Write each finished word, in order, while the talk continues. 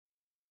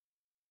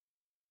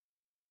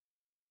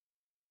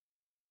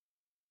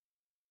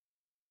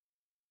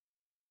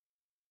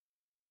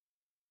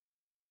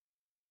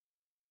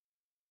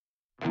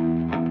Yeah.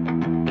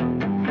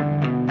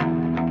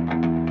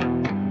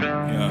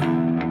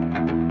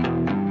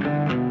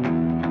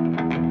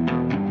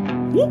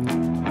 Whoop.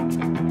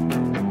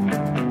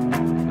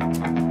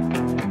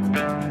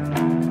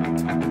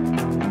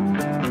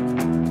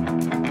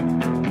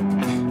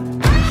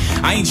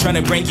 I ain't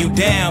tryna bring you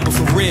down, but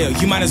for real,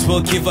 you might as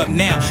well give up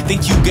now.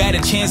 Think you got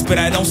a chance, but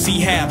I don't see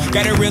how.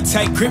 Got a real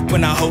tight grip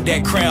when I hold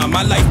that crown.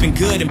 My life been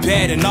good and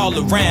bad and all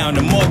around.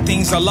 The more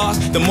things I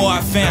lost, the more I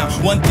found.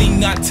 One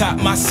thing I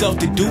taught myself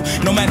to do,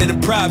 no matter the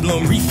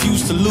problem,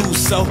 refuse to lose.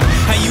 So,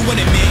 how you want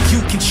it, man? You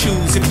can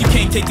choose. If you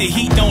can't take the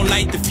heat, don't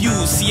light the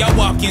fuse. See, I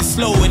walk in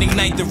slow and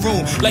ignite the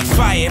room. Like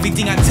fire,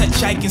 everything I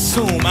touch, I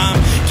consume. I'm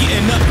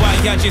getting up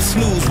while y'all just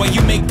snooze. While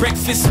you make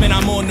breakfast, man,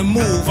 I'm on the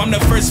move. I'm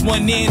the first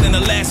one in and the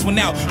last one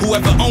out.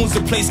 Whoever owns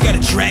the place gotta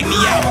drag me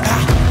out.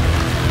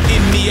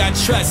 In me I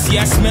trust,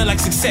 yeah, I smell like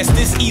success,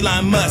 this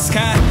Elon Musk,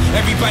 huh?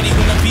 Everybody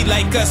wanna be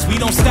like us, we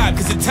don't stop,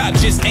 cause the top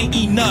just ain't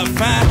enough,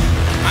 huh?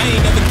 I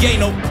ain't never gay,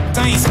 no,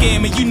 I ain't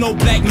scamming, you know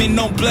black men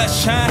don't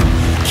blush, huh?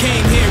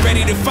 Came here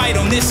ready to fight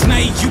on this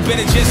night, you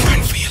better just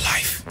run for your life.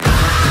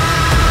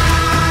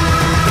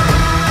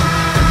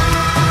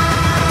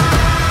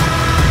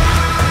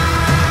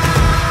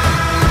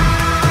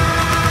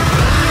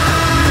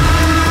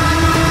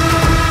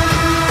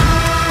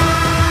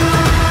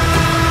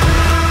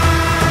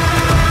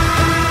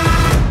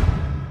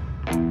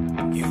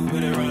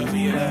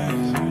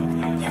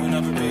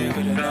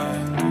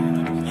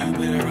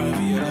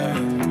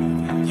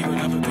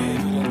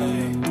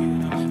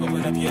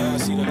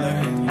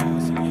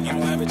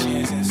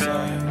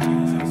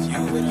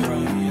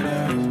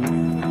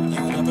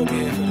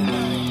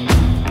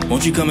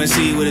 Won't you come and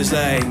see what it's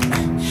like,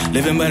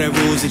 living by the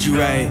rules that you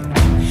write.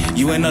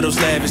 You ain't know those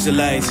lavish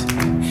delights,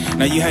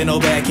 now you had no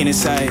back in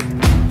sight.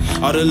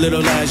 All the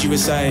little lies you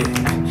recite,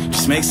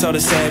 just makes all the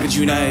savage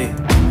unite.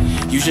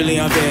 Usually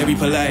I'm very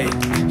polite,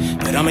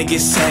 but I'ma get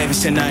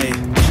savage tonight.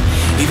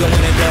 Even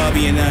when a dog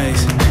being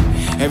nice,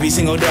 every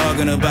single dog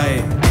gonna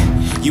bite.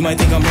 You might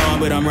think I'm wrong,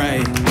 but I'm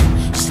right.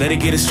 Just let it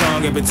get a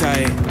strong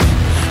appetite.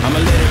 I'ma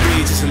let it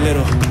breathe just a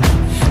little,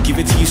 give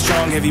it to you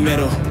strong, heavy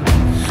metal.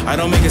 I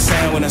don't make a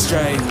sound when I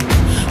strike,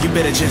 you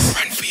better just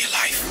run for your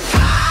life.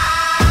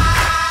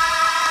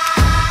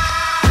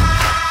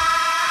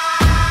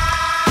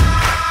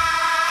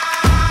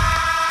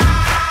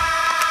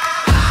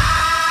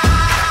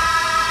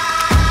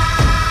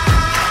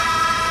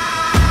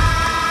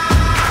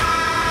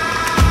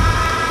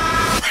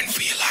 Run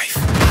for your life.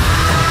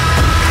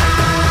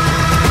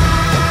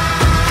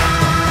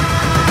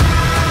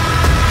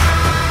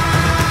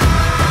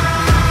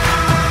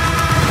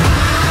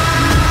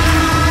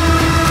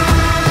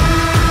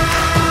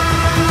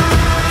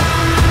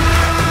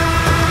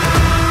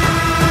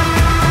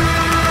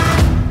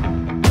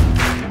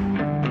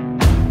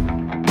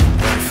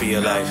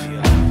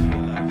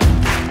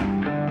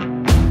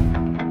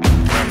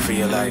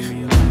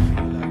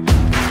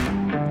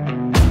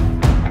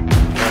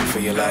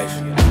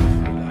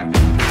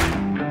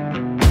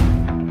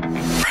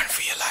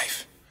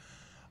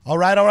 All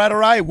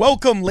right.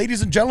 Welcome,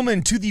 ladies and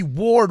gentlemen, to the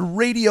Ward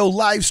Radio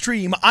live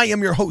stream. I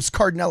am your host,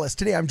 Cardinellis.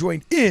 Today, I'm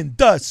joined in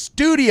the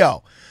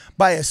studio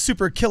by a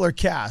super killer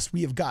cast.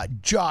 We have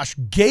got Josh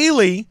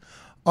Gehly,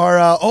 our,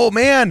 oh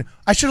man,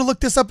 I should have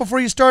looked this up before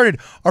you started.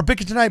 Our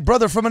Bicket Tonight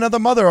brother from another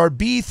mother, our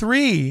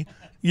B3,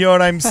 you know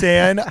what I'm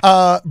saying?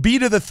 B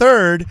to the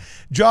third,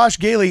 Josh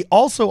Gehly,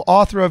 also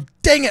author of,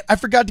 dang it, I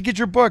forgot to get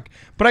your book,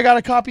 but I got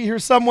a copy here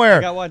somewhere.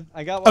 I got one.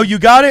 Oh, you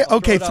got it?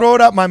 Okay, throw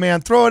it up, my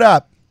man. Throw it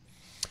up.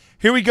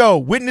 Here we go.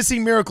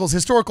 Witnessing Miracles,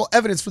 Historical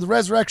Evidence for the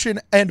Resurrection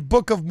and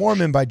Book of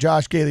Mormon by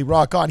Josh Gehly.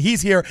 Rock on.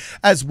 He's here,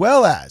 as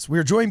well as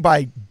we're joined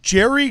by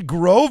Jerry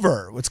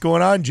Grover. What's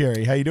going on,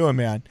 Jerry? How you doing,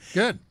 man?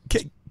 Good.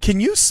 Can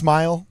you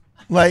smile?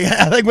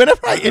 Like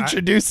whenever I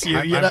introduce you,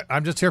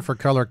 I'm just here for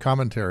color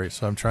commentary,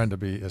 so I'm trying to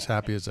be as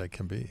happy as I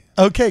can be.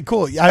 Okay,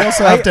 cool. I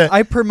also have to.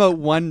 I promote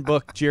one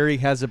book. Jerry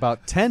has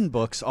about 10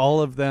 books,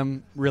 all of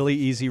them really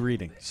easy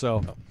reading.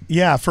 So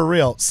yeah, for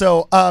real.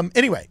 So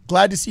anyway,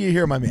 glad to see you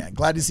here, my man.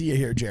 Glad to see you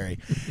here, Jerry.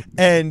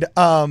 And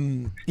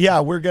yeah,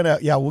 we'll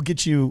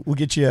get you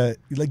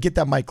like, get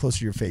that mic closer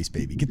to your face,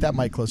 baby. Get that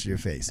mic closer to your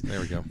face.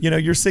 There we go. You know,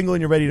 you're single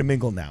and you're ready to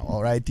mingle now.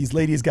 All right, these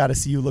ladies got to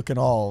see you looking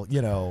all,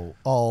 you know,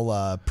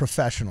 all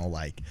professional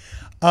like.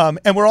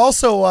 And we're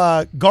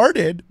also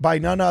guarded by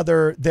none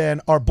other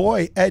than our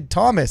boy Ed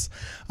Thomas.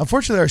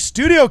 Unfortunately, our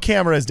studio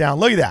camera is down.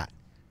 Look at that.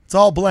 It's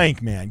all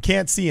blank, man.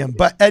 Can't see him.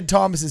 But Ed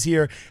Thomas is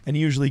here and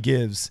he usually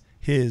gives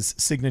his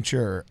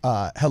signature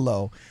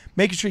hello,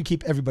 making sure you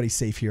keep everybody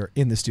safe here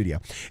in the studio.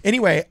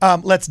 Anyway,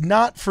 let's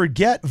not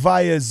forget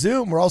via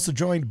Zoom, we're also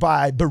joined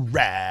by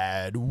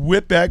Brad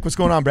Whitbeck. What's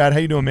going on, Brad? How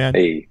you doing, man?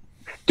 Hey,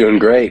 doing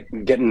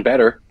great. Getting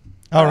better.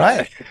 All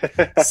right.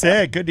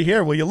 Sick. Good to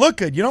hear. Well, you look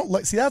good. You don't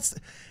look, see,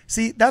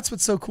 that's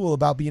what's so cool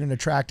about being an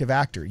attractive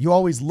actor. You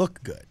always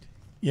look good,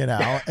 you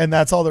know, and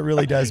that's all that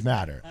really does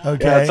matter.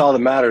 Okay. Yeah, that's all that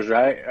matters,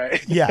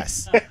 right?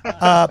 Yes.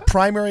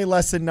 Primary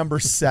lesson number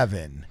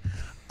 7.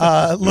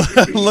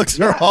 Looks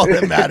are all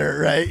that matter,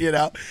 right? You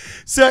know.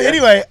 So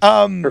anyway,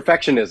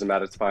 perfectionism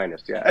at its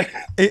finest. Yeah.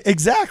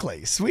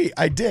 Exactly. Sweet.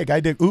 I dig.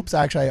 Oops.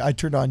 Actually, I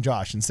turned on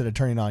Josh instead of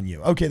turning on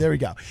you. Okay, there we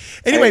go.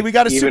 Anyway, Hey, we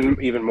got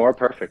even more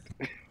perfect.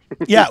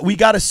 Yeah, we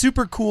got a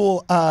super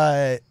cool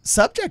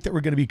subject that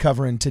we're going to be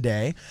covering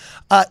today.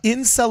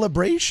 In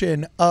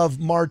celebration of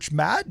March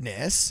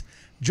Madness,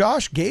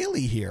 Josh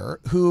Gehly here,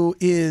 who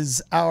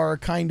is our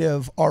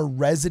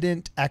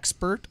resident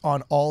expert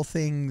on all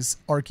things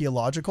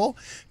archaeological.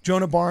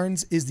 Jonah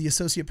Barnes is the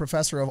associate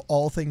professor of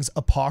all things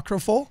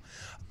apocryphal.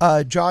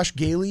 Josh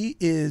Gehly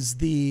is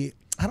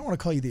I don't want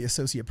to call you the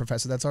associate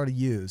professor. That's already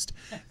used.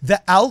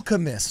 The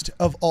alchemist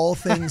of all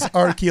things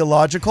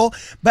archaeological.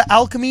 But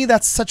alchemy,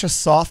 that's such a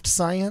soft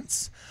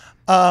science.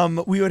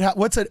 We would have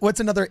what's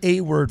another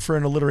A word for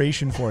an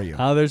alliteration for you?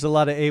 There's a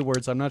lot of A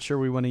words. I'm not sure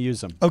we want to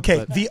use them. Okay,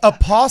 but the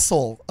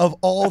apostle of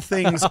all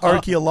things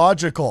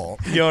archaeological,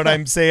 you know what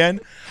I'm saying,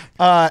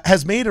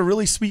 has made a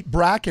really sweet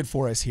bracket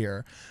for us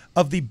here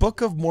of the Book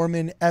of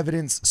Mormon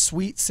Evidence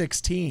Sweet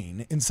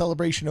 16 in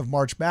celebration of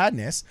March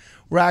Madness.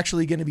 We're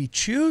actually going to be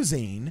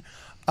choosing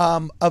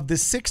of the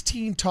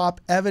 16 top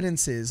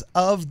evidences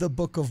of the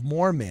Book of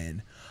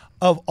Mormon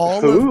of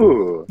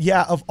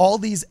all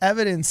these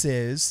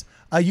evidences.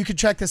 You can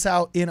check this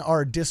out in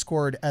our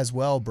Discord as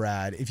well,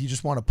 Brad, if you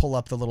just want to pull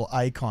up the little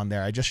icon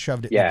there. I just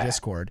shoved it in the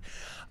Discord.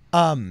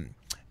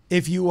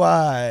 If you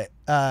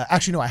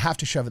actually, no, I have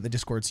to shove it in the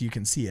Discord so you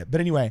can see it.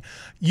 But anyway,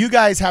 you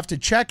guys have to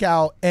check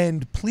out,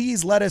 and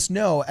please let us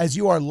know as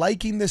you are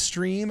liking the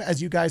stream,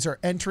 as you guys are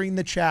entering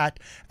the chat,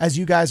 as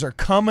you guys are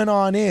coming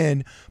on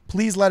in,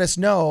 please let us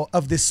know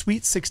of this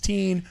Sweet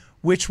 16,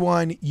 which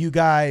one you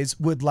guys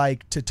would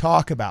like to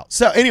talk about.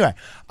 So anyway,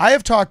 I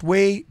have talked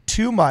way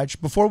too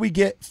much. Before we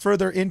get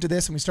further into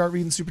this and we start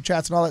reading super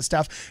chats and all that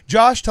stuff,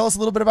 Josh, tell us a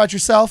little bit about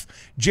yourself.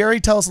 Jerry,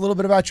 tell us a little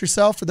bit about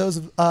yourself for those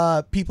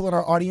people in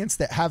our audience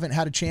that haven't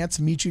had a chance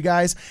to meet you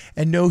guys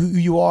and know who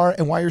you are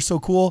and why you're so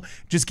cool.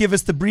 Just give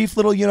us the brief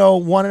little,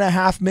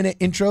 1.5 minute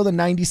intro, the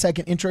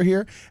 90-second intro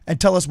here, and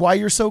tell us why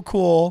you're so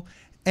cool.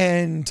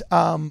 And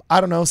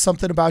I don't know,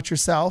 something about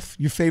yourself,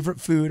 your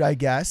favorite food, I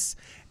guess.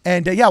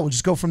 And we'll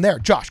just go from there.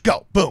 Josh,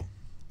 go. Boom.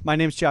 My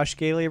name's Josh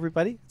Gehly,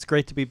 everybody. It's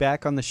great to be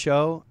back on the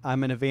show.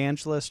 I'm an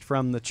evangelist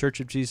from the Church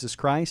of Jesus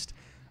Christ.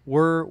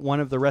 We're one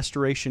of the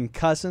restoration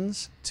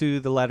cousins to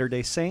the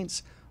Latter-day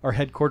Saints. Our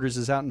headquarters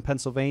is out in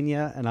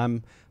Pennsylvania, and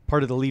I'm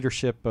part of the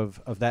leadership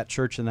of that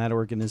church and that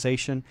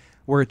organization.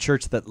 We're a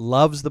church that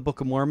loves the Book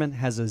of Mormon,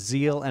 has a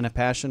zeal and a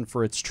passion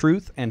for its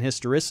truth and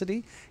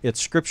historicity.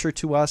 It's scripture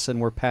to us,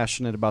 and we're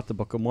passionate about the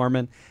Book of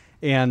Mormon.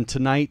 And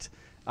tonight,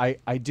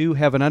 I do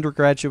have an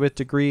undergraduate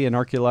degree in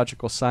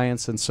archaeological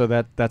science, and so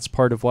that's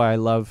part of why I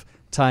love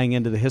tying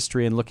into the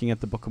history and looking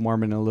at the Book of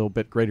Mormon in a little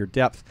bit greater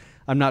depth.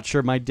 I'm not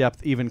sure my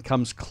depth even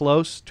comes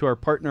close to our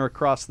partner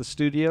across the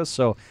studio,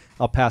 so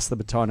I'll pass the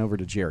baton over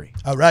to Jerry.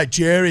 All right,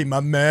 Jerry, my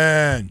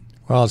man.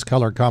 Well, as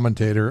color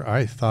commentator,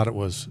 I thought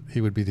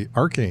he would be the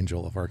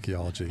archangel of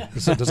archaeology.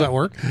 Does that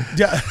work?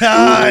 Yeah,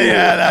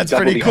 that's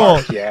pretty cool.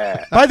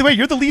 Yeah. By the way,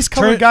 you're the least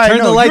colored guy I Turn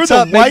know. the lights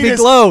up, make me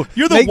glow.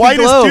 You're the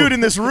whitest dude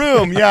in this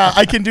room. Yeah,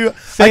 I can do it.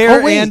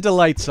 Fair and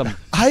delightsome.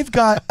 I've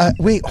got.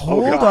 Wait,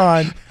 hold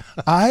on.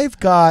 I've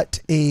got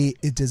a.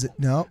 Does it?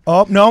 No.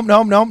 Oh,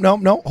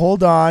 no.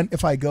 Hold on.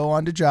 If I go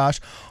on to Josh.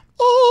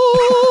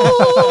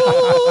 Oh,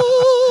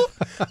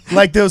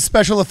 like those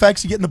special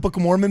effects you get in the Book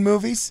of Mormon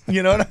movies.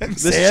 You know what I'm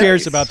saying? This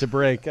chair's about to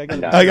break. You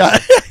got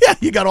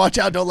to watch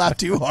out. Don't laugh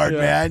too hard,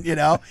 man.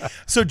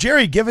 So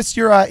Jerry, give us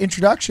your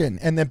introduction,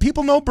 and then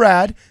people know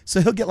Brad, so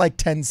he'll get like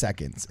 10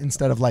 seconds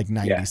instead of like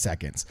 90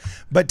 seconds.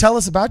 But tell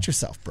us about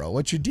yourself, bro.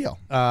 What's your deal?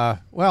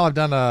 Well, I've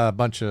done a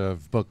bunch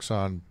of books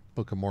on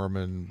Book of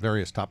Mormon,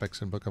 various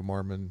topics in Book of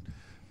Mormon,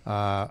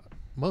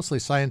 mostly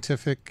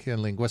scientific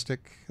and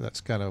linguistic. That's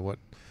kind of what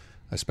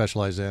I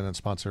specialize in, and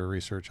sponsor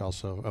research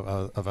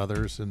also of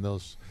others in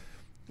those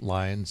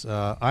lines.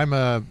 I'm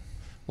a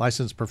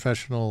licensed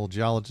professional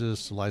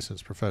geologist,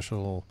 licensed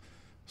professional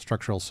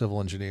structural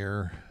civil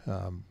engineer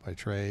by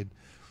trade.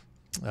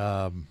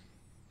 Don't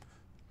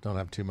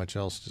have too much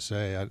else to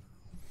say.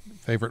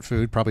 Favorite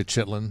food, probably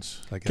chitlins.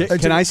 I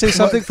guess. Can I say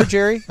something for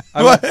Jerry?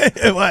 What?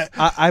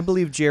 I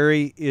believe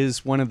Jerry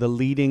is one of the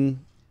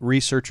leading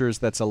researchers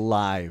that's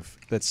alive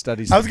that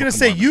studies. I was going to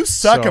say, you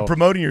suck at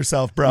promoting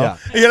yourself, bro.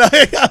 Yeah.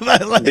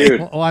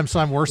 Dude,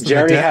 I'm worse than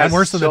Jerry the dead. I'm has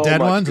worse than the so dead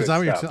much ones. good Is that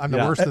what stuff. you're? I'm the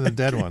worst than the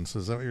dead ones.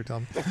 Is that what you're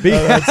telling me?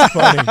 That's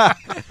funny.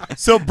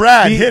 So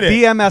Brad, hit it.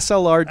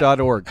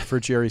 bmslr.org for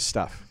Jerry's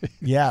stuff.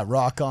 Yeah,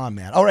 rock on,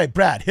 man. All right,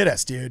 Brad, hit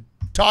us, dude.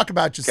 Talk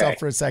about yourself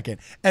for a second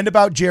and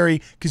about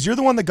Jerry, because you're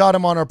the one that got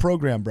him on our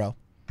program, bro.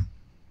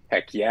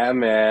 Heck yeah,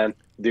 man.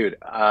 Dude,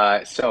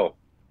 so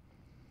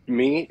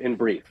me in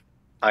brief,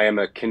 I am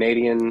a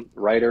Canadian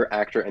writer,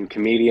 actor, and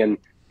comedian.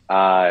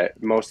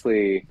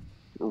 Mostly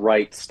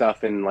write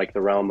stuff in like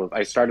the realm of,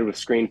 I started with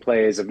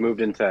screenplays. I've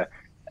moved into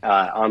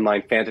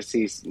online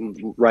fantasies,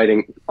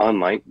 writing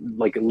online,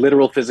 like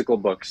literal physical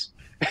books,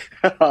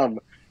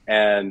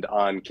 and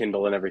on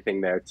Kindle and everything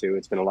there too.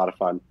 It's been a lot of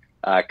fun.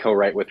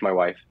 Co-write with my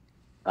wife.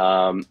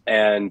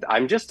 And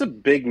I'm just a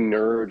big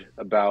nerd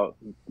about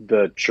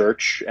the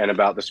church and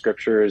about the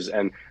scriptures.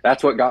 And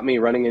that's what got me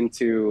running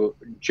into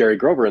Jerry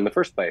Grover in the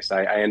first place.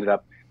 I ended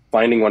up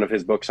finding one of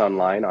his books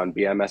online on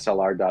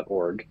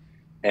bmslr.org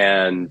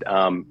and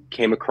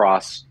came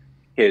across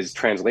his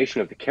translation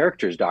of the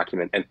characters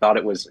document and thought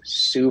it was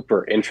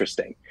super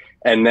interesting.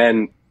 And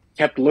then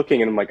kept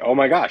looking and I'm like, oh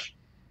my gosh,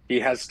 he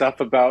has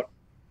stuff about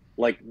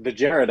like the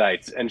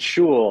Jaredites and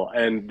Shul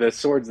and the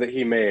swords that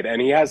he made.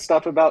 And he has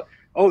stuff about,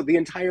 oh, the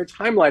entire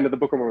timeline of the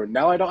Book of Mormon.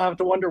 Now I don't have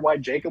to wonder why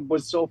Jacob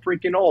was so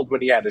freaking old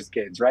when he had his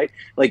kids, right?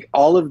 Like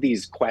all of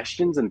these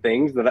questions and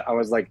things that I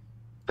was like,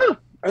 huh,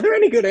 are there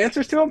any good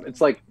answers to them?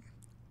 It's like,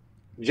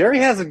 Jerry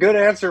has a good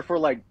answer for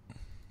like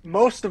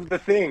most of the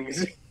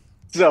things.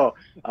 So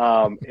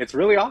it's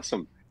really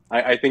awesome.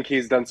 I think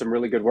he's done some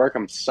really good work.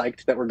 I'm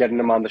psyched that we're getting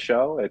him on the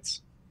show.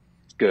 It's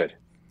good.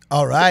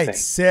 All right.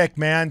 Sick,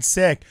 man.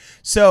 Sick.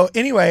 So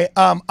anyway,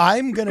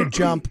 I'm going to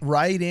jump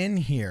right in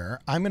here.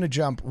 To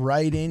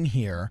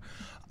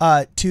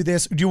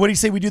this. What do you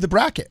say we do the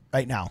bracket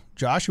right now?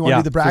 Josh, you want to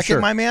do the bracket, sure,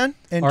 my man?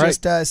 And all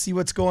just see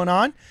what's going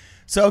on?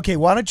 So, okay,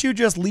 why don't you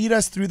just lead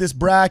us through this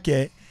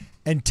bracket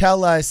and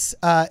tell us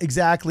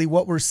exactly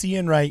what we're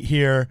seeing right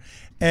here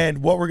and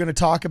what we're going to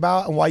talk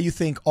about and why you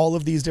think all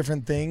of these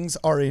different things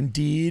are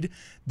indeed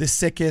the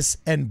sickest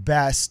and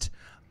best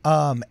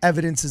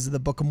evidences of the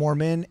Book of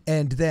Mormon.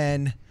 And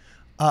then,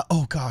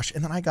 oh gosh,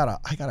 and then I got a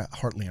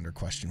Heartlander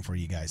question for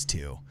you guys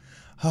too.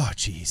 Oh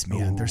geez,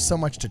 man, there's so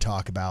much to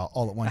talk about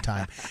all at one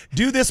time.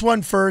 Do this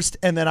one first,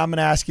 and then I'm going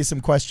to ask you some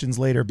questions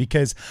later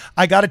because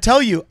I got to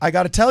tell you,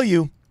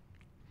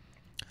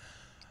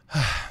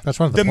 that's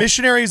one of the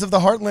missionaries of the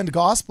Heartland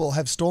Gospel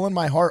have stolen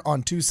my heart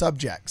on two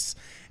subjects.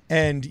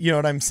 And you know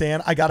what I'm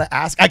saying? I gotta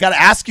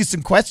ask you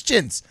some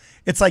questions.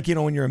 It's like, you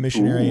know, when you're a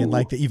missionary and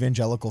like the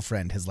evangelical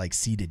friend has like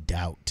seeded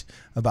doubt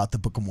about the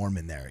Book of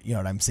Mormon there. You know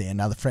what I'm saying?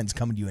 Now the friend's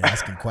coming to you and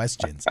asking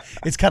questions.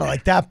 It's kind of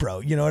like that,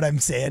 bro. You know what I'm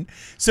saying?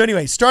 So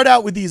anyway, start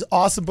out with these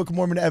awesome Book of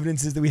Mormon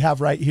evidences that we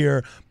have right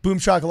here. Boom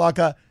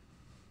shakalaka.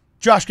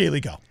 Josh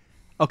Gehly, go.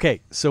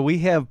 Okay, so we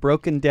have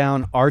broken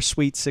down our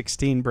Sweet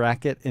 16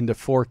 bracket into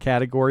 4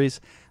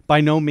 categories.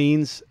 By no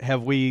means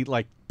have we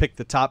like picked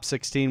the top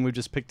 16. We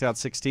just picked out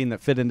 16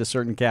 that fit into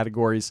certain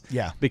categories.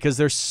 Yeah. Because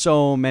there's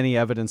so many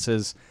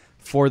evidences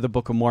for the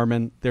Book of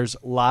Mormon. There's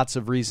lots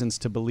of reasons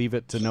to believe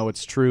it, to know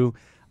it's true.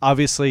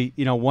 Obviously,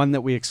 you know, one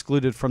that we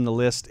excluded from the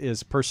list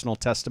is personal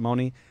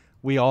testimony.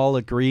 We all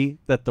agree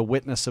that the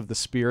witness of the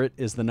Spirit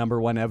is the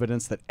 #1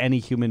 evidence that any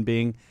human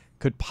being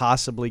could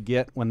possibly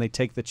get when they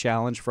take the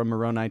challenge from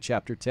Moroni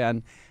chapter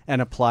 10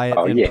 and apply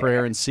it in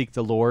prayer and seek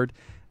the Lord.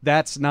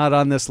 That's not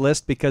on this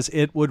list because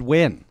it would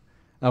win.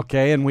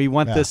 Okay, and we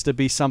want this to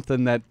be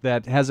something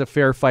that has a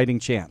fair fighting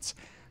chance.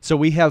 So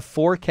we have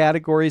 4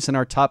 categories in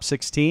our top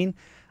 16.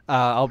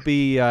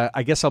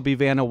 I guess I'll be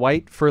Vanna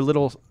White for a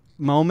little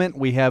moment.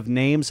 We have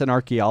names and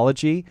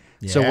archaeology.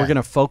 Yeah. So we're going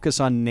to focus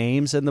on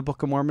names in the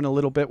Book of Mormon a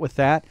little bit with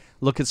that.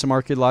 Look at some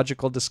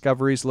archaeological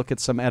discoveries. Look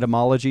at some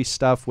etymology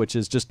stuff, which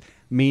is just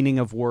meaning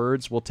of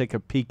words. We'll take a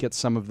peek at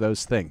some of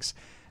those things.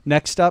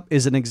 Next up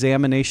is an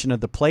examination of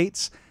the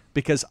plates.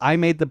 Because I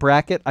made the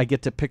bracket, I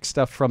get to pick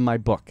stuff from my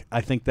book.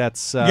 I think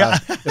that's,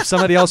 if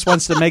somebody else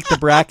wants to make the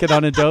bracket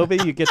on Adobe,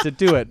 you get to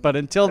do it. But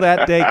until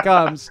that day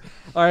comes,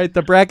 all right,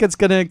 the bracket's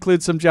going to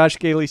include some Josh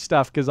Gehly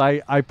stuff because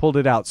I pulled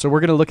it out. So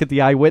we're going to look at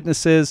the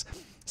eyewitnesses,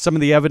 some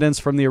of the evidence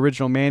from the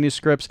original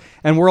manuscripts,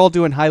 and we're all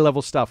doing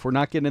high-level stuff. We're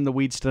not getting in the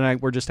weeds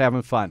tonight. We're just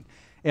having fun.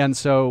 And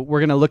so we're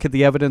going to look at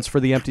the evidence for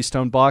the empty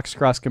stone box,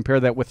 cross-compare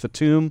that with the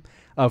tomb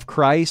of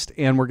Christ,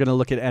 and we're going to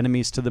look at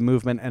enemies to the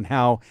movement and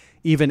how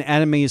even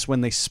enemies,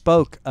 when they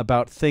spoke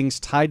about things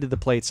tied to the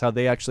plates, how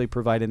they actually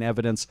provide an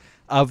evidence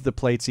of the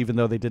plates, even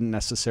though they didn't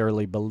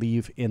necessarily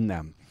believe in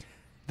them.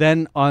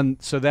 Then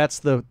so that's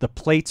the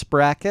plates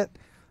bracket.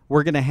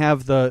 We're going to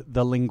have the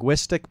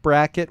linguistic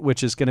bracket,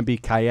 which is going to be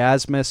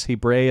chiasmus,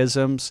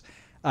 Hebraisms,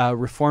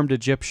 Reformed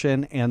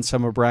Egyptian, and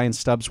some of Brian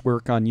Stubbs'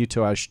 work on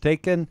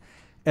Uto-Aztecan.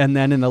 And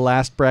then in the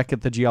last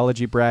bracket, the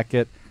geology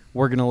bracket,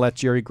 we're going to let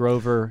Jerry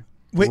Grover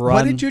Wait, run.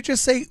 what did you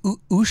just say?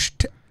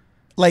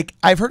 Like,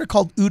 I've heard it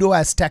called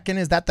Uto-Aztecan.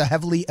 Is that the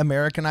heavily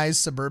Americanized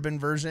suburban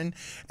version?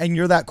 And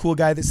you're that cool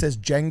guy that says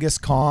Genghis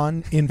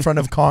Khan in front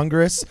of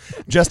Congress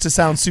just to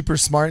sound super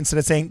smart instead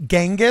of saying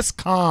Genghis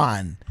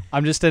Khan.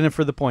 I'm just in it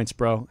for the points,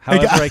 bro.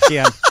 However I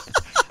can.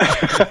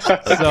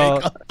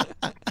 So,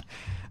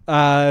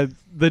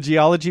 the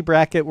geology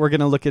bracket, we're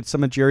going to look at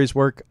some of Jerry's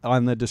work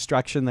on the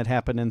destruction that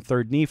happened in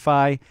 3rd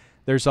Nephi.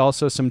 There's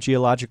also some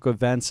geological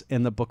events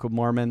in the Book of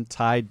Mormon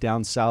tied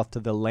down south to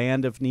the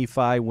land of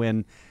Nephi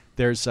when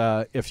there's,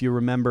 if you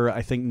remember,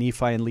 I think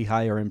Nephi and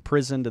Lehi are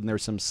imprisoned and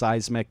there's some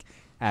seismic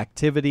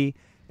activity.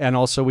 And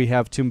also we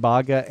have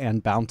Tumbaga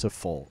and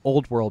Bountiful,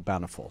 Old World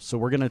Bountiful. So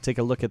we're going to take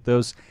a look at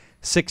those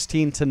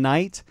 16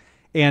 tonight.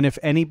 And if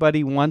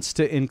anybody wants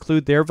to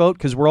include their vote,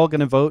 because we're all going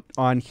to vote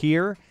on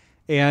here,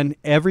 and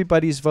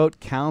everybody's vote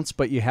counts,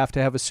 but you have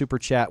to have a super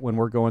chat when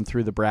we're going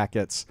through the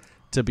brackets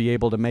to be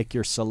able to make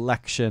your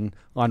selection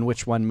on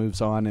which one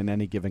moves on in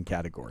any given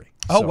category.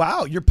 Oh,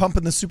 wow. You're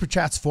pumping the super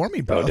chats for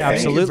me, bro. Okay. Thank you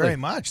Absolutely. very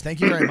much.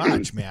 Thank you very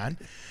much, man.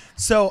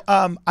 So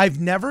I've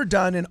never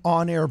done an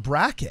on-air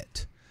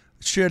bracket.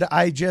 Should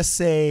I just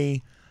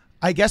say,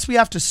 I guess we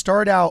have to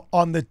start out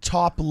on the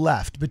top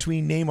left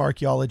between name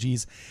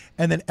archaeologies,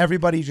 and then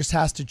everybody just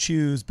has to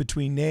choose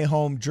between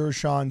Nahum,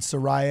 Jershon,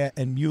 Sariah,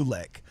 and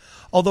Mulek.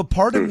 Although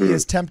part of me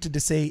is tempted to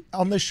say,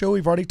 on the show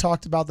we've already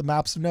talked about the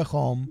maps of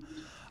Nahum.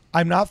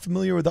 I'm not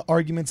familiar with the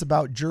arguments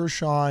about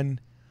Jershon.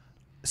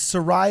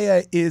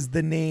 Sariah is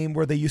the name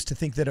where they used to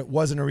think that it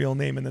wasn't a real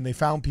name, and then they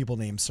found people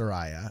named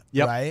Sariah,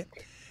 Yep. right?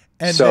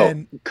 And So,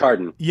 then,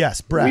 Cardin,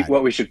 yes, Brad.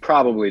 what we should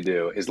probably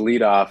do is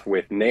lead off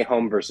with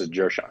Nahum versus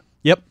Jershon,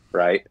 Yep.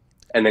 right?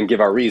 And then give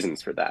our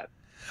reasons for that.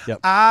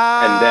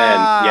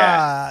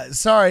 Ah,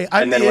 sorry,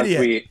 I'm And then the once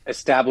idiot. we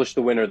establish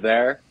the winner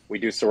there, we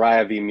do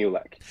Sariah v.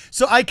 Mulek.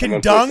 So I And can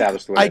once we dunk,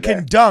 establish the winner I can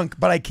there. dunk,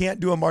 but I can't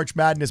do a March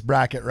Madness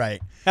bracket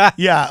right.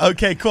 Yeah,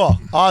 okay, cool.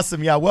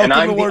 Awesome. Yeah, welcome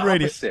And I'm to the Ward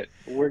Radio. opposite.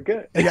 We're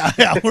good.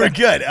 Yeah, we're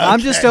good. I'm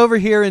just Okay. over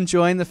here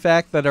enjoying the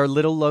fact that our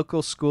little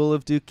local school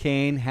of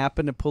Duquesne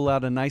happened to pull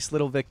out a nice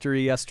little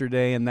victory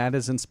yesterday, and that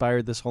has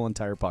inspired this whole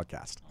entire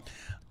podcast.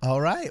 All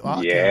right. Well,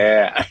 okay.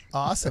 Yeah.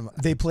 Awesome.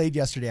 They played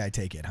yesterday, I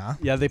take it, huh?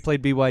 Yeah, they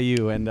played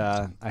BYU, and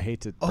I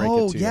hate to break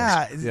Oh, it to you.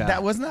 yeah.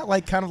 That wasn't that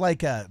like kind of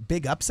like a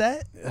big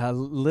upset? A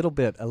little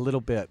bit.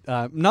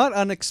 Not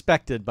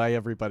unexpected by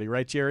everybody,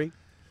 right, Jerry?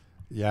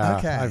 Yeah,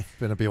 Okay. I've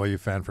been a BYU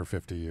fan for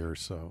 50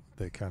 years, so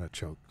they kind of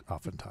choke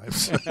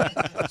oftentimes.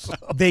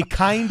 They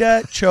kind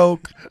of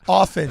choke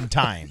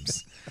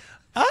oftentimes.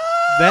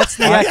 That's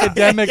the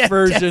academic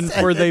version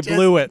for they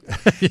blew it.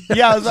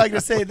 Yeah, I was like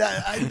to say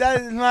that.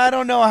 I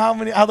don't know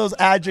how those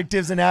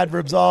adjectives and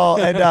adverbs all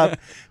end up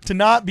to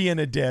not be in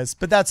a diss,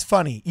 but that's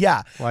funny.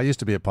 Yeah. Well, I used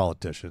to be a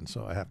politician,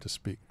 so I have to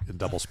speak in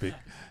double speak.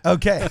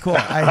 Okay. Cool.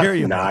 I hear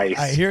you. Bro. Nice.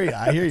 I hear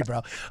you,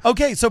 bro.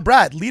 Okay. So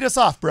Brad, lead us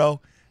off,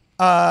 bro.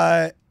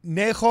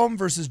 Nahum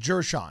versus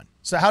Jershon.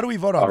 So how do we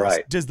vote on All this?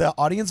 right. Does the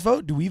audience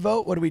vote? Do we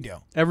vote? What do we do?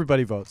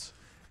 Everybody votes.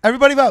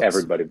 Everybody votes.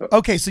 Everybody votes.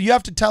 Okay. So you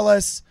have to tell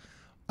us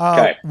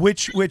Okay.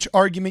 which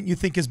argument you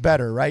think is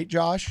better, right,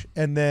 Josh?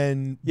 And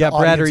then the Yeah,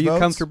 Brad, are audience you votes?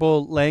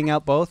 comfortable laying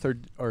out both,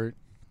 or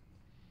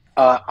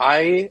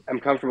I am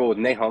comfortable with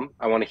Nahum.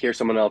 I want to hear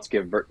someone else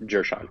give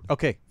Jershon.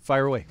 okay,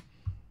 fire away.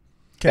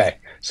 Okay.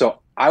 So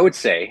I would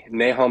say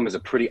Nahum is a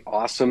pretty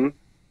awesome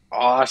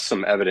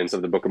evidence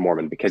of the Book of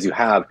Mormon, because you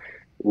have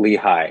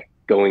Lehi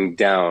going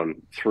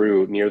down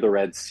through near the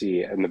Red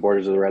Sea and the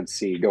borders of the Red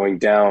Sea, going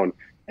down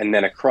and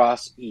then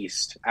across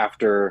east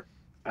after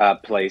a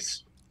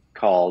place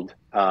called,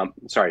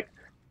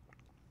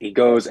 he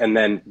goes, and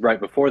then right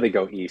before they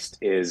go east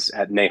is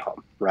at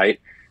Nahum, right?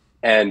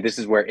 And this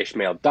is where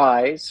Ishmael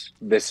dies.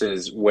 This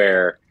is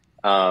where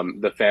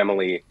the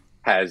family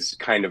has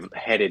kind of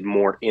headed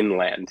more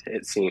inland,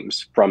 it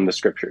seems, from the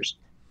scriptures.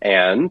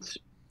 And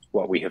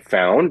what we have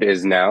found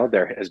is now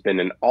there has been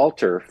an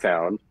altar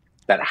found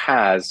that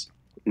has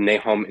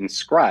Nahum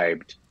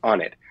inscribed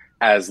on it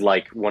as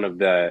like one of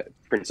the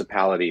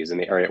principalities in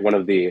the area, one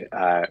of the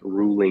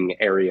ruling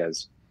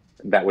areas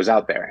that was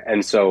out there.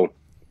 And so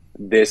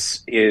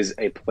this is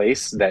a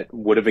place that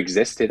would have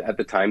existed at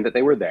the time that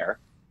they were there.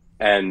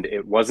 And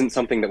it wasn't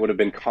something that would have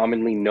been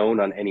commonly known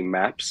on any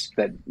maps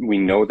that we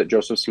know that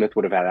Joseph Smith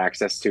would have had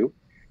access to.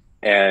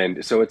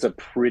 And so it's a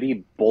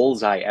pretty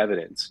bullseye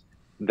evidence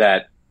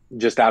that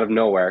just out of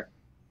nowhere,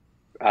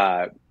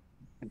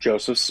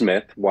 Joseph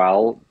Smith,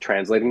 while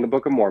translating the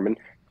Book of Mormon,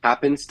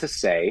 happens to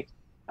say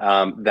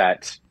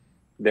that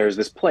there's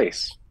this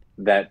place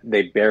that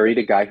they buried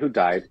a guy who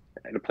died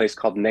at a place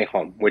called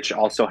Nahum, which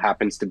also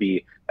happens to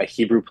be a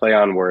Hebrew play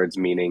on words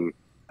meaning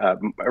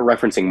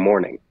referencing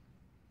mourning,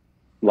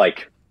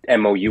 like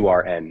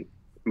MOURN,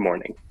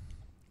 mourning.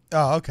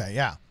 Oh, okay.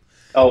 Yeah.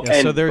 Oh, Yeah,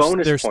 and so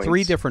bonus there's points.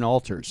 3 different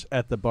altars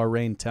at the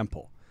Bahrain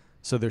temple.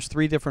 So there's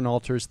 3 different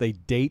altars. They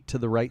date to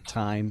the right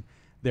time.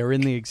 They're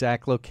in the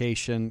exact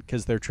location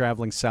because they're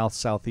traveling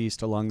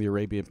southeast along the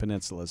Arabian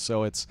Peninsula.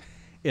 So it's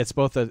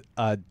both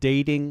a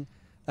dating,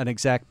 an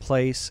exact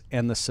place,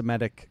 and the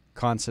Semitic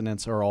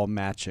consonants are all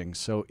matching.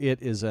 So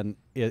it is on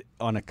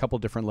a couple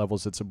different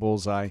levels. It's a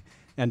bullseye.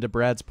 And to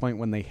Brad's point,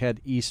 when they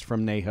head east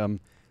from Nahum,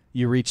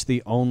 you reach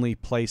the only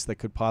place that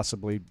could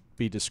possibly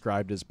be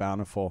described as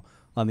bountiful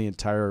on the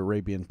entire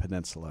Arabian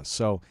Peninsula.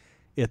 So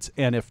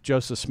and if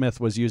Joseph Smith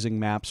was using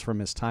maps from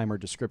his time or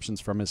descriptions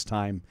from his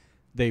time,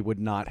 they would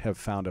not have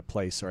found a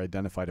place or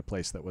identified a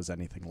place that was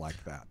anything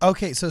like that.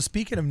 Okay, so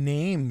speaking of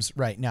names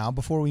right now,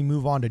 before we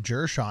move on to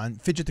Jershon,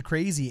 Fidget the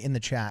Crazy in the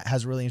chat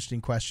has a really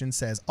interesting question,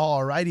 says,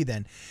 alrighty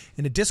then.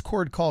 In a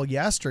Discord call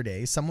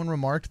yesterday, someone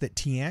remarked that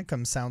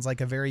Teancum sounds like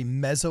a very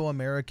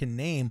Mesoamerican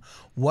name.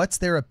 What's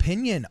their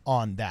opinion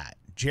on that?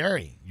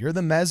 Jerry, you're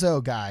the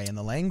Meso guy and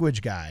the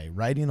language guy,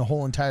 writing a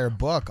whole entire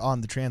book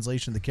on the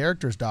translation of the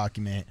characters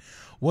document.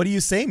 What do you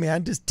say,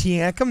 man? Does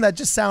Teancum, that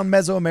just sound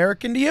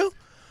Mesoamerican to you?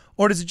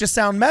 Or does it just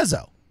sound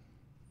Meso?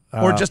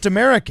 Or just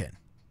American?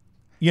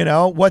 You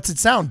know, what's it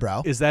sound,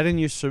 bro? Is that in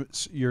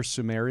your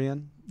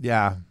Sumerian?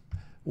 Yeah.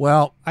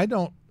 Well, I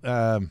don't.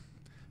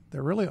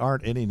 There really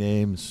aren't any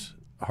names,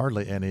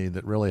 hardly any,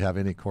 that really have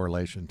any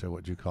correlation to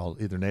what you call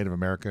either Native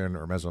American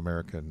or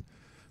Mesoamerican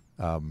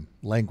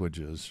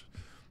languages,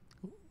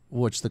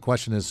 which the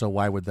question is, so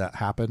why would that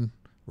happen,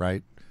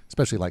 right?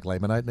 Especially like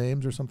Lamanite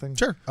names or something.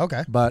 Sure.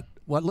 Okay. But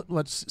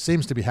what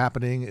seems to be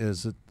happening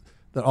is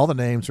that all the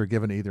names are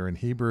given either in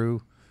Hebrew,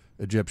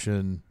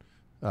 Egyptian,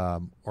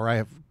 or I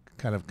have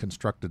kind of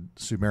constructed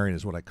Sumerian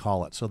is what I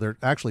call it. So they're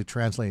actually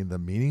translating the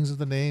meanings of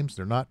the names.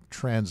 They're not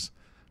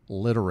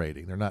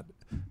transliterating. They're not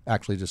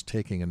actually just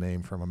taking a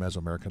name from a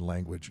Mesoamerican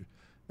language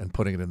and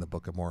putting it in the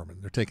Book of Mormon.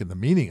 They're taking the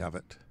meaning of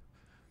it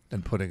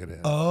and putting it in.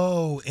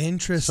 Oh,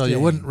 interesting. So you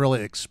wouldn't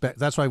really expect.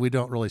 That's why we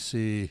don't really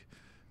see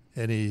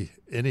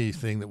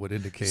anything that would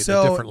indicate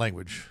a different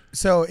language.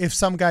 So if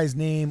some guy's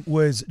name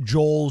was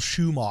Joel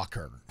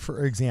Schumacher,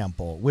 for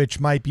example, which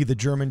might be the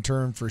German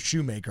term for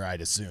shoemaker,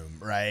 I'd assume,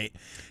 right?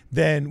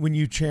 Then when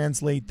you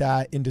translate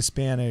that into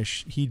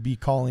Spanish, he'd be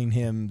calling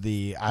him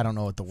I don't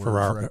know what the word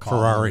for a car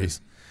Ferrari.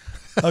 is.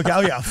 Okay,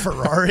 oh yeah,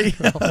 Ferrari.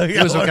 He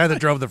was the guy that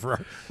drove the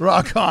Ferrari.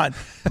 Rock on.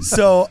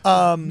 So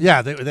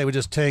yeah, they would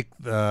just take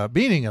the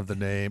meaning of the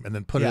name and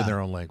then put it in their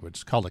own language.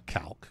 It's called a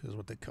calque, is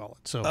what they call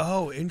it. So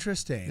oh,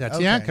 interesting. yeah,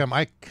 okay. Tiancum,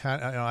 I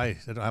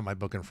don't have my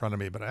book in front of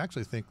me, but I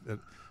actually think that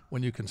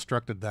when you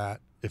constructed that,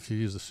 if you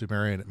use the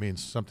Sumerian, it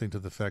means something to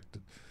the effect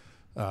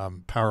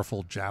that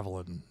powerful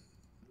javelin.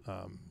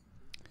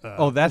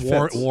 That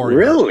fits.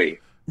 Warrior.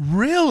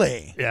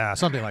 Really? Yeah,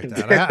 something like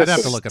that. I'd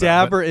have to look it up.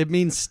 Stabber. It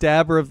means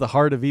stabber of the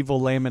heart of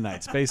evil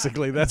Lamanites.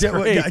 Basically, that's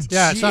great.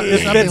 Yeah, it's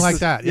something like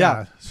that. Yeah.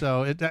 Yeah.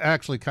 So it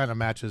actually kind of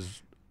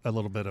matches a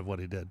little bit of what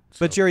he did.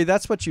 So. But Jerry,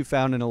 that's what you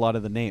found in a lot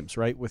of the names,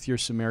 right? With your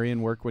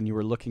Sumerian work, when you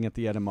were looking at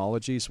the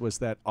etymologies, was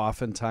that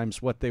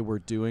oftentimes what they were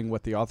doing,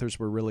 what the authors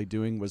were really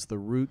doing, was the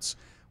roots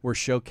were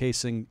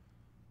showcasing,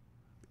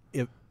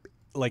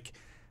 like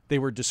they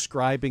were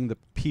describing the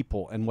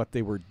people and what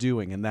they were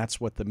doing, and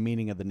that's what the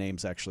meaning of the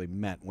names actually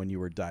meant when you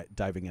were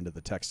diving into the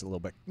text a little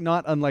bit.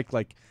 Not unlike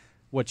like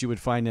what you would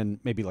find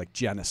in maybe like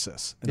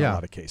Genesis in a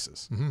lot of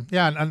cases. Mm-hmm.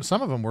 Yeah, and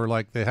some of them were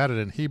like they had it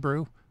in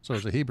Hebrew, so it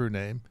was a Hebrew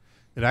name.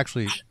 It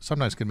actually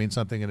sometimes can mean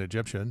something in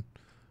Egyptian,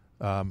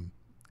 and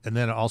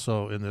then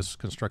also in this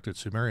constructed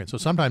Sumerian. So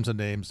sometimes the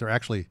names, they're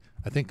actually,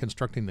 I think,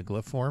 constructing the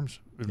glyph forms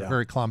in a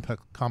very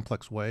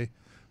complex way.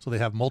 So they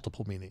have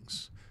multiple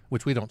meanings,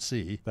 which we don't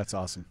see. That's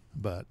awesome.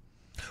 But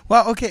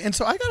well, okay, and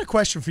so I got a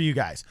question for you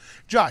guys.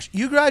 Josh,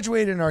 you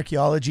graduated in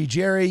archaeology.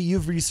 Jerry,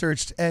 you've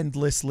researched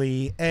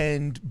endlessly.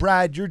 And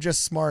Brad, you're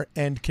just smart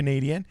and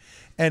Canadian,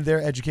 and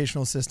their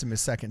educational system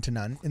is second to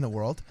none in the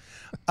world.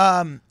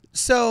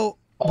 So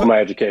all my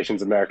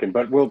education's American,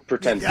 but we'll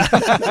pretend.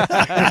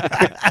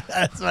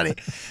 that's funny.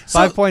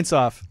 5 points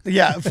off.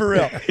 Yeah, for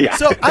real. Yeah.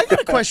 So I got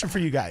a question for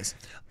you guys.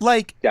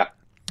 Like, Yeah.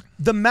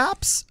 the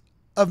maps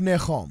of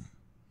Nahum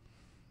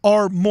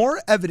are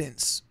more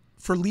evidence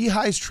for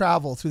Lehi's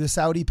travel through the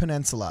Saudi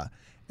Peninsula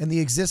and the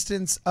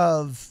existence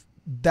of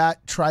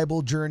that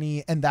tribal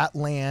journey and that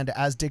land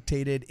as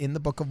dictated in the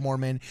Book of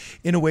Mormon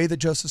in a way that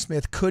Joseph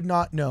Smith could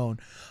not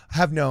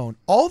have known.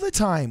 All the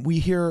time we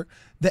hear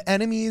the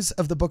enemies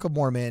of the Book of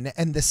Mormon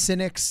and the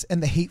cynics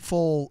and the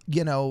hateful,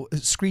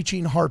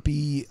 screeching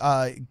harpy,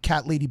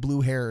 cat lady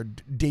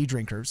blue-haired day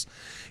drinkers.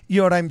 You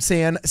know what I'm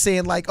saying?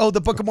 Saying like, oh,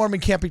 the Book of Mormon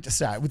can't be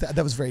decided.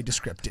 That was very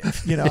descriptive.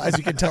 As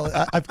you can tell,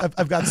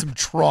 I've got some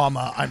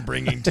trauma I'm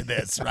bringing to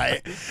this,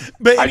 right?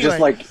 But anyway,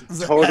 I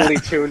just totally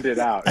tuned it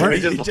out. I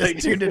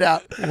just tuned it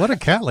out. what a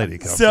cat lady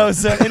come So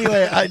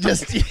anyway, I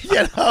just, I did, give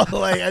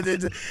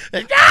me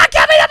the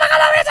Book of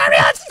Mormon, it's real,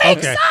 it's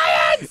fake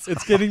science.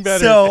 It's getting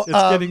better. So, it's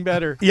getting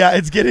better. Yeah,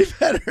 it's getting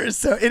better.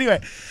 So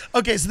anyway,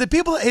 okay, so the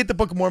people that hate the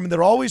Book of Mormon,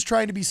 they're always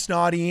trying to be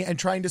snotty and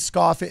trying to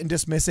scoff it and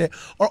dismiss it,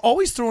 are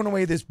always throwing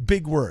away this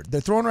big word. They're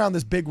throwing around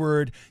this big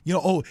word,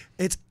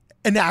 it's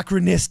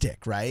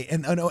anachronistic, right?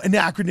 And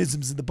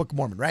anachronisms in the Book of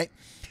Mormon, right?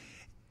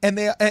 And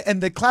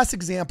the classic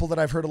example that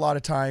I've heard a lot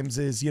of times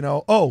is,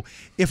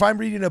 if I'm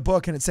reading a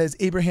book and it says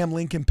Abraham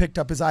Lincoln picked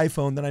up his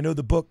iPhone, then I know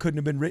the book couldn't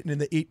have been written in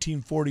the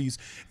 1840s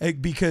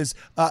because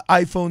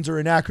iPhones are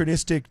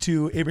anachronistic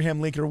to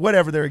Abraham Lincoln or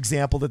whatever their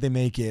example that they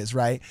make is,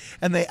 right?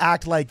 And they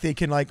act like they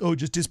can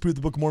just disprove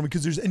the Book of Mormon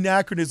because there's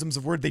anachronisms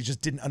of words they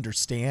just didn't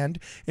understand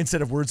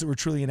instead of words that were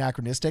truly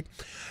anachronistic.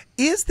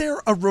 Is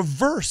there a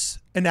reverse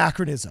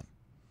anachronism?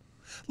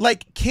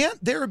 Like,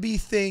 can't there be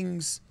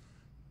things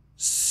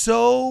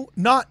so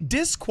not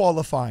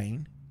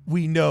disqualifying,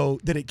 we know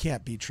that it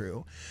can't be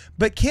true,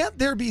 but can't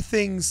there be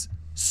things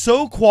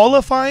so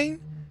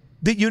qualifying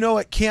that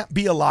it can't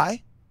be a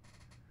lie?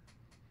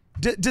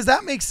 Does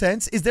that make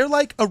sense? Is there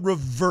like a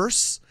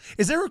reverse?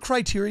 Is there a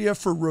criteria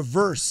for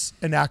reverse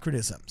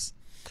anachronisms?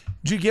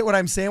 Do you get what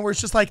I'm saying? Where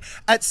it's just like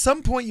at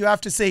some point you have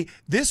to say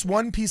this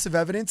one piece of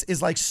evidence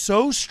is like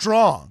so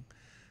strong,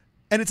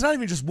 and it's not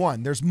even just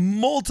one. There's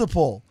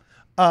multiple.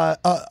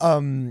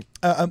 What'd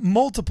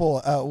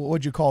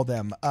you call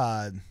them?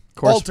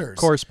 altars,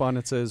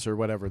 correspondences, or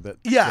whatever that.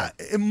 Yeah,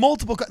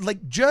 multiple,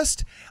 like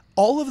just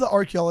all of the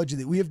archaeology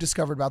that we have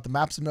discovered about the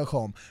maps of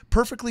Nahum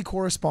perfectly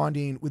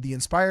corresponding with the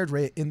inspired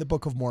writ in the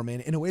Book of Mormon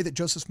in a way that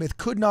Joseph Smith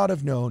could not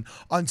have known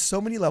on so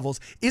many levels.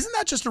 Isn't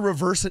that just a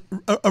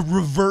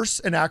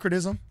reverse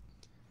anachronism?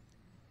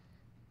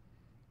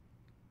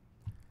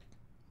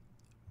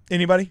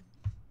 Anybody?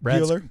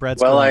 Brad's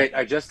well, going.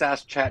 I just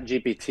asked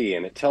ChatGPT,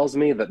 and it tells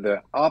me that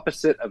the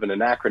opposite of an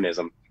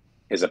anachronism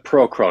is a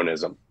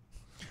prochronism.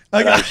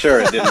 And I'm sure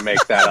it didn't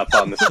make that up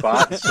on the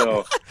spot,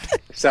 so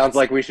it sounds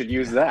like we should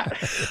use that.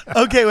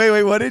 Okay,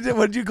 wait. What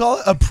did you call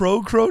it? A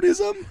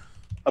prochronism?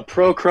 A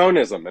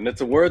prochronism, and it's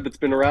a word that's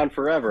been around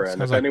forever. And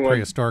Sounds if like anyone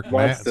prehistoric man.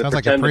 wants to Sounds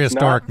like a pretend it's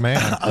prehistoric not,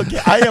 man. Okay,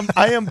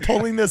 I am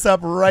pulling this up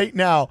right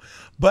now.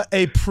 But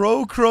a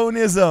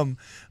prochronism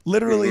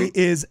literally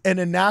is an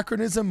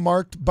anachronism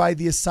marked by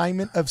the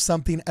assignment of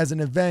something as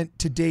an event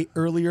to date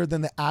earlier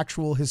than the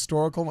actual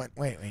historical one.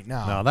 Wait,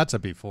 no. No, that's a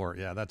before.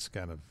 Yeah, that's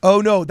kind of.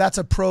 Oh, no, that's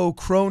a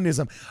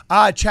prochronism.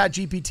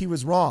 ChatGPT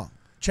was wrong.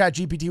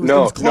 ChatGPT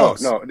was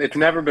close. No, it's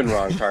never been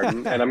wrong,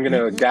 Tartan. And I'm going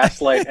to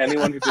gaslight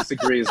anyone who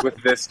disagrees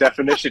with this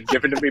definition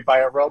given to me by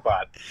a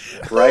robot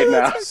right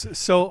now.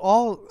 So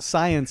all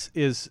science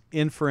is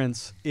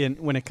inference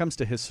when it comes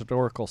to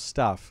historical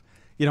stuff.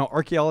 You know,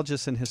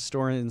 archaeologists and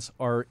historians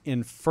are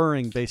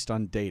inferring based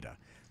on data.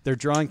 They're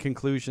drawing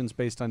conclusions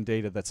based on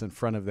data that's in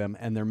front of them,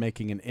 and they're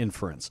making an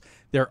inference.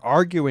 They're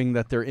arguing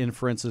that their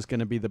inference is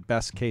going to be the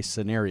best case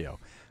scenario.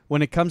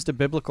 When it comes to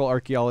biblical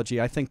archaeology,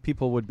 I think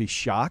people would be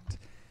shocked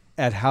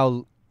at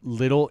how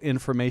little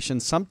information.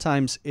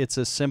 Sometimes it's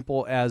as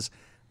simple as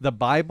the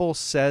Bible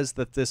says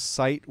that this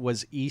site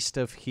was east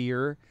of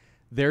here.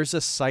 There's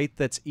a site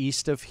that's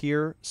east of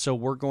here, so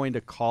we're going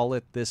to call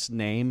it this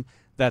name.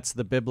 That's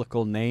the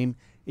biblical name,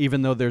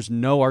 even though there's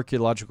no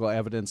archaeological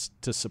evidence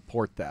to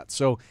support that.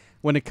 So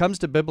when it comes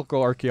to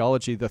biblical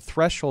archaeology, the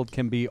threshold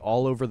can be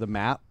all over the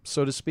map,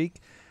 so to speak.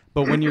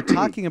 But when you're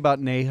talking about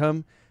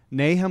Nahum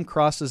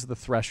crosses the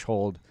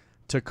threshold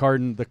to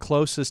Cardin, the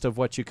closest of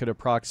what you could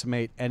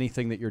approximate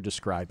anything that you're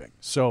describing.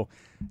 So,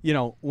 you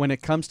know, when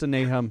it comes to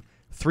Nahum,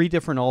 3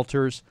 different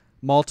altars,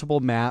 multiple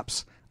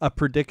maps, a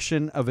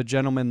prediction of a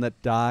gentleman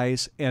that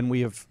dies, and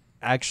we have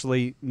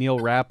actually, Neil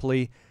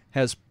Rapley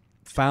has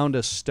found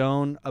a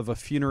stone of a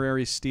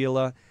funerary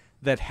stela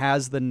that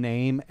has the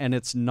name, and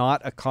it's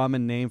not a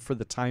common name for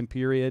the time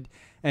period,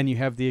 and you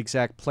have the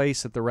exact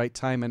place at the right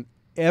time, and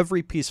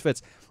every piece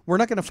fits. We're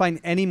not going to find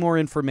any more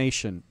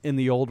information in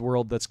the old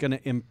world that's going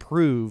to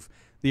improve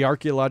the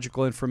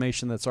archaeological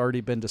information that's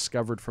already been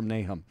discovered from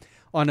Nahum.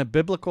 On a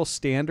biblical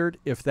standard,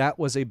 if that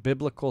was a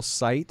biblical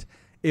site,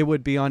 it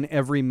would be on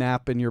every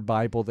map in your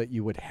Bible that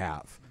you would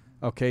have.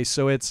 Okay,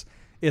 so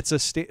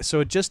so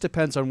it just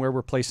depends on where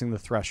we're placing the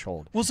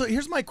threshold. Well, so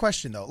here's my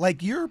question though.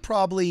 Like you're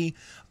probably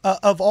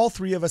of all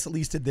 3 of us, at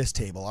least at this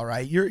table, all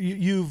right.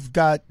 You've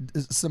got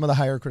some of the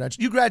higher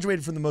credentials. You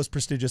graduated from the most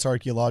prestigious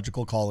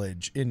archaeological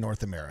college in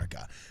North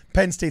America,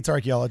 Penn State's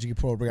archaeology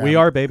program. We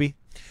are, baby.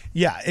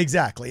 Yeah,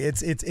 exactly.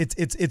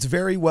 It's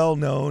very well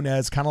known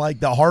as kind of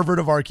like the Harvard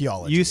of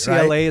archaeology.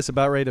 UCLA right? is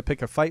about ready to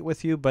pick a fight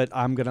with you, but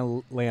I'm going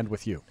to land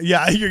with you.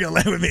 Yeah, you're going to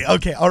land with me.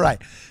 Okay, all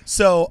right.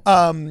 So,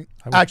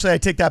 actually, I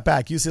take that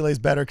back. UCLA is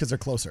better because they're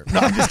closer. No,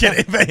 I'm just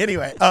kidding. But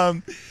anyway,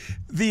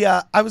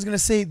 I was going to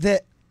say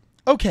that,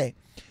 okay,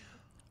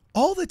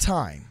 all the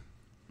time,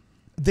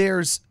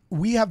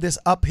 we have this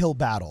uphill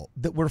battle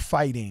that we're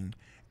fighting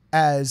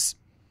as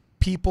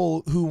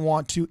people who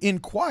want to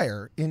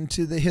inquire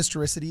into the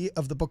historicity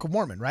of the Book of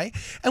Mormon, right?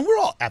 And we're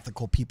all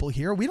ethical people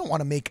here. We don't want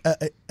to make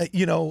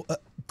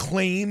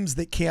claims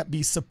that can't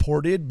be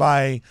supported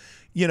by,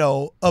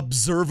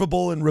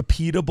 observable and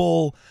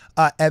repeatable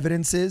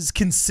evidences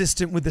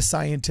consistent with the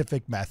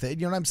scientific method.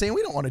 You know what I'm saying?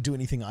 We don't want to do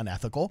anything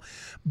unethical.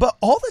 But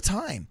all the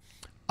time,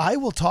 I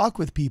will talk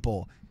with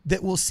people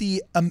that will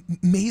see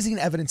amazing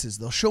evidences.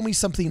 They'll show me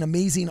something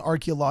amazing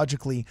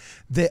archaeologically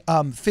that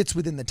fits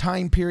within the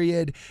time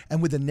period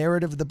and with the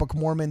narrative of the Book of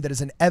Mormon that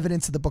is an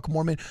evidence of the Book of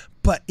Mormon.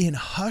 But in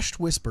hushed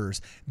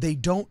whispers, they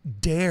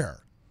don't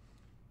dare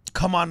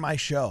come on my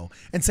show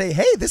and say,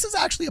 hey, this is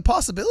actually a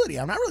possibility.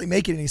 I'm not really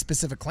making any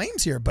specific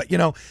claims here, but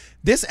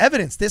this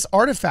evidence, this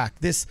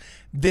artifact, this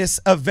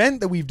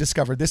event that we've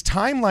discovered, this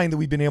timeline that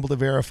we've been able to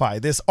verify,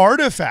 this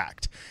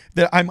artifact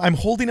that I'm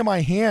holding in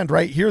my hand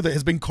right here that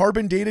has been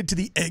carbon dated to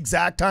the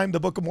exact time the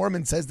Book of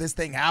Mormon says this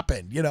thing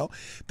happened.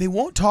 They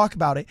won't talk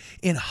about it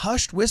in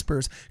hushed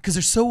whispers because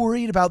they're so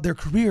worried about their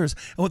careers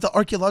and what the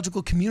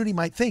archaeological community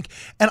might think.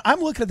 And I'm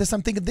looking at this,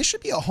 I'm thinking this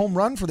should be a home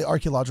run for the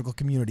archaeological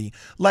community.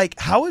 Like,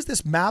 how is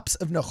this maps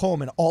of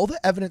Nahum and all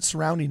the evidence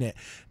surrounding it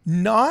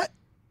not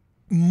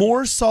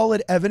more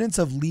solid evidence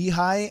of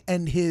Lehi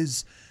and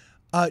his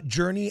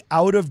journey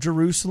out of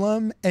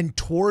Jerusalem and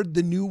toward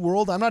the new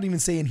world? I'm not even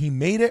saying he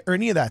made it or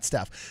any of that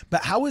stuff,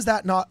 but how is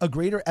that not a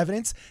greater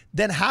evidence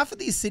than half of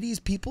these cities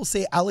people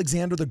say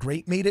Alexander the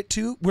Great made it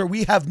to, where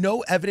we have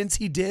no evidence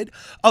he did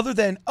other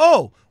than,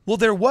 Well,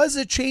 there was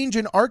a change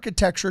in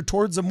architecture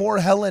towards a more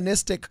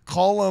Hellenistic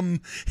column,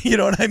 you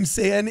know what I'm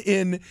saying,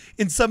 in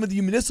some of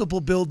the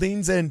municipal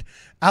buildings. And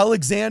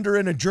Alexander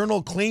in a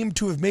journal claimed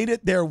to have made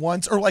it there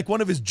once, or like one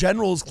of his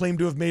generals claimed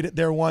to have made it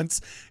there once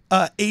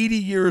 80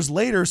 years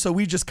later. So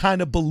we just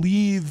kind of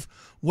believe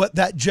what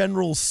that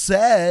general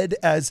said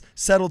as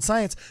settled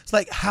science. It's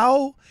like,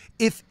 how,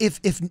 if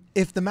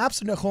the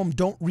maps of Nahum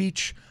don't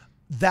reach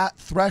that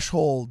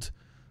threshold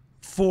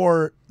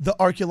for the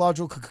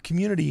archaeological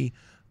community,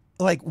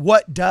 like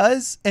what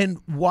does, and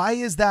why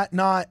is that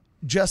not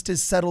just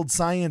as settled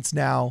science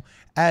now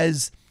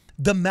as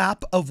the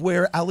map of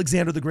where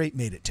Alexander the Great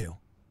made it to?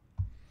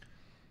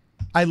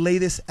 I lay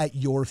this at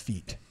your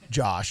feet,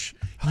 Josh.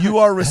 You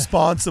are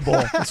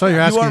responsible. So you're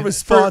asking. You are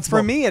responsible.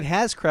 For me, it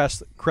has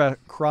crossed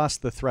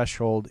the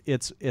threshold.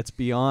 It's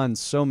beyond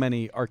so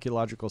many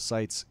archaeological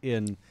sites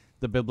in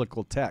the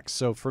biblical text.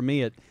 So for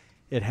me,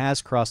 it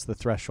has crossed the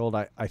threshold.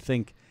 I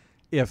think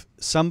if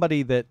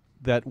somebody that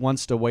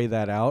wants to weigh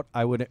that out,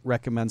 I would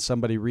recommend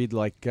somebody read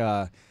like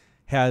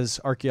Has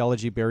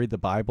Archaeology Buried the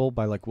Bible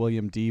by like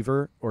William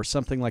Deaver or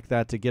something like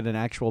that, to get an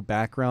actual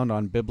background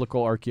on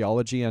biblical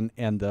archaeology and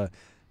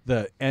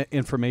the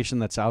information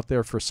that's out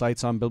there for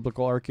sites on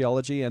biblical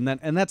archaeology. And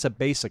that's a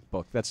basic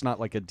book. That's not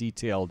like a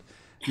detailed,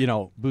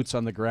 boots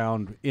on the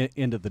ground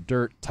into the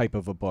dirt type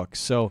of a book.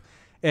 So,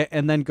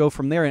 and then go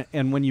from there.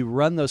 And when you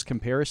run those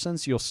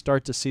comparisons, you'll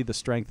start to see the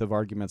strength of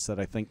arguments that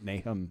I think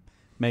Nahum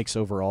makes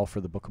overall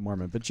for the Book of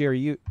Mormon. But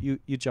Jerry,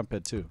 you jump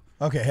in too.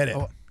 Okay, hit it.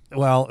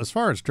 Well, as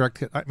far as direct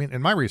hit, I mean,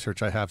 in my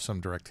research, I have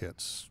some direct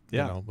hits,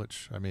 Yeah.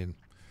 Which, I mean,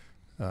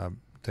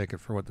 take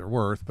it for what they're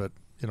worth. But,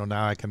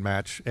 now I can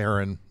match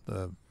Aaron,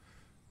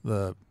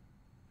 the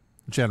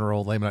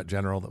general, Lamanite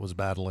general that was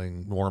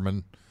battling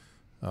Mormon.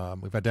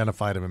 We've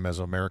identified him in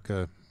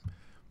Mesoamerica.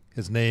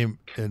 His name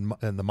in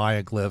the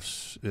Maya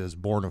glyphs is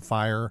Born of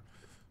Fire.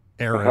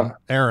 Aaron,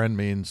 Aaron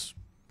means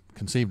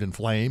conceived in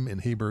flame in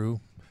Hebrew.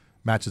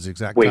 Matches the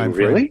exact time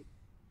frame. Really?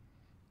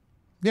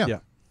 Yeah.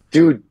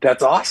 Dude,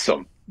 that's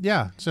awesome.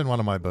 Yeah, it's in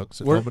one of my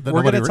books. We're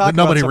going to talk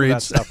about some of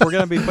that stuff. We're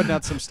going to be putting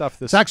out some stuff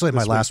this. It's actually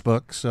my week. Last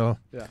book. So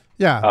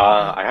yeah.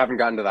 I haven't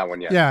gotten to that one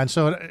yet. Yeah, and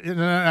so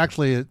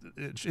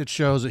it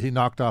shows that he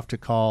knocked off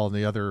Tikal and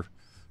the other,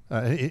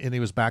 and he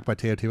was backed by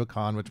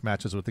Teotihuacan, which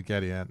matches with the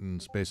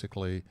Gediantans.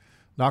 Basically,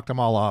 knocked them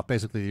all off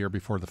basically a year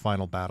before the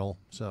final battle.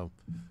 So,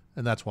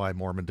 and that's why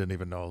Mormon didn't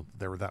even know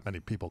there were that many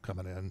people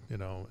coming in.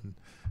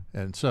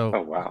 And so.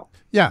 Oh wow.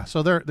 Yeah,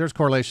 so there's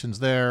correlations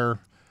there.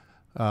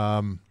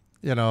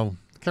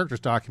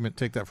 Characters document,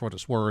 take that for what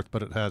it's worth,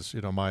 but it has,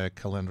 Maya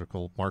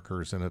calendrical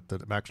markers in it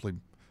that actually,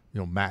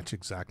 match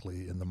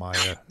exactly in the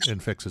Maya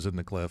infixes in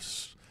the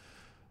glyphs.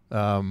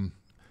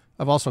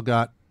 I've also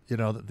got,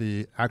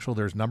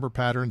 there's number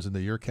patterns in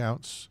the year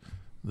counts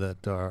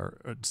that are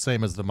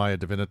same as the Maya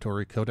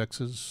divinatory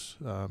codexes,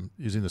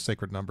 using the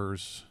sacred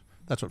numbers.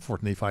 That's what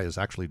Fourth Nephi is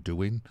actually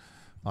doing,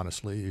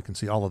 honestly. You can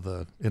see all of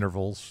the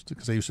intervals,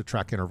 because they used to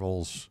track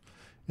intervals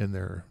in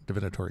their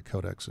divinatory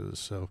codexes.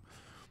 So,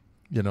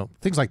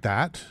 things like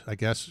that, I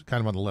guess,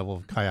 kind of on the level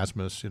of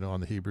chiasmus, on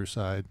the Hebrew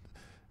side.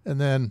 And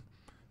then,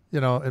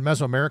 in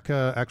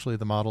Mesoamerica, actually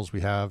the models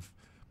we have,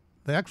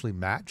 they actually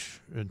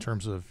match in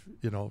terms of,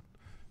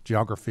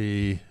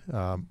 geography,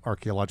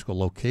 archaeological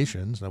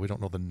locations. Now, we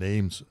don't know the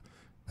names,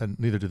 and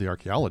neither do the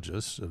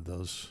archaeologists of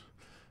those.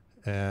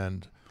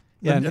 And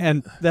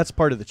that's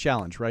part of the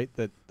challenge, right?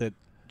 That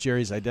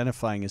Jerry's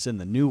identifying is in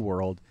the New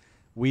World.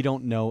 We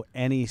don't know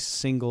any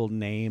single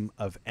name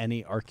of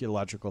any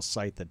archaeological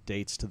site that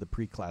dates to the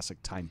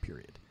pre-classic time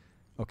period.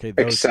 Okay,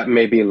 except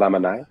maybe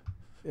Lamanai.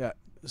 Yeah.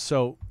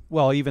 So,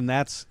 well, even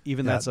that's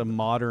a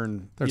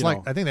modern. There's I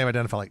think they've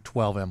identified like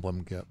 12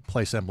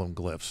 place emblem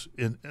glyphs.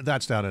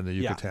 That's down in the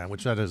Yucatan,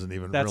 which that isn't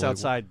even. That's really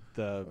outside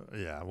the.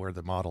 Yeah, where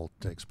the model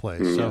takes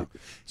place.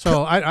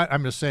 So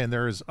I'm just saying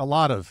there is a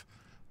lot of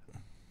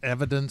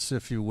evidence,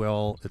 if you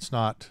will. It's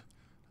not.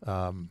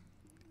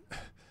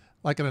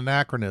 Like an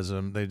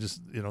anachronism, they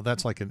just,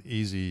 that's like an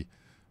easy,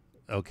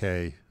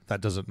 okay, that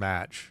doesn't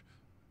match.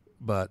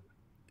 But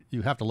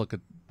you have to look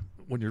at,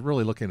 when you're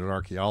really looking at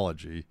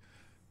archaeology,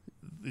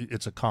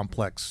 it's a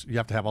complex, you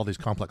have to have all these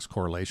complex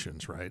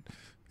correlations, right?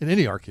 In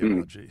any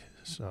archaeology.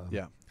 So,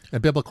 yeah.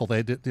 And biblical,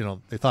 they did,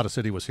 they thought a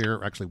city was here,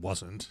 actually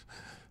wasn't,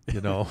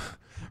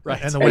 Right.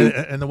 And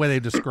the way they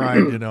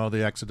described,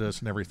 the Exodus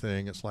and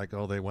everything, it's like,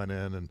 oh, they went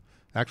in, and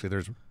actually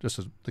there's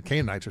the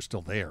Canaanites are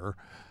still there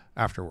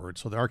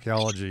afterwards. So the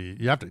archaeology,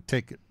 you have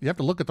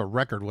to look at the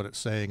record, what it's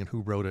saying and who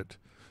wrote it,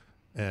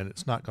 and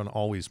it's not going to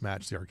always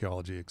match the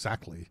archaeology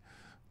exactly.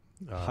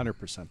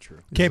 100% true.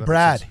 Okay,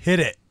 Brad, hit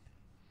it.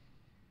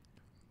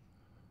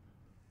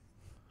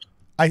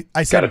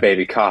 I said got a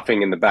baby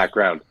coughing in the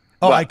background.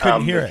 Oh, but, I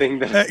couldn't hear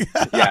it.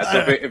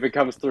 So if it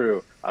comes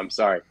through, I'm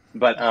sorry.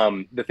 But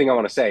the thing I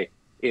want to say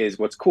is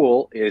what's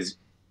cool is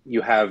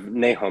you have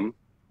Nahum,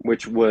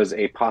 which was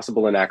a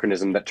possible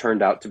anachronism that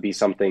turned out to be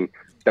something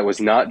that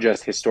was not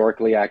just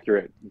historically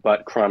accurate,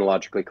 but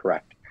chronologically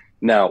correct.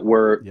 Now,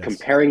 we're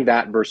comparing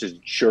that versus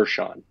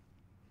Shurshon.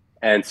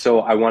 And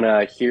so I want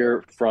to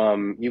hear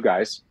from you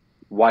guys,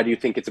 why do you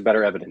think it's a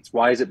better evidence?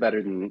 Why is it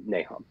better than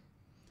Nahum?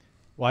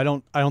 Well,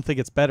 I don't think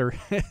it's better.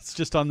 It's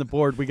just on the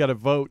board. We got to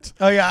vote.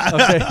 Oh yeah.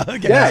 Okay.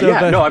 Okay. Yeah, So, yeah.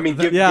 but- No, I mean,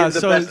 give the best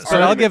so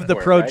I'll argument give the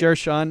for it, pro right?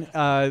 Gershon.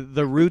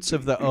 The roots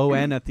of the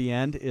on at the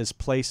end is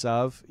place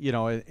of,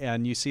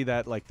 and you see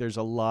that like there's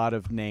a lot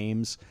of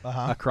names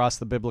across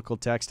the biblical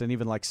text, and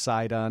even like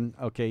Sidon,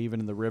 okay, even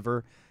in the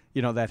river,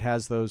 that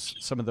has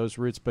some of those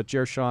roots. But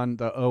Gershon,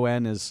 the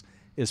on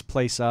is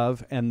place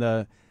of, and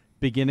the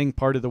beginning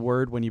part of the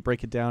word, when you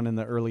break it down in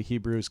the early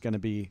Hebrew, is going to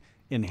be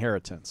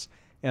inheritance.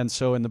 And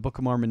so in the Book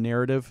of Mormon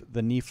narrative,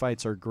 the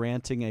Nephites are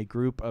granting a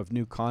group of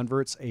new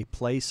converts a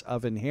place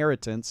of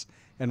inheritance.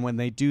 And when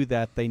they do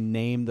that, they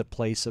name the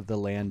place of the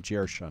land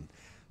Jershon.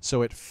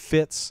 So it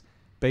fits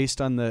based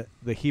on the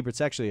Hebrew.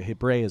 It's actually a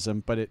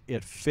Hebraism, but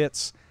it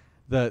fits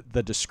the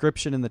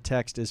description in the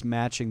text is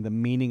matching the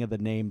meaning of the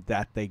name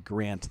that they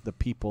grant the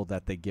people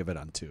that they give it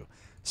unto.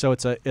 So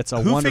it's a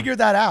Who figured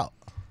that out?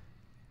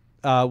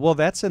 well,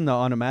 that's in the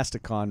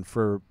onomasticon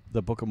for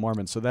the Book of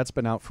Mormon, so that's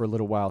been out for a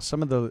little while.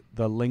 Some of the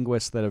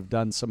linguists that have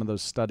done some of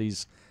those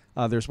studies,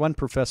 there's one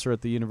professor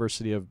at the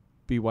University of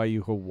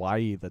BYU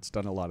Hawaii that's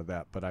done a lot of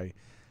that, but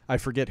I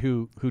forget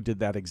who did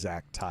that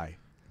exact tie.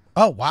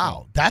 Oh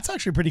wow, that's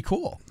actually pretty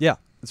cool. Yeah,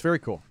 it's very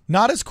cool.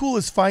 Not as cool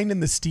as finding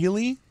the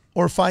Stele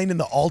or finding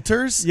the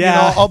altars.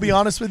 Yeah. I'll be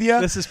honest with you.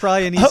 This is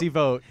probably an easy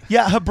vote.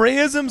 Yeah,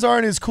 Hebraisms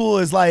aren't as cool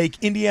as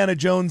like Indiana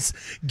Jones,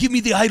 give me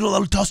the idol,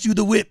 I'll toss you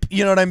the whip.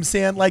 You know what I'm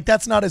saying? Like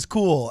that's not as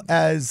cool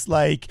as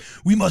like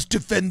we must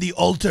defend the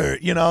altar.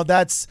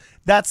 That's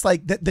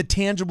like the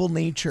tangible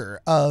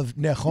nature of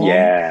Nahum.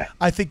 Yeah.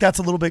 I think that's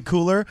a little bit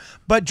cooler,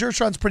 but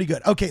Gershon's pretty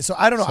good. Okay, so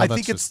I don't know. So I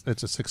think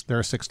they're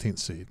a 16th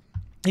seed.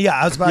 Yeah,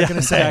 I was about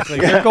going to say. Exactly.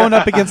 They're going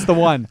up against the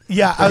one.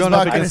 Yeah, They're I was going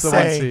up about going to against the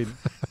one say. seed.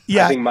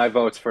 Yeah, I think my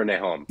vote's for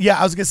Nahum. Yeah,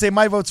 I was gonna say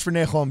my vote's for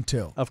Nahum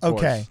too. Of course,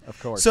 Okay.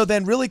 of course. So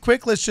then, really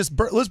quick, let's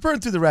burn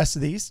through the rest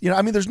of these.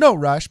 I mean, there's no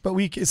rush, but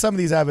some of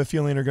these I have a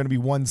feeling are going to be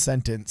one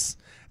sentence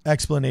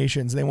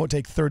explanations. They won't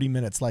take 30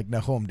 minutes like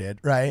Nahum did,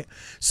 right?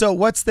 So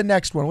what's the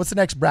next one? What's the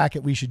next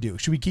bracket we should do?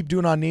 Should we keep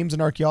doing on names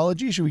and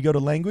archaeology? Should we go to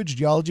language,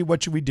 geology?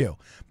 What should we do?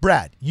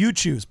 Brad, you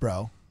choose,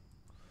 bro.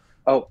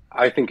 Oh,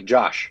 I think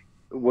Josh,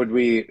 would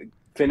we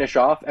finish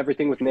off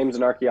everything with names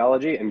and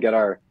archaeology and get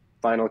our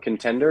final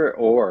contender,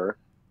 or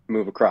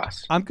move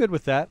across? I'm good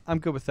with that.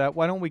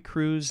 Why don't we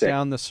cruise Sick.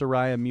 down the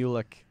Sariah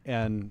Mulek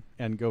and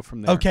go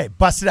from there? Okay,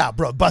 bust it out,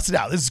 bro. Bust it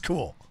out. This is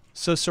cool.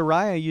 So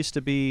Sariah used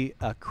to be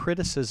a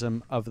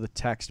criticism of the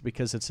text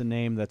because it's a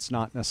name that's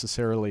not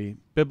necessarily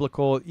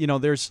biblical.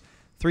 There's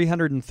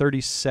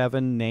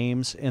 337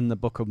 names in the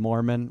Book of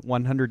Mormon.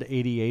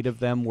 188 of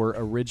them were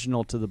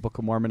original to the Book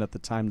of Mormon at the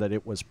time that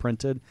it was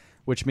printed,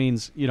 which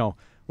means,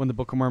 when the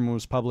Book of Mormon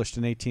was published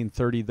in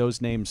 1830,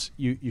 those names,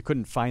 you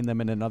couldn't find them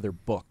in another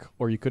book,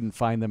 or you couldn't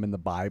find them in the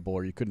Bible,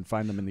 or you couldn't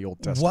find them in the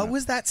Old Testament. What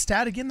was that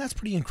stat again? That's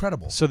pretty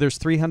incredible. So there's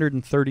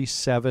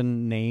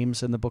 337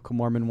 names in the Book of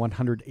Mormon.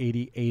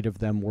 188 of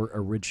them were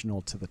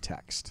original to the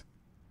text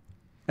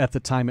at the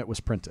time it was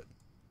printed.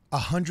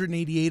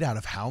 188 out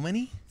of how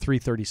many?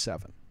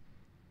 337.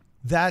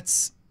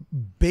 That's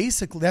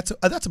basically that's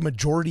a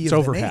majority It's of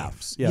over the half.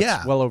 names. Yeah, Yeah.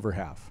 it's well over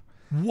half.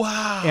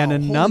 Wow. And a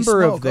Holy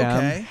number of smoke, them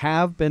okay.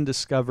 have been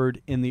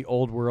discovered in the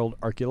Old World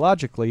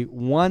archaeologically.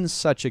 One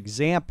such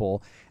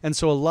example, and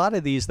so a lot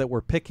of these that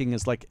we're picking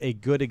is like a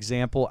good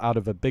example out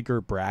of a bigger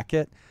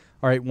bracket.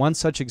 All right, one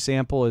such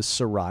example is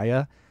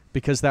Sariah,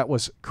 because that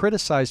was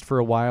criticized for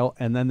a while,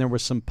 and then there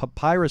was some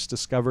papyrus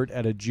discovered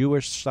at a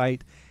Jewish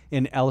site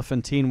in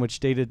Elephantine, which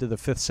dated to the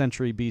 5th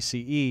century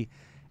BCE,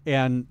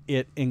 and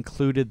it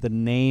included the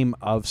name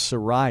of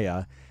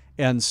Sariah.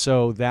 And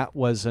so that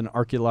was an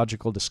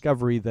archaeological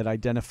discovery that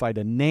identified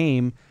a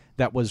name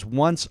that was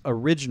once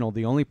original.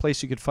 The only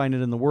place you could find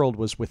it in the world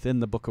was within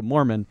the Book of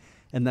Mormon.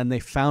 And then they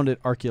found it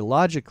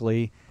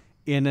archaeologically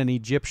in an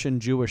Egyptian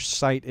Jewish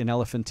site in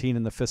Elephantine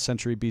in the 5th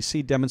century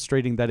BC,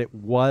 demonstrating that it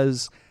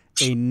was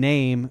a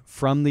name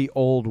from the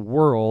Old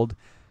World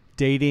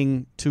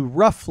dating to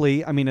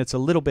roughly, I mean, it's a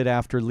little bit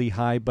after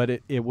Lehi, but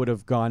it would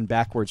have gone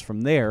backwards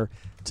from there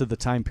to the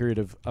time period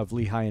of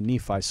Lehi and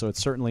Nephi. So it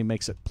certainly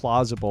makes it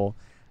plausible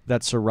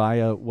that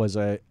Sariah was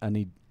a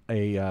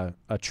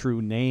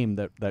true name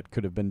that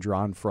could have been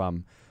drawn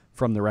from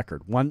the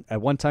record.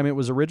 At one time it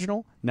was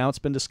original. Now it's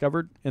been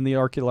discovered in the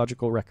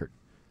archaeological record.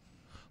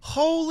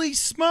 Holy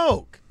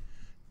smoke.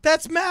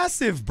 That's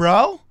massive,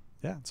 bro.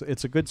 Yeah,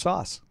 it's a good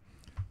sauce.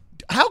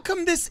 How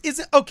come this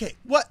isn't okay?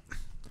 What?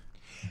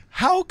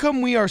 How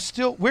come we are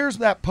still? Where's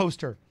that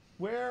poster?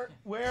 Where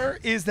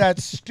is that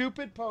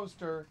stupid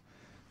poster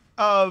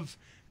of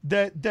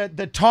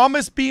the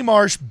Thomas B.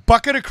 Marsh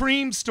bucket of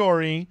cream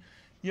story?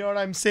 You know what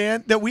I'm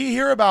saying? That we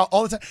hear about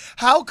all the time.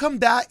 How come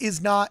that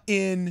is not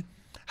in?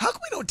 How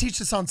come we don't teach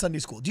this on Sunday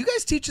school? Do you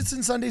guys teach this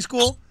in Sunday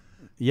school?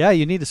 Yeah,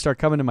 you need to start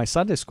coming to my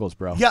Sunday schools,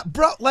 bro. Yeah,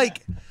 bro.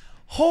 Like,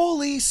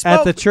 holy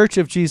smoke! At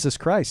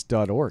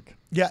thechurchofjesuschrist.org.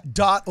 Yeah,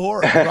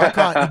 .org. Rock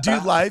on. Do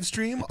you live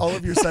stream all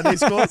of your Sunday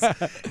schools?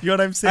 You know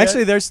what I'm saying?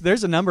 Actually,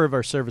 there's a number of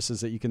our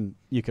services that you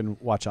can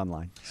watch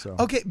online. So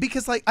Okay,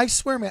 because like I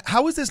swear, man,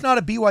 how is this not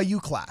a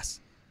BYU class?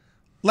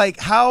 Like,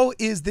 how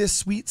is this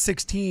Sweet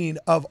 16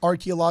 of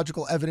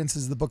archaeological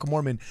evidences of the Book of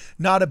Mormon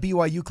not a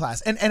BYU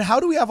class? And how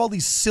do we have all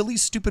these silly,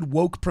 stupid,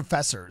 woke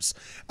professors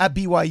at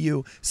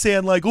BYU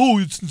saying like, oh,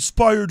 it's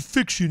inspired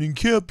fiction and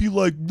can't be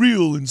like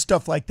real and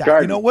stuff like that?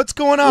 Garden, you know, what's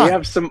going on?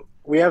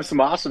 We have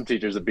some awesome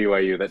teachers at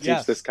BYU that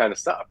teach this kind of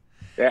stuff.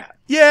 Yeah.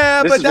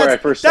 Yeah, this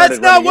but that's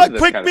not what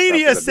Quick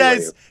Media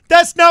says.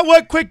 That's not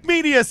what Quick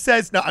Media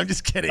says. No, I'm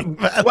just kidding.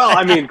 Well,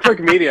 I mean, Quick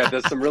Media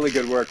does some really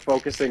good work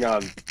focusing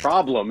on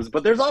problems,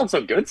 but there's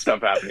also good stuff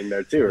happening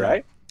there too,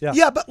 right? Yeah.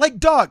 Yeah, but like,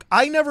 dog,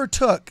 I never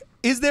took.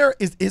 Is there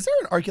an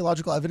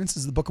archaeological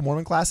evidences of the Book of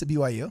Mormon class at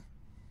BYU?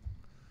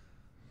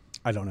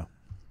 I don't know.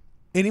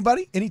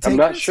 Anybody? Any takers? I'm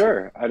not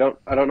sure. I don't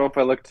know if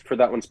I looked for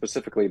that one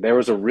specifically. There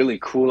was a really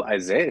cool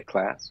Isaiah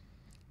class.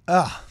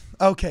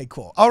 Okay,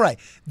 cool. All right.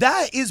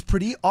 That is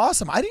pretty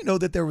awesome. I didn't know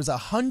that there was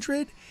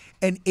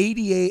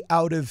 188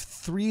 out of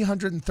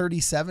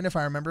 337, if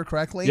I remember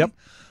correctly. Yep.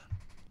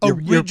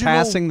 You're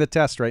passing the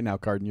test right now,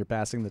 Carden. You're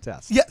passing the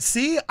test. Yeah,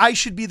 see, I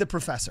should be the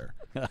professor.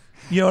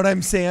 You know what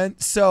I'm saying?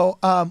 So,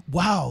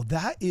 wow,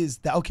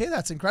 okay,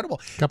 that's incredible.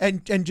 Yep.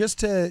 And just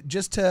to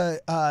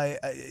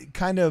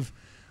kind of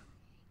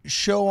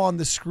show on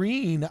the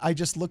screen, I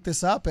just looked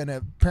this up, and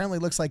it apparently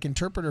looks like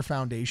Interpreter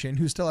Foundation,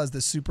 who still has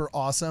this super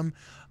awesome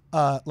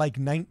like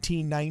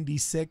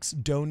 1996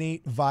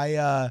 donate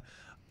via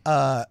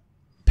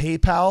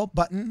PayPal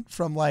button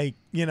from like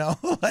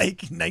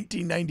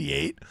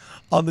 1998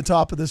 on the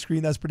top of the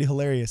screen. That's pretty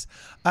hilarious.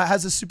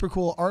 Has a super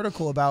cool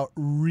article about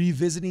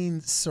revisiting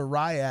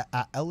Sariah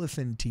at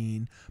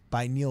Elephantine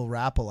by Neil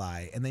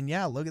Rapalai. And then,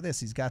 yeah, look at this.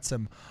 He's got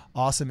some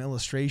awesome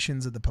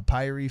illustrations of the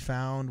papyri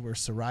found where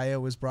Sariah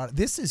was brought.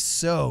 This is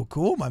so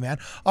cool, my man.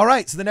 All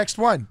right, so the next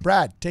one.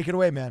 Brad, take it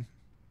away, man.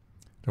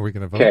 Are we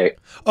going to vote? Okay.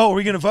 Oh, are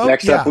we going to vote?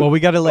 Next up, well,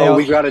 we got to lay out.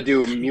 We got to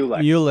do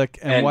Mulek. Mulek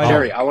And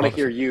Jerry, I want to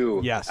hear you.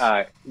 Yes.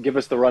 Give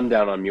us the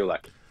rundown on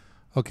Mulek.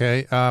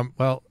 Okay.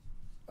 Well,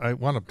 I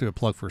want to do a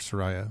plug for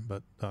Sariah,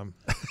 but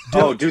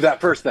do that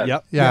first then.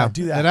 Yep. yeah,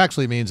 do that. It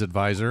actually means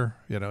advisor,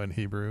 in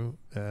Hebrew,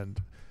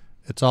 and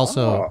it's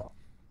also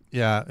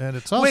and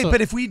it's also wait.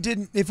 But if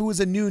it was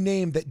a new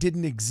name that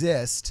didn't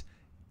exist,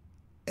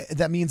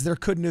 that means there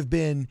couldn't have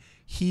been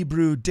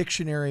Hebrew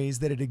dictionaries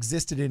that it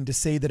existed in to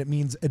say that it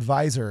means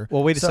advisor.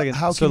 Well, wait a second.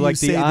 How so can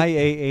like you the say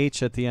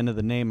IAH at the end of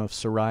the name of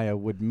Sariah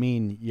would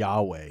mean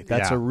Yahweh.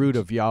 That's a root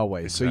of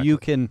Yahweh. Exactly. So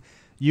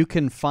you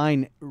can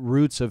find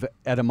roots of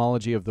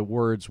etymology of the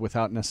words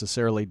without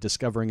necessarily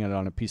discovering it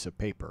on a piece of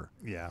paper.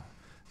 Yeah.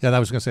 I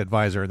was going to say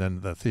advisor, and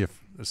then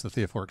it's the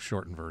Theophoric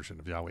shortened version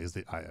of Yahweh is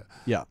the Ayah.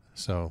 Yeah.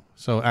 So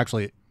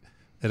actually,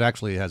 it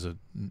actually has a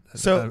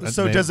so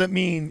name.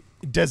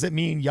 does it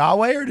mean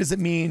Yahweh or does it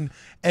mean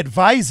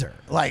advisor?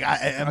 Like,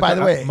 by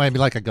the way, it might be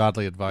like a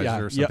godly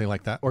advisor or something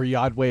like that. Or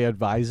Yahweh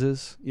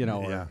advises,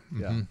 Yeah.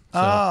 Yeah.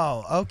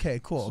 Oh, okay,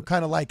 cool.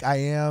 Kind of like I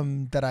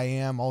am that I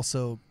am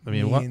also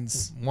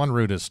means. One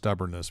root is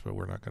stubbornness, but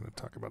we're not going to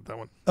talk about that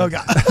one. Oh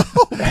God,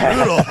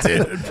 brutal,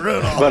 dude,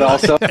 brutal. But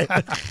also,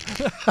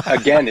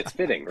 again, it's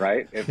fitting,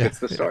 right? It fits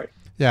the story.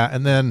 Yeah,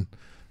 and then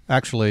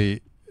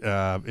actually,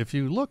 if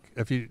you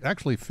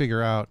actually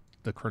figure out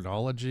the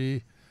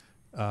chronology,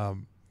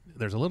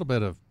 there's a little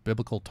bit of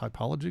biblical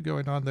typology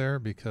going on there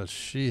because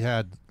she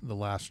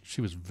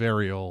was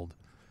very old.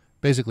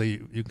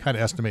 Basically, you kind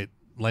of estimate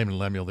Laman and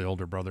Lemuel, the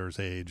older brother's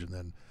age, and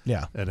then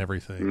and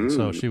everything.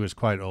 So she was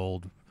quite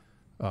old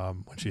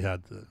when she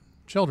had the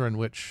children,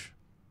 which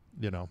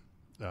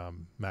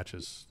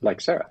matches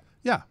like Sarah.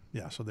 Yeah.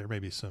 So there may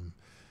be some,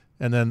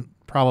 and then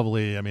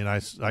probably,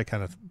 I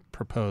kind of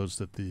proposed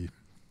that the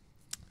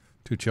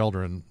two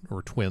children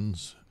were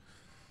twins.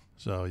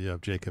 So you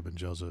have Jacob and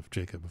Joseph.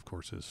 Jacob, of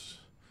course, is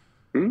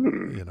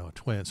a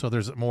twin. So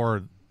there's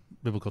more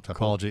biblical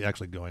typology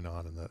actually going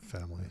on in that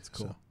family. That's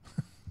cool.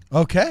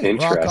 Okay,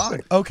 rock on.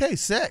 Interesting. Okay,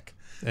 sick.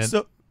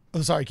 And,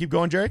 sorry, keep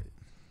going, Jerry.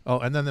 Oh,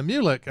 and then the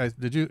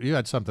Mulek. You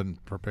had something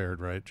prepared,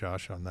 right,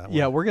 Josh, on that one?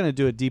 Yeah, we're going to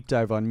do a deep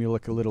dive on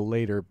Mulek a little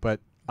later, but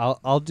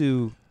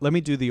let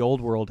me do the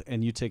old world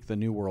and you take the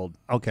new world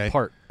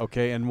part,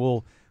 okay? And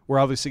we're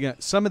obviously going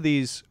to, some of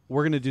these,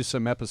 we're going to do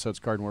some episodes,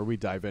 Carden, where we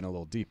dive in a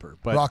little deeper.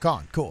 But rock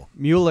on, cool.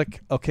 Mulek,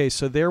 okay,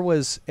 so there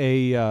was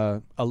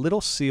a little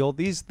seal.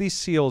 These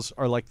seals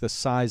are like the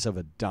size of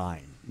a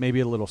dime, maybe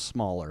a little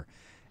smaller.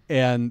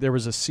 And there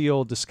was a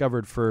seal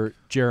discovered for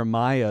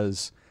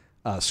Jeremiah's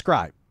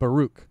scribe,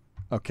 Baruch,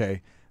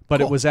 okay? But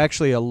It was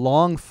actually a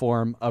long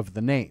form of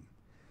the name.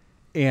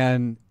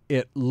 And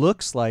it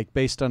looks like,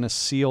 based on a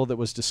seal that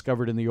was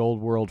discovered in the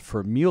Old World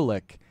for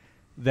Mulek,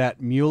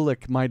 that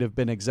Mulek might have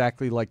been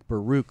exactly like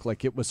Baruch,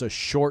 like it was a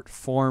short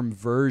form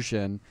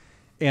version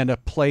and a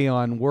play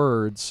on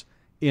words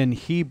in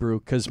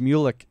Hebrew, because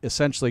Mulek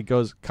essentially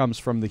comes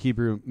from the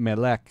Hebrew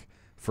melech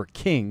for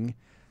king.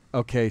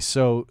 Okay,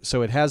 so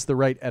it has the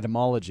right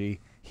etymology.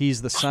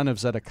 He's the son of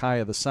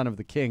Zedekiah, the son of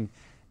the king.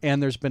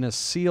 And there's been a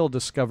seal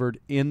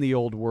discovered in the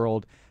Old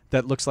World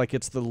that looks like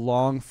it's the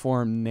long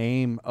form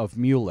name of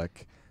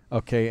Mulek.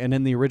 Okay, and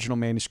in the original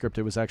manuscript,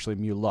 it was actually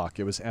Muluk.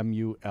 It was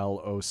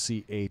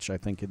Muloch, I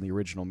think, in the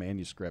original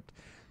manuscript.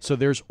 So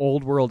there's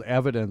Old World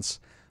evidence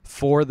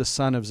for the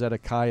son of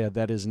Zedekiah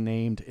that is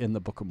named in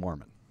the Book of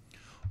Mormon.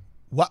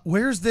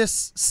 Where's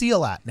this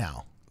seal at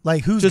now?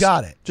 Like, who's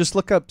got it? Just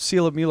look up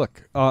Seal of Muluk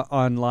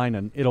online,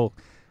 and it'll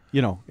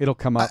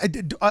come up.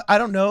 I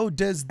don't know.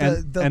 Does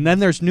and then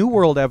there's New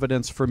World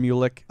evidence for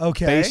Muluk,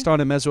 based on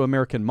a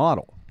Mesoamerican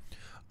model.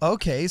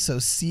 Okay, so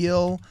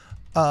Seal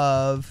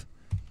of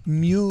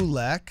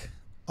Muluk.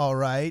 All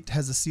right,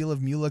 has the Seal of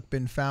Muluk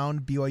been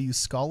found? BYU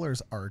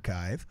Scholars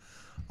Archive.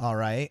 All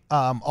right,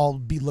 I'll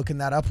be looking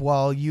that up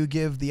while you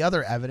give the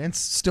other evidence.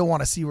 Still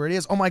want to see where it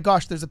is. Oh my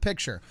gosh, there's a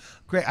picture.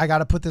 Great, I got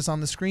to put this on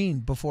the screen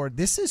before.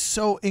 This is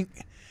so.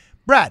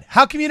 Brad,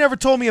 how come you never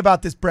told me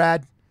about this,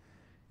 Brad?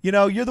 You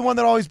know, you're the one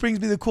that always brings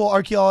me the cool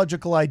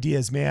archaeological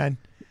ideas, man.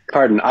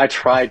 Carden, I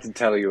tried to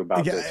tell you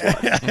about this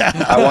one.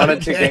 I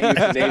wanted to get you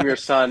to name your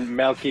son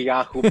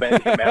Melchiyahu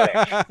ben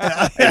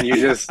Himelech, and you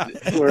just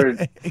were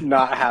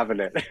not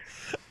having it.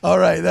 All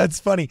right, that's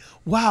funny.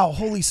 Wow,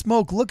 holy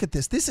smoke, look at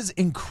this. This is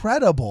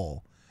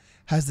incredible.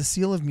 Has the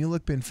Seal of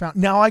Muluk been found?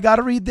 Now I got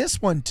to read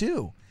this one,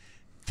 too.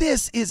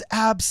 This is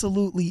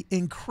absolutely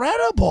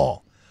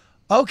incredible.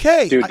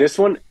 Okay. Dude, this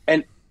one,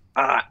 and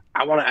I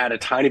want to add a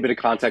tiny bit of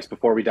context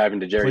before we dive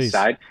into Jerry's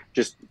side,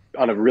 just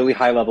on a really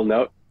high-level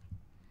note.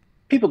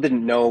 People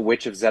didn't know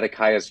which of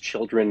Zedekiah's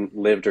children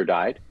lived or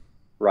died,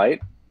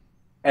 right?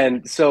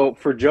 And so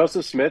for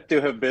Joseph Smith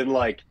to have been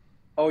like,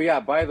 oh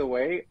yeah, by the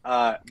way,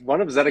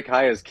 one of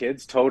Zedekiah's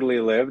kids totally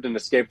lived and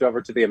escaped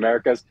over to the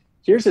Americas.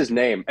 Here's his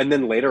name. And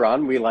then later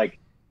on, we like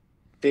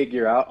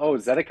figure out, oh,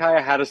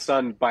 Zedekiah had a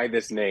son by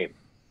this name.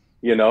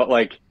 You know,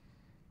 like,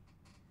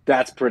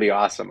 that's pretty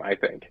awesome, I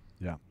think.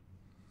 Yeah.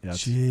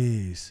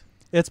 Jeez.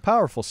 It's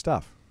powerful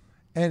stuff.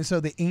 And so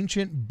the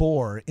ancient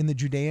bore in the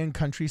Judean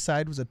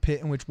countryside was a pit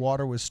in which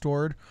water was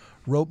stored.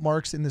 Rope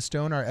marks in the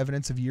stone are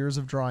evidence of years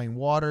of drawing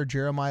water.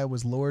 Jeremiah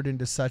was lowered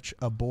into such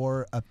a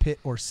bore, a pit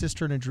or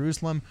cistern in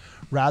Jerusalem,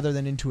 rather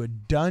than into a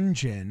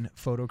dungeon.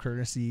 Photo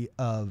courtesy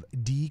of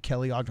D.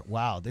 Gehly.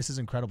 Wow, this is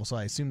incredible. So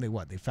I assume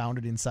they found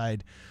it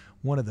inside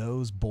one of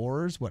those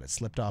bores? What, it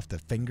slipped off the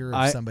finger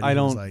of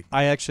somebody?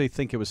 I actually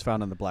think it was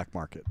found on the black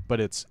market, but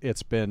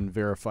it's been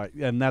verified.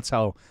 And that's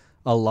how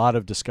a lot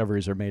of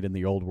discoveries are made in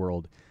the old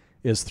world,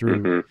 is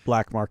through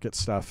black market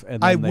stuff,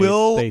 and then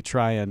they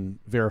try and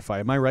verify.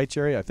 Am I right,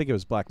 Jerry? I think it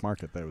was black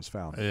market that it was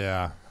found.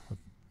 Yeah.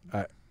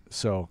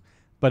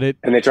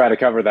 And they try to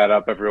cover that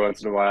up every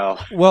once in a while.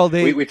 Well,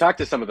 we talked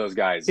to some of those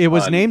guys. It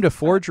was named a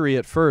forgery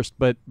at first,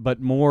 but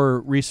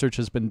more research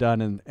has been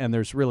done, and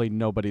there's really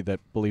nobody that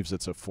believes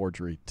it's a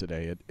forgery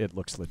today. It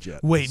looks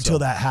legit. Wait until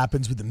that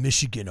happens with the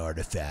Michigan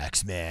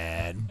artifacts,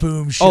 man.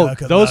 Boom,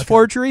 shaka. Oh, those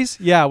forgeries?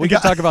 Yeah, we can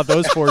talk about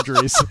those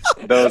forgeries.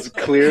 Those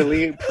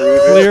clearly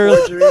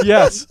proven forgeries?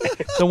 Yes.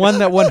 The one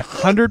that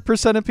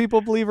 100% of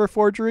people believe are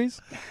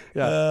forgeries?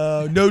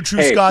 Yeah. No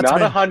true Scotsman.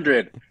 Not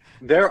 100.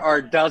 There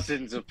are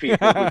dozens of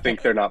people who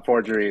think they're not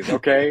forgeries,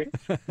 okay?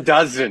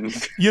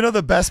 Dozens. You know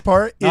the best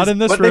part is... Not in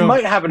this room. They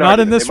might have an argument. Not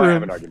in this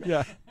room.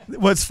 Yeah.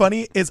 What's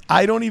funny is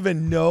I don't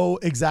even know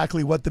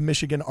exactly what the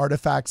Michigan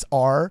artifacts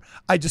are.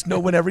 I just know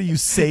whenever you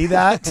say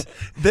that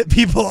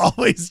people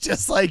always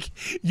just like,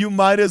 you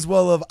might as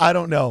well have, I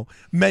don't know,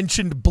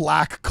 mentioned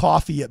black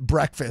coffee at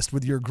breakfast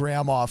with your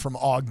grandma from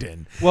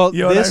Ogden. Well,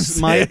 you know this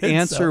might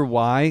answer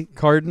why,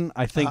 Carden,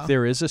 I think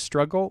there is a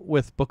struggle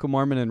with Book of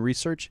Mormon and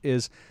research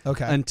is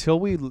until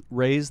we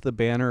raise the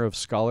banner of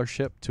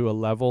scholarship to a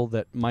level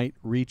that might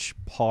reach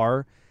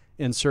par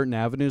in certain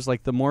avenues,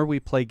 like the more we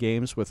play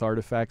games with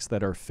artifacts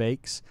that are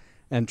fakes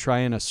and try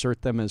and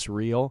assert them as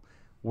real,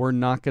 we're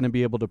not going to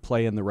be able to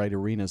play in the right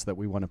arenas that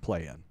we want to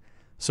play in.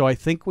 So I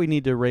think we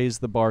need to raise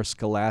the bar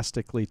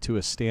scholastically to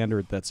a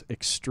standard that's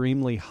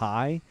extremely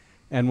high.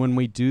 And when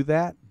we do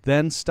that,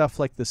 then stuff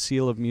like the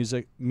Seal of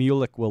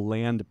Muluk will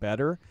land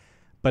better.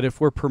 But if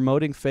we're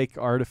promoting fake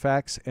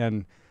artifacts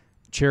and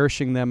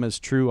cherishing them as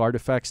true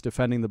artifacts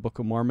defending the Book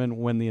of Mormon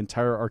when the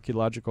entire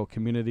archaeological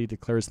community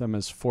declares them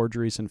as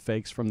forgeries and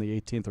fakes from the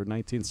 18th or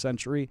 19th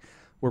century,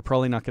 we're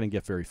probably not going to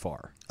get very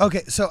far.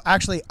 Okay, so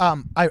actually,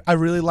 I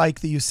really like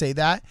that you say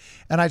that,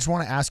 and I just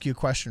want to ask you a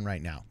question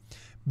right now,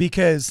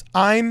 because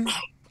I'm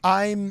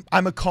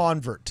a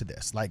convert to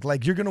this.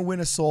 Like you're going to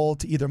win a soul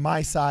to either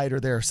my side or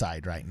their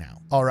side right now.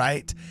 All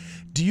right,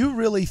 do you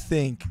really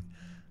think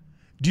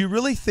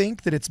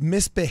that it's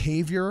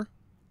misbehavior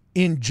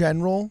in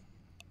general?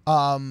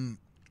 By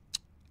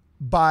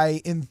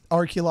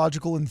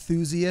archaeological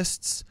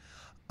enthusiasts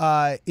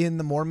in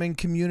the Mormon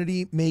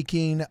community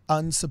making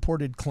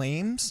unsupported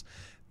claims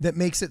that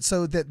makes it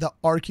so that the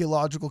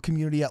archaeological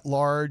community at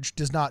large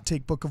does not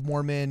take Book of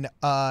Mormon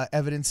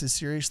evidences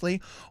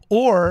seriously?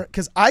 Or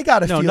because I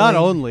got a feeling,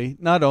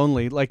 not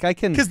only like I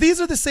can, because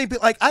these are the same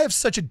people. Like, I have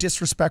such a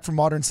disrespect for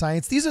modern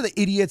science. These are the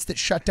idiots that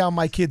shut down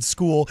my kid's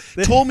school,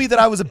 told me that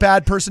I was a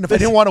bad person if I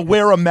didn't want to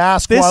wear a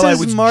mask while I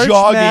was March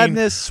jogging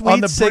Madness Sweet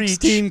on the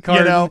 16 breach. card.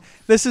 You know,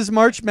 This is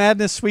March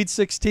Madness Sweet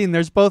 16.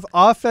 There's both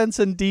offense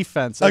and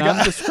defense, and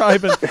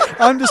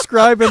I'm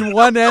describing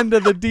one end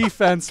of the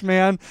defense,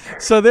 man.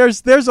 So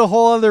there's a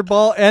whole other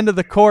end of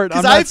the court.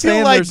 Because I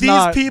feel like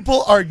these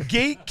people are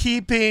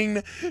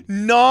gatekeeping,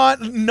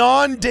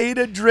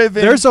 non-data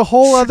driven. There's a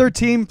whole other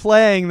team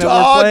playing that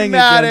we're playing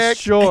against,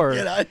 sure.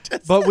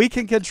 But we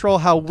can control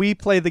how we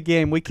play the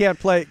game. We can't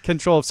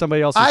control if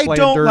somebody else is playing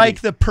dirty. I don't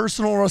like the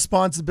personal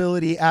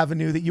responsibility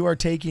avenue that you are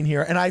taking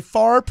here, and I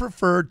far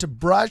prefer to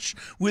brush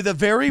with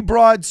a very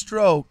broad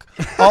stroke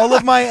all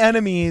of my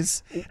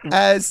enemies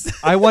as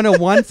I want a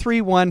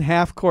 1-3-1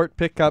 half court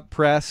pickup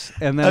press,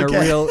 and then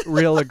a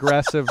real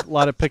aggressive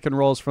lot of pick and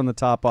rolls from the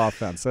top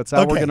offense. That's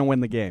how we're going to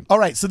win the game. All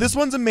right, so this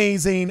one's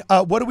amazing.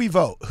 What do we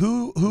vote?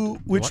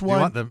 Which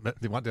one? Do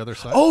you want the other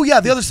side? Oh yeah,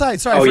 the other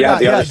side. Sorry, I forgot.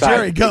 The other side.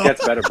 Jerry, go. It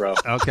gets better, bro.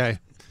 Okay,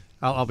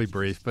 I'll be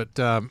brief. But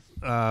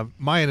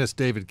Mayanist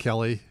David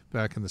Gehly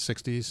back in the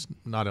 60s,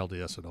 not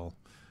LDS at all,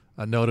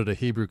 noted a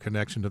Hebrew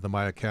connection to the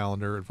Maya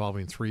calendar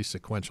involving 3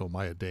 sequential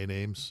Maya day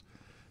names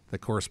that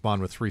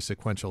correspond with 3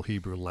 sequential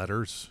Hebrew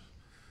letters.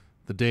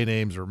 The day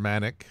names are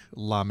Manik,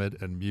 Lamed,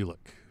 and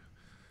Mulek.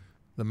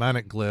 The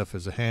Manik glyph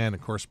is a hand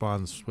and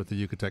corresponds with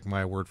the Yucatec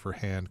Maya word for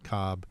hand,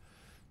 Kab.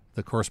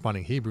 The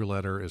corresponding Hebrew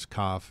letter is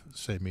Kaf,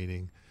 same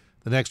meaning.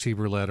 The next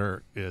Hebrew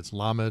letter is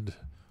Lamed.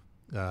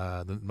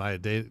 The Maya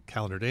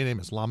calendar day name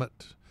is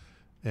Lamet.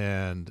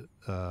 And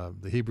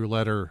the Hebrew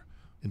letter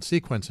in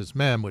sequence is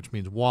Mem, which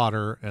means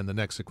water, and the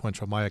next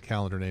sequential Maya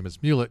calendar name is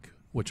Mulek,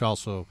 which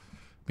also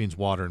means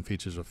water and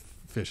features a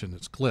fish in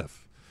its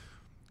glyph.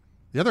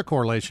 The other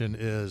correlation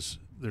is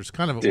there's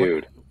kind of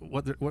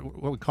what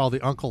we call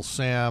the Uncle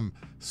Sam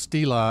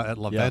stela at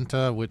La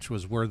Venta, which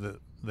was where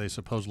they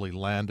supposedly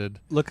landed.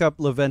 Look up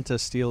La Venta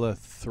Stela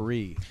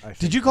 3.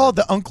 Did you call it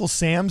the Uncle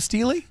Sam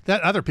Steely?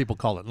 That other people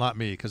call it, not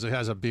me, because it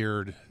has a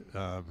beard.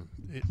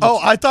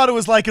 I thought it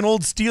was like an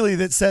old Steely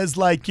that says,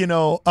 like,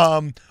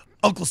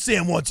 Uncle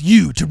Sam wants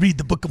you to read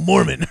the Book of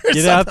Mormon.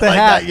 Get out the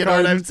hat. That, you know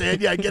what I'm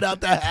saying? Yeah, get out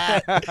the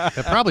hat.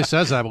 It probably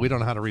says that, but we don't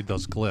know how to read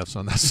those glyphs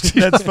on that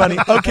stele. That's funny.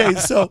 Okay,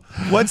 so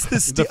what's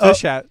the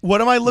fish hat?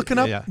 What am I looking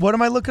up? Yeah. What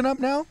am I looking up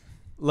now?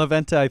 La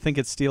Venta, I think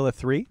it's Stela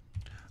 3.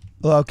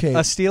 Okay.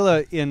 A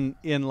Stela in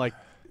like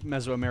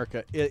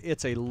Mesoamerica,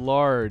 it's a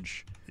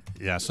large.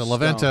 Yeah, so La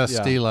Venta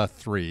Stela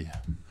 3.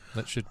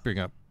 That should bring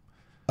up.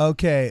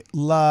 Okay,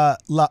 La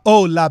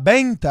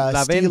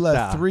Venta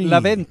Stela 3. La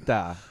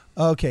Venta.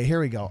 Okay, here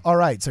we go. All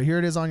right, so here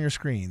it is on your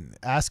screen.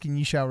 Asking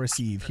ye shall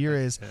receive. Here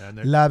is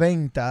La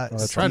Venta.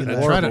 Try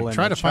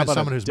to find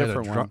someone who's made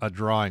a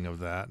drawing of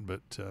that,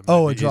 but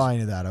a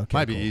drawing of that. Okay,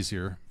 might be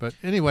easier. But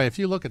anyway, if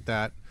you look at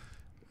that,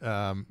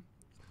 well,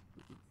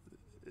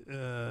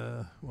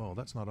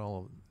 that's not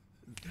all.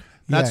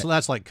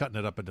 That's like cutting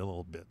it up into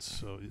little bits.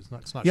 So it's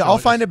not. Yeah, I'll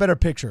find a better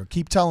picture.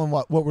 Keep telling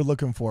what we're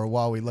looking for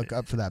while we look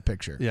up for that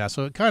picture. Yeah,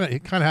 so it kind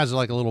of has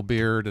like a little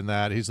beard and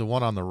that. He's the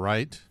one on the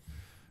right.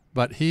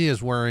 But he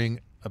is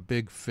wearing a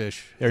big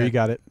fish. There, you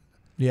got it.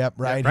 Yep,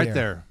 right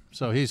there.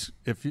 So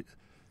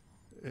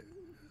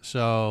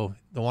so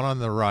the one on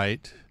the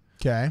right.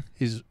 Okay.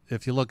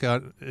 If you look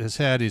at his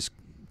head, he's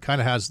kind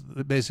of has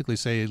basically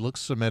say he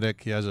looks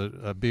Semitic. He has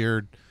a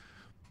beard,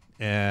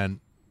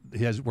 and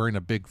he's wearing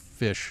a big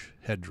fish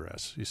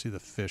headdress. You see the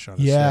fish on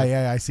his head.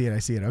 Yeah, I see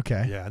it.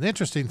 Okay. Yeah, and the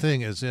interesting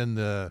thing is in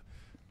the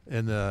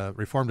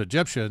Reformed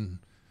Egyptian,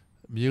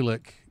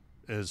 Mulek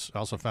is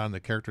also found in the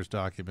characters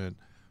document.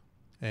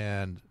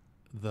 And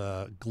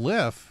the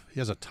glyph,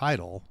 he has a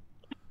title,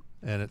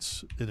 and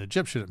it's in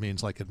Egyptian. It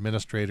means like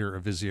administrator or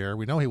vizier.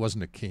 We know he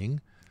wasn't a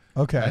king.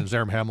 Okay. And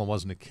Zerum-Hamlin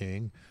wasn't a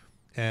king.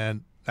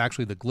 And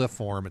actually, the glyph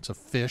form, it's a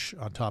fish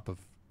on top of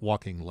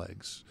walking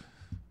legs.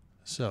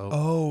 So.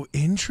 Oh,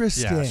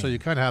 interesting. Yeah. So you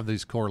kind of have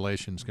these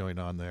correlations going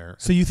on there.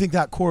 So you think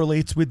that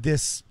correlates with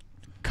this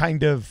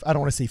kind of, I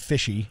don't want to say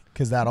fishy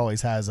because that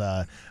always has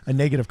a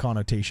negative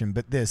connotation,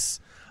 but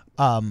this.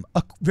 A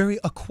very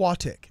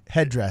aquatic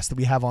headdress that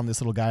we have on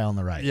this little guy on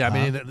the right. Yeah, I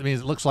mean,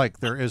 it looks like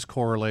there is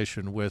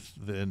correlation with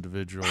the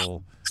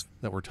individual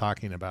that we're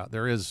talking about.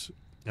 There is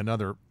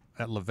another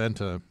at La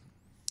Venta.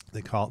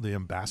 They call it the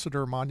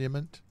Ambassador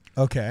Monument.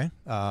 Okay.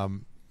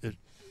 I'm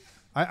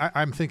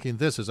thinking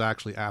this is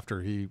actually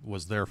after he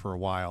was there for a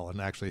while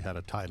and actually had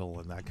a title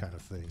and that kind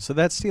of thing. So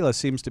that stela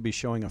seems to be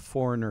showing a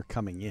foreigner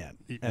coming in,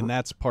 and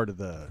that's part of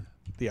the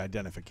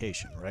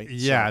identification, right?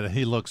 Yeah,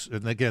 he looks,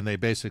 and again, they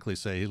basically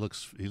say he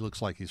looks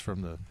like he's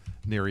from the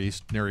Near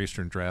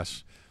Eastern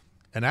dress,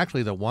 and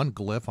actually the one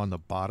glyph on the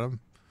bottom,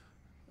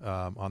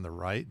 on the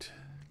right.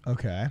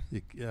 Okay.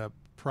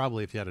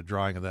 Probably if you had a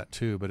drawing of that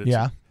too, but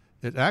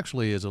it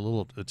actually is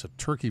it's a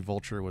turkey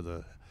vulture with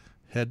a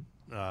head,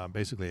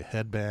 basically a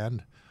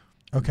headband.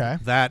 Okay.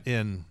 That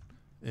in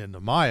in the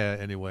Maya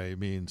anyway,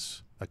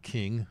 means a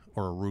king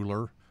or a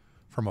ruler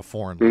from a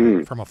foreign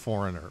land, from a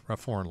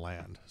foreign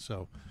land.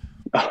 So,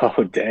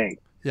 oh dang,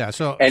 yeah.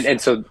 So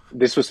so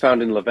this was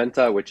found in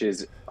Levanta, which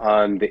is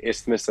on the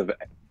Isthmus of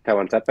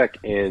Tehuantepec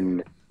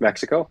in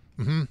Mexico.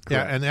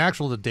 Yeah, and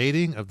the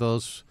dating of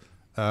those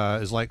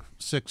is like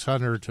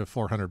 600 to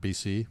 400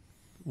 BC,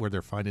 where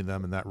they're finding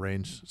them in that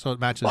range. So it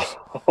matches.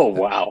 Oh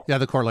wow! Yeah,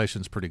 the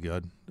correlation's pretty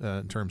good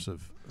in terms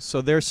of.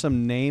 So there's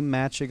some name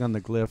matching on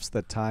the glyphs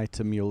that tie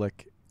to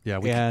Mulek. Yeah,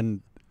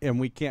 and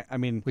we can't. I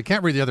mean, we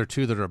can't read the other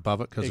two that are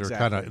above it because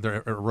exactly.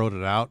 they're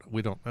eroded out.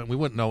 We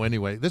wouldn't know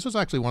anyway. This was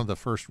actually one of the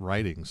first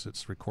writings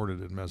that's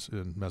recorded in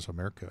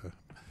Mesoamerica.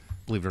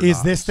 Believe it or not.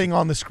 Is this thing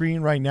on the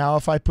screen right now?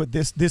 If I put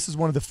this is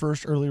one of the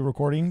first early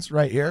recordings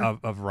right here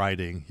of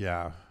writing.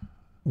 Yeah.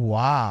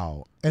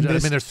 Wow. And I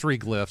mean, there's 3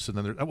 glyphs, and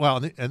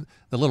then and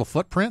the little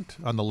footprint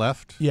on the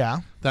left. Yeah.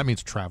 That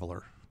means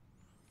traveler.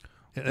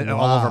 Wow.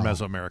 All over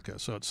Mesoamerica.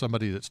 So it's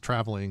somebody that's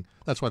traveling.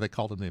 That's why they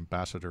called him the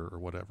ambassador or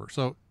whatever.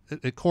 So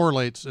it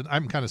correlates. And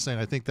I'm kind of saying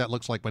I think that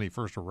looks like when he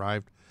first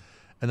arrived.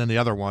 And then the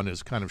other one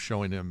is kind of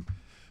showing him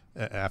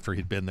after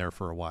he'd been there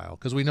for a while.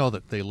 Because we know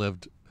that they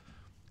lived.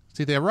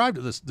 See, they arrived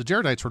at this. The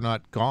Jaredites were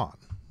not gone.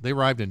 They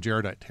arrived in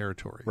Jaredite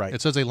territory. Right.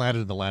 It says they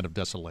landed in the land of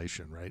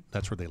desolation, right?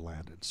 That's where they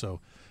landed.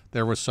 So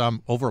there was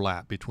some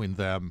overlap between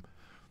them.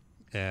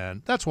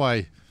 And that's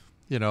why,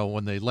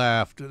 when they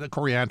left, the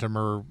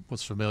Coriantumr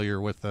was familiar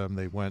with them.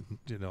 They went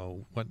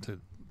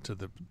to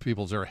the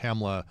peoples there,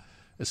 Hamla.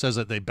 It says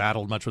that they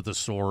battled much with the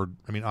sword.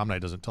 I mean, Omni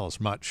doesn't tell us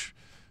much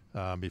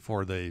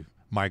before they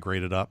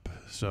migrated up.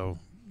 So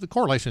the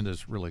correlation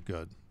is really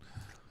good.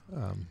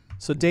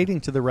 So dating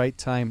to the right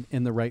time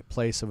in the right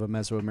place of a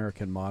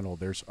Mesoamerican model,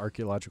 there's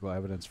archaeological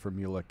evidence for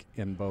Mulek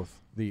in both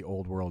the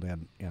Old World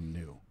and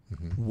New.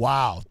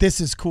 Wow, this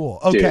is cool.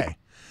 Okay.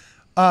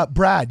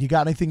 Brad, you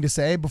got anything to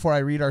say before I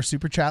read our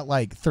super chat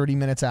like 30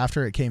 minutes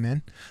after it came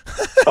in?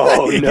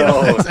 Oh,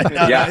 no.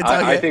 Yeah,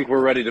 I think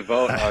we're ready to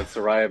vote on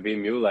Soraya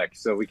being Mulek,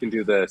 so we can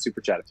do the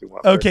super chat if you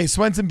want. Okay,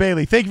 Swenson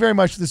Bailey, thank you very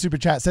much for the super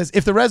chat. Says,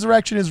 if the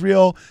resurrection is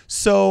real,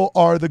 so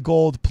are the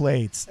gold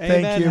plates.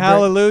 Amen. Thank you.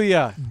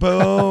 Hallelujah.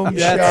 Boom.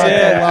 That's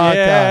it.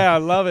 Yeah, I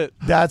love it.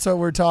 That's what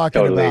we're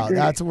talking about. Agree.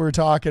 That's what we're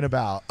talking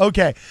about.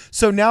 Okay,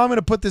 so now I'm going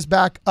to put this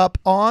back up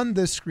on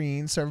the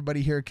screen so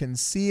everybody here can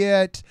see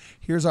it.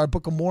 Here's our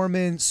Book of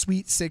Mormon,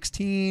 Suite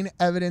 16,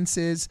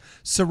 evidences,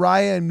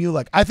 Soraya and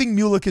Mulek. I think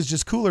Mulek is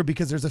just cooler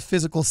because there's a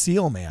physical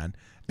seal, man.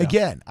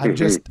 Again,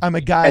 I'm a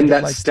guy and that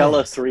that's likes Stella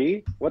things.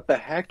 3? What the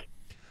heck?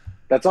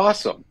 That's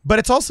awesome. But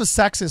it's also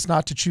sexist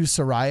not to choose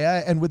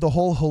Soraya. And with the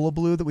whole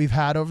hullabaloo that we've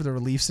had over the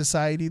Relief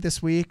Society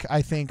this week,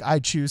 I think I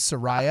choose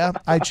Soraya.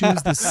 I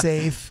choose the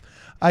safe.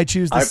 I'm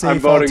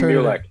voting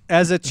Mulek.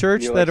 As a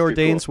church Mulek's that too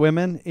ordains cool.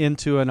 women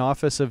into an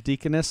office of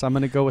deaconess, I'm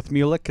going to go with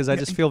Mulek because I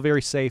just feel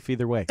very safe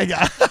either way.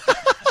 Yeah.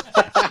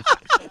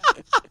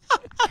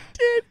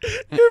 Dude,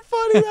 you're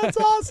funny. That's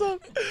awesome.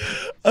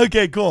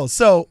 Okay, cool.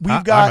 So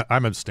we've got.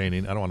 I'm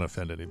abstaining. I don't want to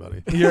offend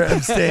anybody. You're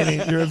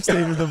abstaining. You're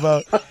abstaining the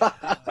vote.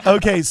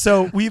 Okay,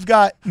 so we've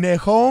got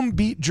Nahum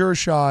beat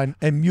Jershon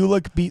and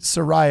Mulek beat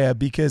Soraya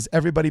because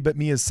everybody but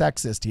me is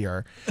sexist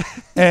here.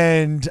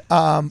 And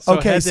So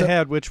okay, head so to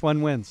head, which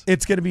one wins?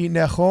 it's going to be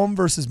Nahum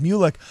versus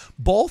Mulek.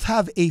 Both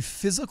have a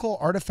physical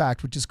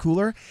artifact, which is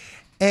cooler.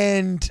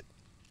 And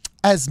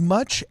as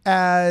much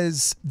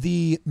as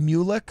the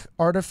Mulek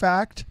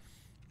artifact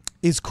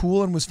is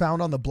cool and was found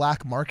on the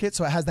black market,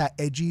 so it has that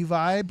edgy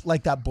vibe,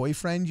 like that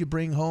boyfriend you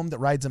bring home that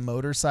rides a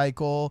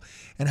motorcycle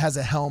and has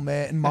a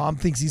helmet, and mom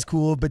thinks he's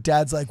cool, but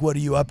dad's like, "What are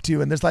you up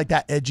to?" And there's like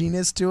that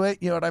edginess to it.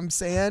 You know what I'm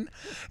saying?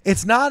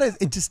 It's not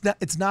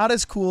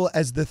as cool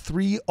as the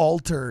 3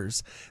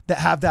 altars that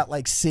have that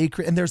like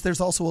sacred. And there's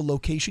also a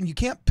location you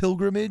can't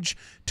pilgrimage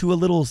to a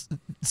little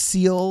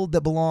seal that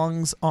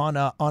belongs on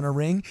a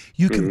ring.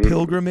 You can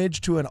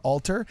pilgrimage to an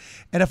altar.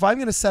 And if I'm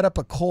going to set up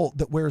a cult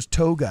that wears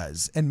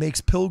togas and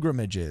makes pilgrimages,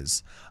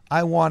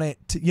 I want it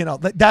to,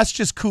 that's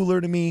just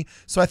cooler to me.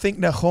 So I think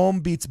Nahum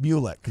beats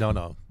Mulek.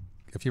 No.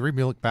 If you read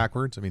Mulek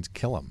backwards, it means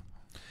kill him.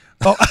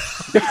 Oh,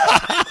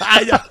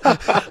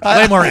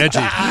 Way more edgy.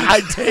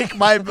 I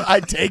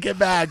take it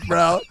back,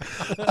 bro.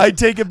 I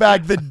take it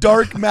back. The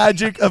dark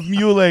magic of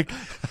Mulek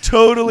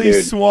totally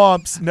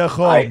swamps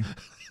Nahum.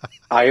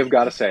 I have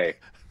got to say,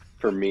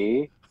 for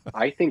me,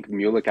 I think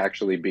Mulek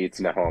actually beats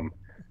Nahum.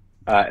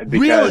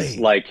 Because,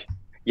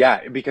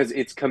 Really? because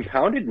it's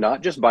compounded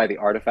not just by the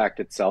artifact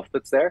itself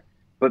that's there,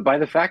 but by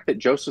the fact that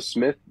Joseph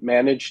Smith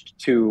managed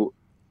to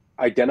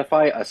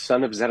identify a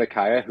son of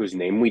Zedekiah whose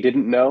name we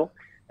didn't know,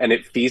 and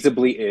it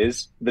feasibly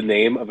is the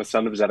name of a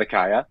son of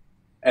Zedekiah,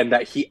 and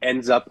that he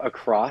ends up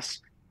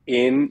across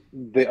in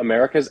the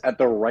Americas at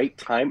the right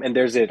time, and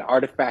there's an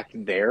artifact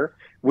there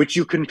which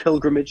you can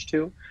pilgrimage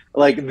to.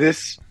 Like,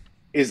 this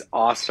is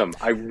awesome.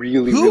 I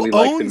really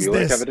like the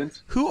Mulek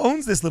evidence. Who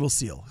owns this little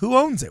seal? Who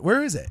owns it?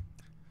 Where is it?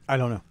 I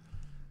don't know.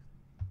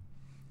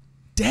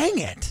 Dang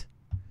it.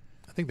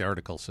 I think the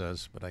article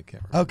says, but I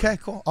can't remember. Okay,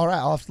 cool. All right,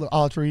 I'll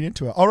have to read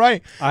into it. All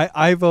right.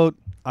 I vote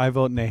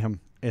Nahum.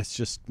 It's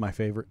just my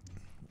favorite.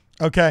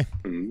 Okay.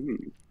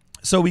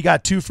 So we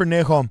got 2 for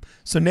Nahum.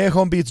 So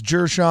Nahum beats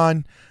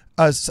Jershon.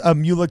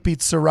 Mulek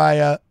beats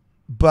Sariah.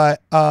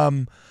 But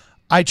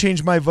I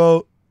changed my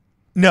vote.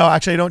 No,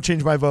 actually, I don't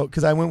change my vote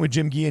because I went with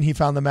Jim Gee and he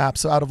found the map.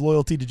 So out of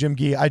loyalty to Jim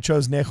Gee, I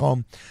chose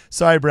Nahum.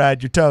 Sorry,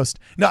 Brad, you're toast.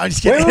 No, I'm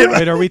just kidding.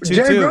 Wait, are we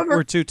 2-2?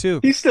 We're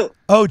 2-2. He's still.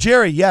 Oh,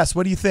 Jerry, yes.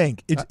 What do you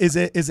think? Is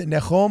it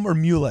Nahum or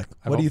Mulek?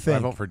 What do you think?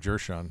 I vote for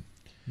Jershon.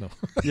 No.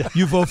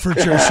 You vote for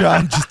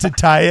Jershon just to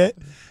tie it?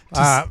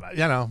 I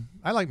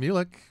like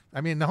Mulek.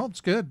 I mean,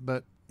 Nahum's good,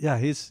 but Yeah,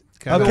 he's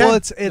Okay. Well,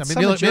 it's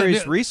some of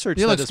Jerry's research.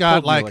 Mulek's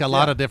got like a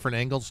lot of different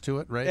angles to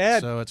it, right? Ed,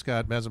 so it's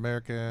got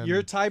Mesoamerican. You're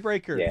a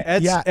tiebreaker.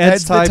 Yeah.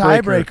 Ed's the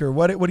tiebreaker.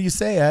 What do you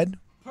say, Ed?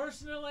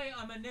 Personally,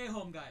 I'm a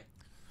Nahum guy.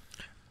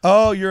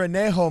 Oh, you're a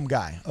Nahum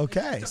guy. Okay,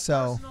 It's just a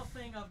so personal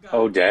thing I've got.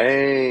 Oh,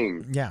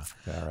 dang. yeah.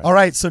 All right. All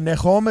right, so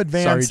Nahum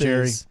advances. Sorry,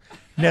 Jerry.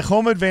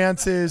 Nahum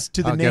advances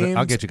to the names.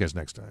 I'll get you guys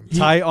next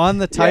time. On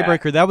the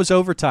tiebreaker. That was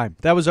overtime.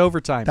 That was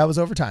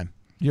overtime.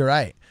 You're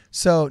right.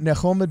 So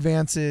Nahum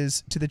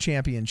advances to the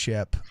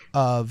championship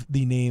of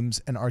the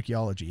names and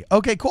archaeology.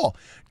 Okay, cool.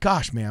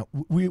 Gosh, man,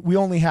 we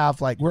only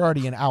have we're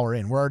already an hour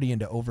in. We're already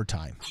into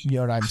overtime. You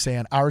know what I'm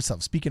saying?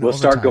 Ourselves. Speaking of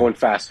overtime. We'll start going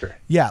faster.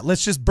 Yeah,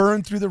 let's just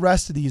burn through the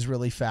rest of these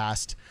really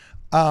fast.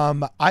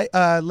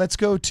 Let's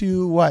go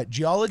to what?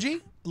 Geology?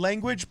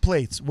 Language?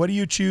 Plates. What do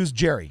you choose,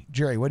 Jerry?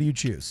 Jerry, what do you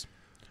choose?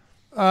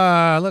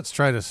 Let's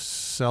try to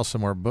sell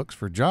some more books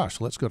for Josh.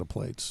 Let's go to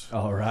plates.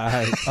 All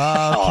right.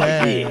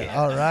 Okay. yeah.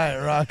 All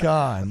right. Rock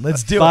on.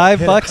 Let's do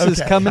 $5 it.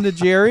 is coming to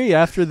Jerry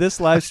after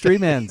this live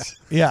stream ends.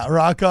 Yeah,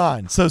 rock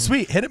on. So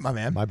sweet. Hit it, my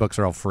man. My books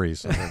are all free,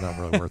 so they're not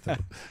really worth it.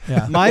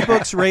 Yeah. My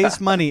books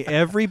raise money.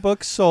 Every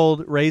book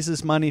sold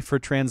raises money for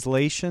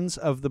translations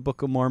of the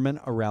Book of Mormon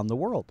around the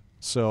world.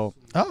 So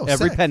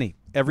every sick. penny.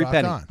 Every Rock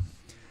penny. on.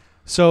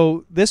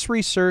 So this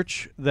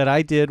research that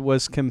I did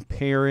was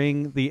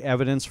comparing the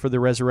evidence for the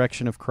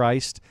resurrection of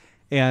Christ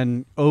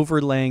and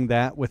overlaying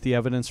that with the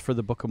evidence for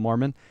the Book of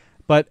Mormon.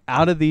 But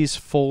out of these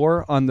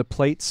 4 on the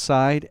plates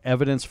side,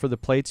 evidence for the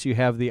plates, you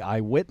have the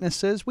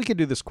eyewitnesses. We could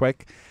do this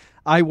quick.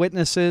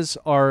 Eyewitnesses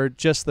are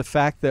just the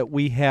fact that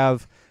we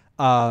have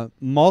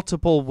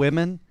multiple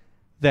women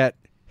that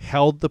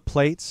held the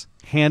plates,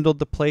 handled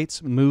the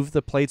plates, moved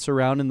the plates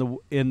around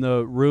in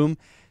the room.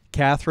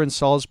 Catherine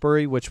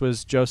Salisbury, which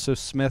was Joseph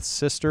Smith's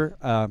sister,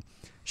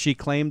 she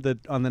claimed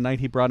that on the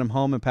night he brought him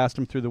home and passed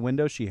him through the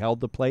window, she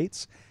held the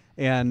plates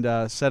and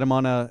set him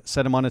on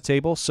a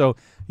table. So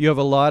you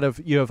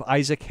have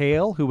Isaac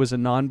Hale, who was a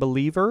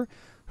non-believer,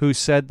 who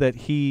said that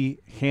he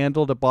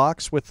handled a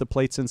box with the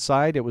plates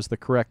inside. It was the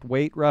correct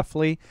weight,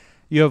 roughly.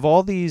 You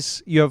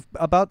have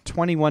about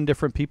 21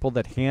 different people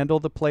that handle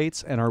the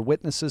plates and are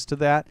witnesses to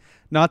that,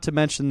 not to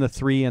mention the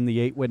 3 and the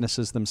 8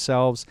 witnesses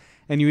themselves.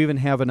 And you even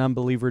have a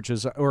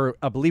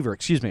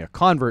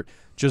convert,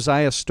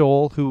 Josiah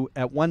Stoll, who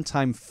at one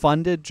time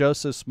funded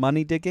Joseph's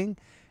money digging.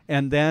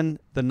 And then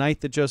the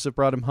night that Joseph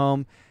brought him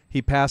home,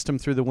 he passed him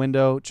through the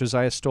window.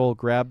 Josiah Stoll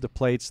grabbed the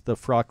plates, the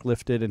frock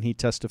lifted, and he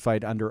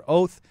testified under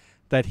oath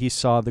that he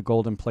saw the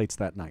golden plates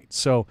that night.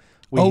 So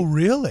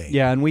really?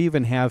 Yeah, and we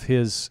even have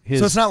his.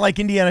 So it's not like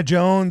Indiana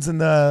Jones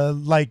and the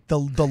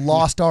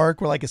Lost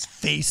Ark where his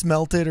face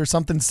melted or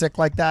something sick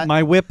like that.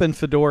 My whip and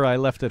fedora I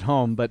left at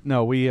home, but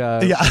no, we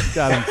got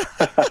him.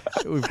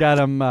 We've got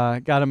him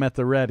at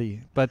the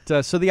ready.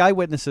 But so the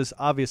eyewitnesses,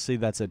 obviously,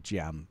 that's a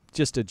gem,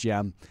 just a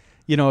gem.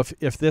 You know,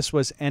 if this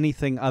was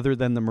anything other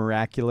than the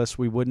miraculous,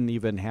 we wouldn't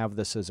even have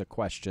this as a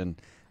question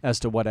as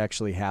to what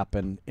actually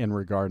happened in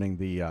regarding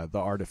the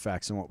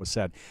artifacts and what was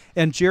said.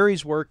 And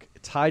Jerry's work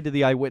tied to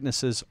the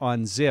eyewitnesses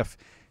on Ziff,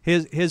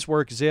 his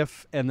work,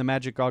 Ziff and the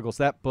Magic Goggles,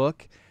 that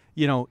book,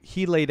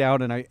 he laid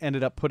out, and I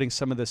ended up putting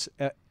some of this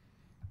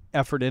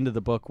effort into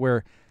the book,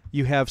 where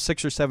you have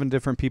 6 or 7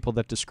 different people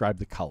that describe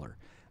the color.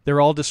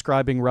 They're all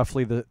describing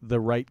roughly the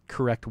right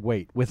correct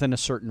weight within a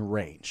certain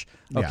range.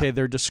 Okay,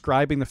 They're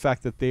describing the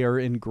fact that they are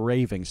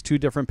engravings. 2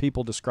 different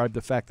people describe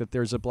the fact that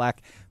there's a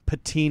black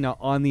patina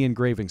on the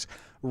engravings.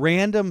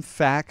 Random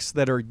facts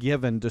that are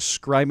given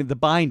describing the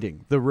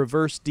binding, the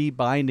reverse D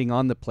binding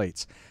on the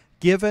plates,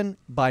 given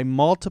by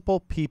multiple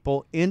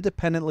people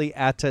independently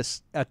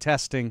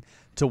attesting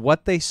to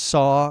what they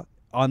saw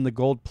on the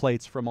gold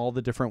plates from all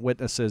the different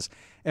witnesses.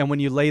 And when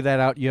you lay that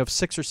out, you have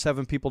 6 or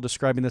 7 people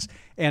describing this,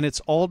 and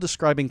it's all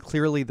describing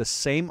clearly the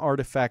same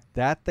artifact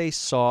that they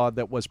saw,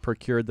 that was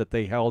procured, that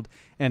they held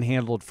and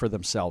handled for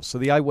themselves. So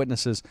the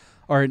eyewitnesses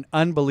are an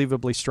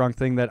unbelievably strong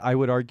thing that I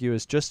would argue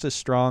is just as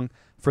strong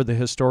for the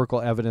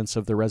historical evidence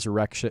of the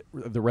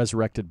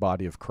resurrected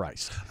body of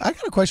Christ. I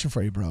got a question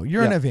for you, bro.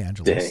 You're an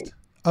evangelist. Dang.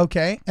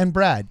 Okay. And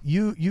Brad,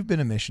 you've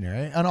been a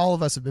missionary, and all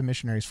of us have been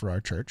missionaries for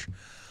our church.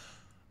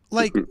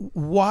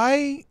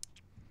 Why?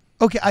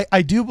 Okay,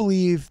 I do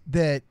believe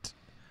that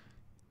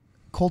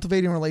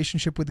cultivating a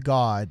relationship with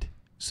God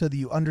so that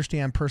you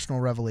understand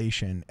personal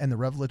revelation and the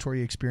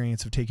revelatory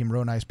experience of taking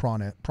Moroni's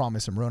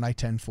promise and Moroni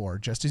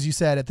 10:4, just as you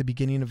said at the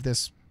beginning of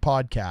this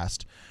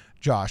podcast,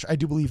 Josh, I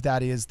do believe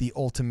that is the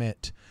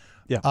ultimate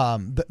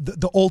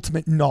the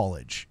ultimate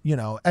knowledge. You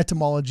know,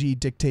 etymology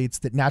dictates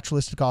that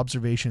naturalistic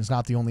observation is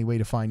not the only way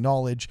to find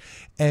knowledge,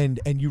 and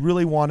you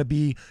really want to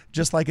be,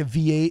 just like a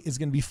V8 is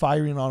going to be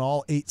firing on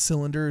all 8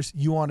 cylinders,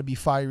 you want to be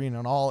firing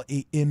on all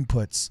 8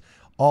 inputs,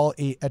 all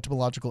 8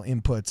 etymological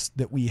inputs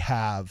that we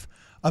have.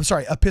 I'm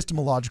sorry,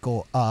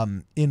 epistemological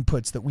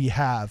inputs that we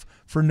have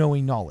for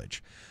knowing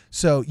knowledge.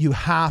 So you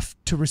have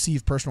to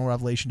receive personal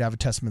revelation to have a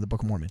testament of the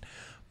Book of Mormon.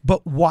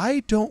 But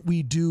why don't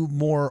we do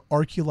more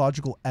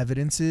archaeological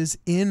evidences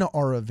in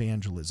our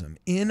evangelism,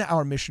 in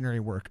our missionary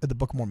work of the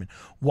Book of Mormon?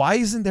 Why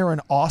isn't there an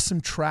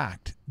awesome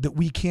tract that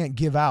we can't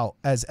give out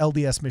as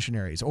LDS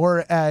missionaries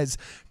or as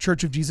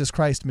Church of Jesus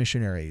Christ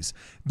missionaries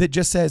that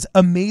just says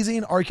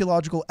amazing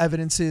archaeological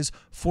evidences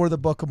for the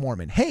Book of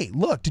Mormon? Hey,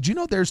 look, did you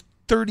know there's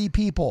 30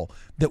 people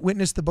that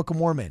witnessed the Book of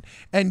Mormon?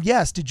 And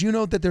yes, did you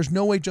know that there's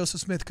no way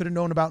Joseph Smith could have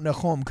known about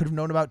Nahum, could have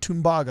known about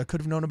Tumbaga, could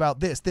have known about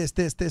this.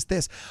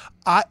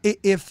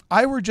 If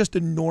I were just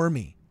a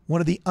normie, one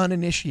of the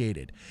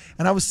uninitiated,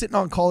 and I was sitting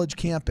on college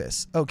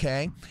campus,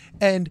 okay,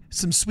 and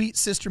some sweet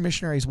sister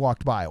missionaries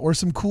walked by, or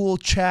some cool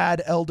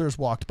Chad elders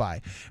walked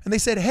by, and they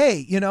said,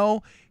 hey, you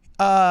know,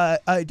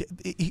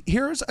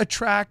 here's a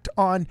tract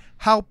on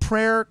how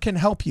prayer can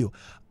help you.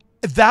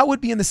 That would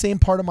be in the same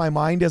part of my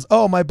mind as,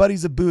 oh, my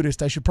buddy's a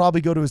Buddhist, I should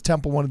probably go to his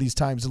temple one of these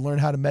times and learn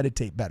how to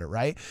meditate better,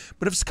 right?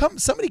 But if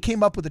somebody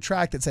came up with a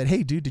tract that said,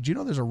 hey, dude, did you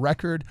know there's a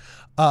record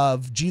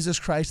of Jesus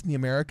Christ in the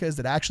Americas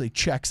that actually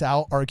checks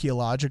out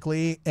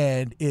archaeologically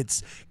and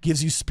it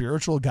gives you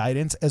spiritual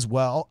guidance as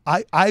well?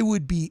 I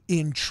would be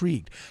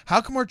intrigued.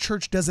 How come our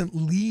church doesn't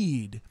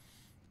lead,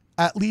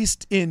 at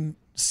least in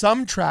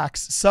some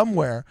tracts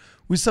somewhere,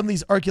 with some of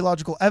these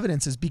archaeological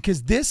evidences?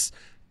 Because this,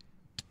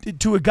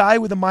 to a guy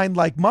with a mind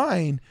like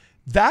mine,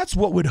 that's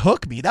what would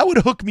hook me. That would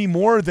hook me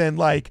more than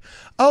like,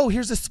 oh,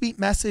 here's a sweet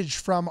message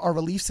from our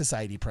Relief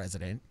Society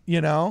president,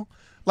 you know?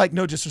 Like,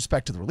 no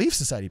disrespect to the Relief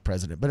Society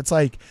president, but it's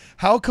like,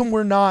 how come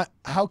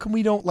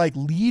we don't like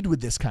lead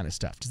with this kind of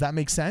stuff? Does that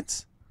make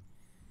sense?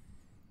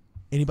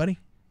 Anybody?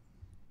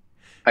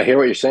 I hear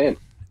what you're saying.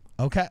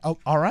 Okay. Oh,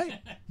 all right.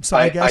 So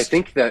I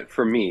think that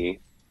for me,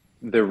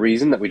 the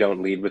reason that we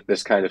don't lead with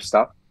this kind of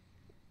stuff,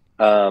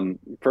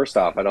 first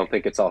off, I don't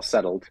think it's all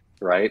settled,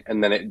 right?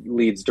 And then it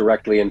leads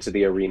directly into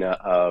the arena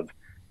of,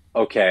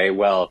 okay,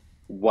 well,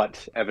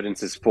 what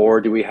evidences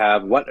for do we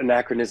have? What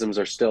anachronisms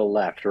are still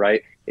left,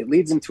 right? It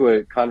leads into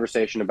a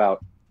conversation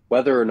about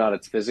whether or not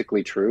it's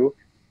physically true,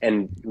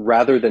 and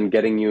rather than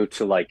getting you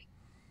to like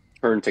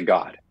turn to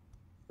God,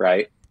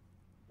 right?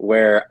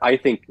 Where I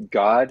think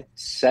God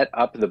set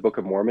up the Book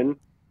of Mormon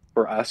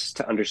for us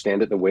to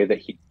understand it the way that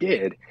he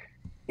did,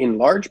 in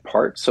large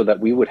part so that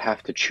we would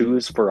have to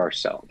choose for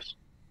ourselves.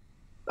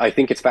 I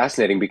think it's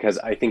fascinating because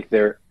I think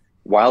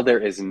while there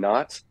is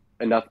not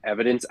enough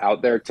evidence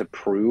out there to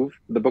prove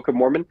the Book of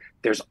Mormon,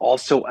 there's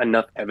also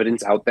enough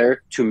evidence out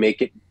there to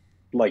make it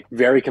like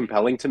very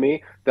compelling to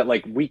me that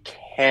like we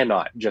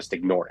cannot just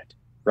ignore it,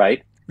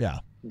 right? Yeah.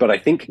 But I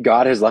think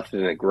God has left it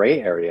in a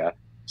gray area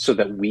so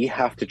that we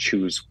have to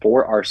choose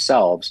for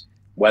ourselves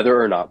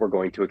whether or not we're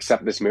going to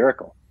accept this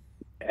miracle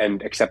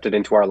and accept it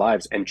into our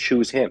lives and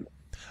choose him.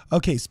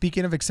 Okay,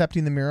 speaking of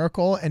accepting the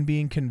miracle and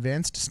being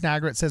convinced,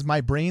 Snagret says,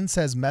 my brain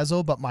says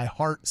Mezzo, but my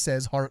heart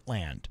says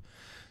Heartland.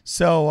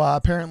 So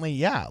apparently,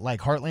 yeah,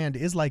 like Heartland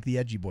is like the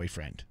edgy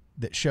boyfriend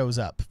that shows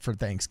up for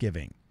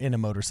Thanksgiving in a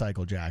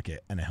motorcycle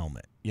jacket and a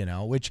helmet, you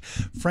know, which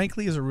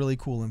frankly is a really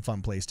cool and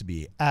fun place to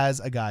be as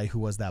a guy who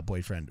was that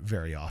boyfriend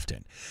very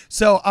often.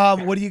 So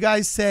what do you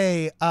guys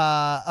say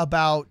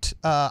about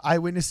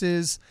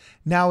eyewitnesses?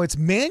 Now it's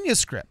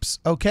manuscripts.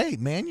 Okay,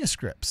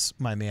 manuscripts,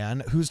 my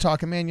man. Who's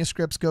talking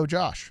manuscripts? Go,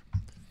 Josh.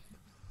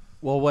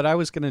 Well, what I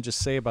was going to just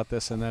say about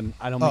this, and then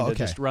I don't mean to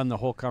just run the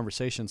whole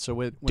conversation. So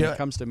when it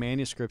comes to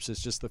manuscripts,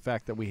 it's just the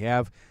fact that we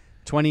have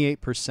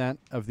 28%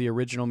 of the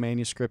original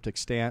manuscript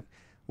extant.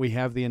 We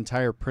have the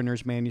entire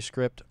printer's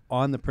manuscript.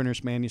 On the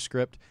printer's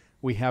manuscript,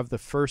 we have the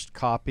first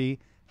copy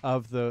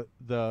of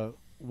the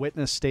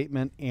witness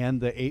statement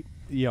and the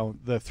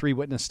 3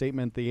 witness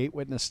statement, the 8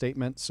 witness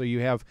statement. So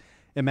you have,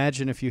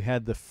 imagine if you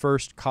had the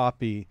first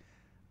copy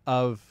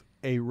of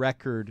a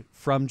record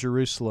from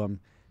Jerusalem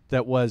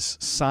that was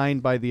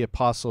signed by the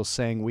apostles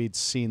saying we'd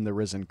seen the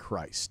risen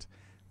Christ.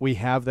 We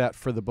have that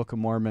for the Book of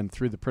Mormon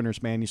through the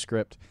printer's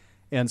manuscript.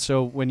 And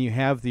so when you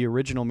have the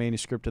original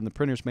manuscript and the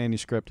printer's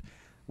manuscript,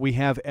 we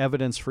have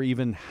evidence for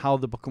even how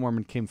the Book of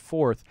Mormon came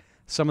forth.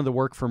 Some of the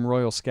work from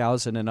Royal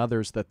Skousen and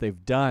others that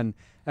they've done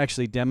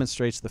actually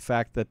demonstrates the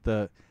fact that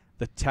the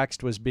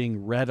text was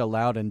being read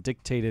aloud and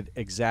dictated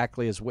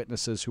exactly as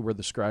witnesses who were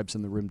the scribes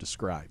in the room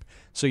describe.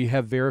 So you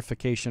have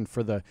verification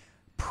for the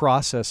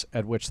process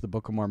at which the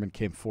Book of Mormon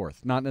came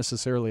forth. Not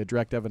necessarily a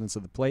direct evidence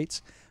of the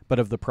plates, but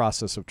of the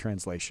process of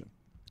translation.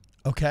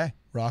 Okay,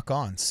 rock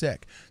on,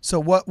 sick. So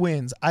what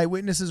wins,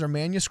 eyewitnesses or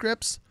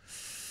manuscripts?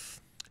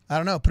 I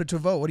don't know, put it to a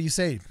vote. What do you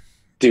say?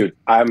 Dude,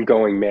 I'm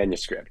going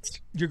manuscripts.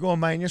 You're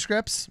going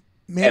manuscripts?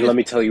 And let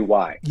me tell you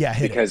why. Yeah,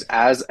 because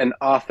as an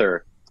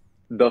author,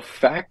 the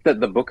fact that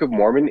the Book of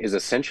Mormon is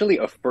essentially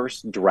a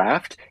first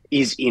draft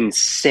is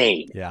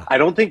insane. Yeah. I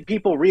don't think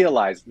people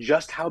realize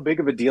just how big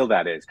of a deal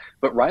that is.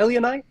 But Riley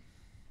and I,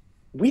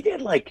 we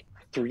did like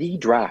 3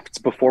 drafts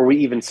before we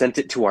even sent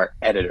it to our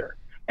editor.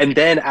 And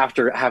then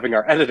after having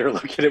our editor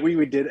look at it,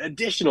 we did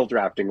additional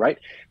drafting, right?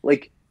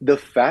 Like the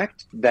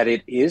fact that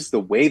it is the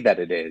way that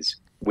it is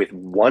with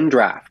one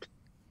draft,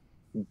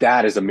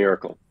 that is a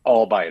miracle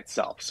all by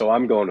itself. So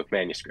I'm going with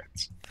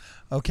manuscripts.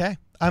 Okay.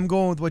 I'm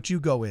going with what you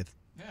go with,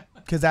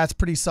 because that's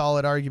pretty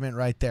solid argument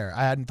right there.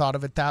 I hadn't thought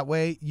of it that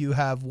way. You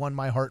have won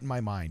my heart and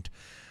my mind.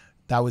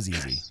 That was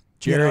easy.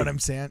 You know what I'm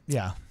saying?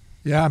 Yeah.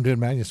 Yeah, I'm doing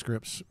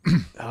manuscripts.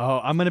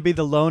 Oh, I'm going to be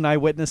the lone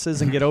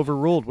eyewitnesses and get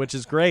overruled, which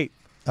is great.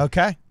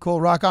 Okay,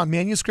 cool. Rock on.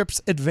 Manuscripts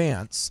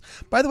advance.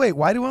 By the way,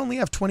 why do we only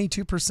have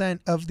 22%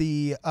 of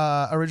the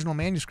original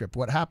manuscript?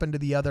 What happened to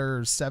the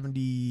other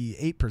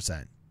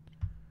 78%?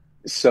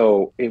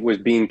 So it was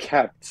being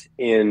kept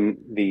in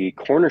the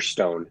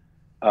cornerstone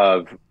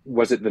of,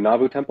 was it the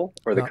Nauvoo Temple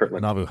or the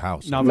Kirtland? Nauvoo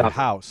House. Nauvoo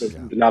House.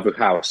 The Nauvoo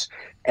House.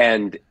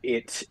 And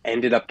it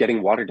ended up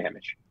getting water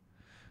damage.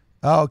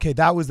 Oh, okay.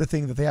 That was the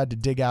thing that they had to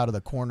dig out of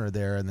the corner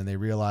there, and then they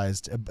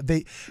realized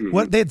they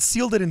had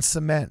sealed it in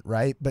cement,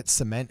 right? But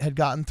cement had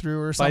gotten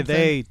through or something. By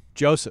they,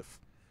 Joseph.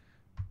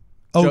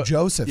 Oh,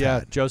 Joseph. Yeah,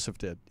 had. Joseph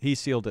did. He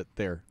sealed it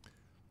there.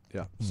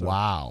 Yeah. So.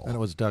 Wow. And it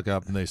was dug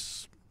up, and they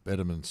spit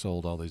them and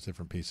sold all these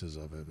different pieces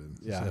of it. And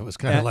Yeah. so it was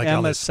kind of like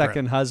all Emma's this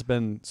second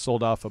husband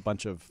sold off a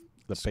bunch of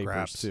the papers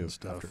scraps too. and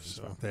stuff. after,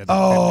 So so. they had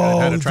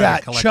Oh, to try that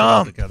to collect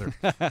chump. it all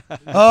together.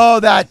 Oh,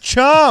 that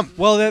chump.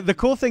 Well, the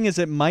cool thing is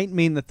it might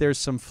mean that there's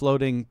some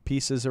floating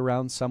pieces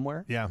around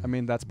somewhere. Yeah. I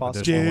mean, that's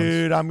possible.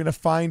 Dude, I'm gonna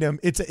find him.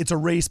 It's a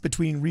race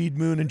between Reed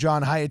Moon and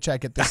John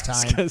Hayachek at this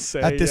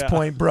time. At this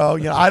point, bro.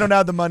 You know, I don't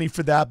have the money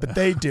for that, but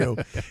they do.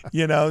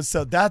 You know,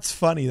 so that's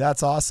funny.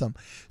 That's awesome.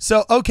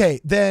 So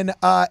okay, then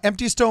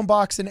empty stone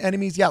box and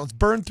enemies. Yeah, let's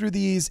burn through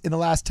these in the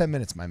last 10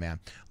 minutes, my man.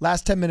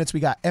 Last 10 minutes,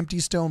 we got empty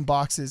stone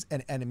boxes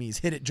and enemies.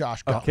 Hit it,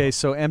 Josh. Go. Okay,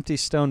 so empty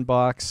stone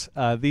box.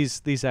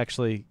 These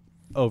actually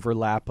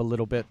overlap a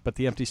little bit, but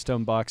the empty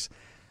stone box.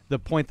 The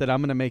point that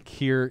I'm going to make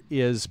here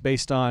is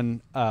based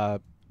on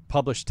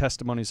published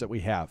testimonies that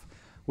we have.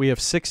 We have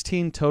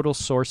 16 total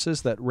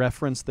sources that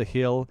reference the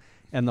hill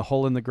and the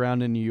hole in the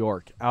ground in New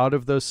York. Out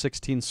of those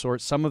 16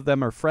 sources, some of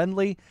them are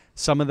friendly,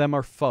 some of them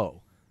are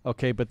foe.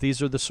 Okay, but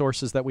these are the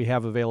sources that we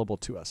have available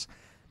to us.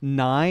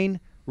 9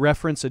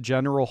 reference a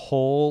general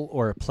hole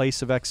or a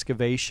place of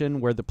excavation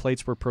where the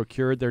plates were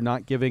procured. They're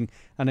not giving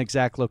an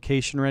exact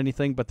location or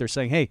anything, but they're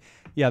saying, hey,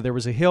 yeah, there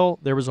was a hill,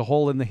 there was a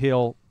hole in the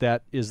hill,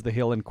 that is the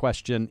hill in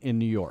question in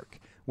New York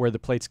where the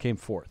plates came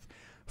forth.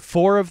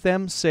 4 of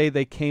them say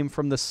they came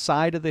from the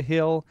side of the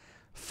hill.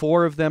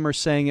 4 of them are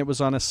saying it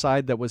was on a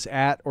side that was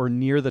at or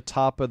near the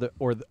top of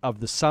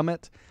the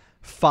summit.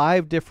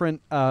 5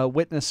 different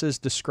witnesses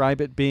describe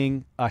it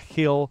being a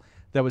hill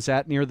that was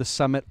at near the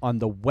summit on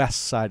the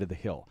west side of the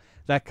hill.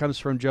 That comes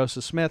from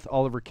Joseph Smith,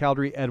 Oliver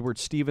Cowdery, Edward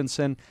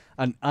Stevenson,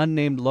 an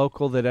unnamed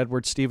local that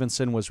Edward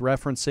Stevenson was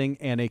referencing,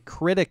 and a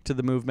critic to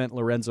the movement,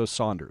 Lorenzo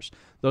Saunders.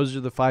 Those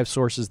are the 5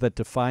 sources that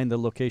define the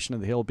location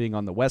of the hill being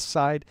on the west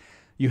side.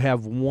 You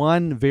have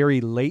one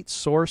very late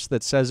source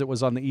that says it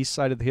was on the east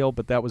side of the hill,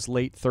 but that was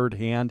late third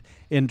hand,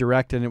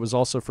 indirect, and it was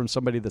also from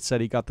somebody that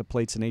said he got the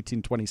plates in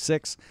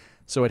 1826.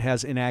 So it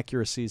has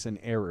inaccuracies and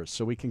errors.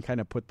 So we can kind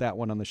of put that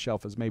one on the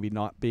shelf as maybe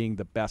not being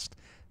the best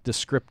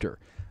descriptor.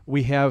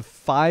 We have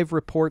 5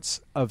 reports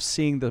of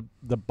seeing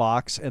the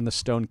box and the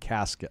stone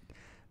casket.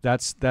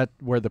 That's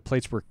where the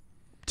plates were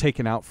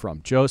taken out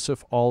from.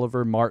 Joseph,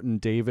 Oliver, Martin,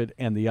 David,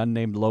 and the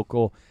unnamed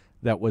local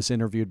that was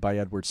interviewed by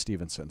Edward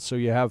Stevenson. So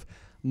you have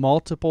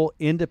multiple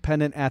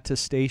independent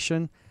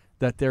attestation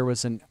that there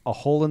was a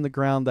hole in the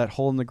ground. That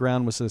hole in the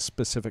ground was a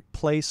specific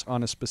place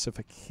on a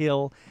specific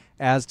hill,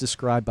 as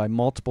described by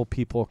multiple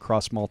people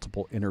across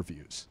multiple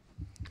interviews.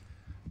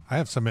 I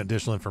have some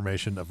additional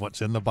information of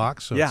what's in the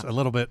box, so Yeah. it's a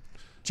little bit.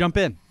 Jump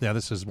in. Yeah,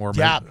 this is more.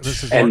 Yeah.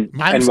 This is And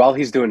more, while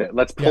he's doing it,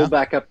 let's pull Yeah.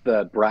 back up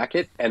the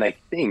bracket. And I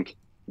think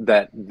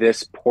that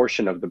this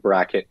portion of the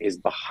bracket is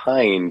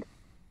behind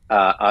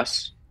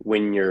us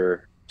when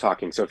you're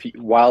talking. So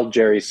while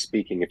Jerry's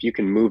speaking, if you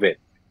can move it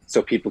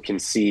so people can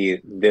see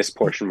this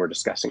portion we're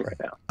discussing right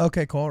now.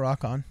 Okay, cool.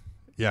 Rock on.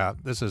 yeah,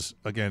 this is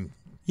again.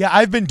 Yeah,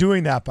 I've been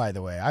doing that, by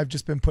the way. I've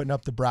just been putting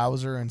up the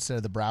browser instead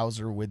of the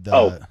browser with the.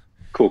 Oh,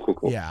 cool.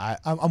 Yeah,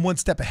 I'm one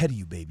step ahead of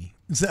you, baby.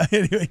 So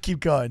anyway, keep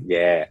going.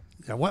 Yeah.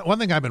 Yeah, one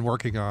thing I've been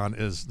working on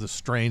is the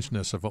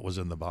strangeness of what was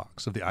in the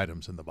box, of the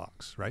items in the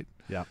box, right?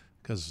 Yeah.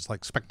 Because it's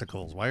like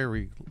spectacles. Why are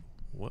we?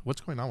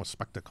 What's going on with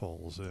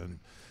spectacles?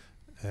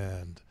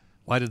 And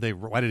why did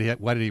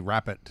he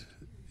wrap it?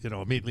 You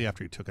know, immediately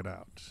after he took it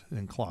out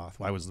in cloth.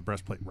 Why was the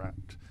breastplate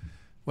wrapped?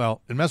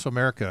 Well, in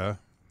Mesoamerica,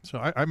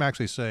 so I'm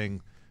actually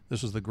saying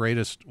this is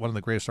one of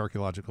the greatest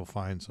archaeological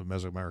finds of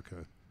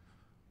Mesoamerica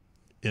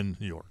in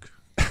New York.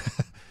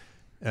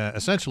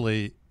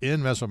 Essentially,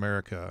 in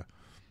Mesoamerica,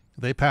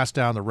 they pass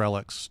down the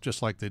relics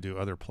just like they do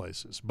other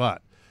places,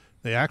 but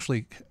they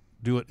actually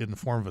do it in the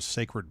form of a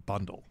sacred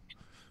bundle.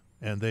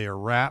 and they are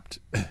wrapped.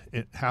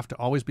 It have to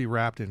always be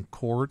wrapped in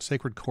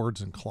sacred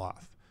cords and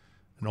cloth,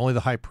 and only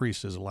the high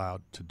priest is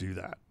allowed to do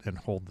that and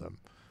hold them.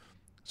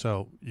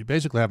 So you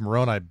basically have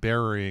Moroni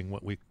burying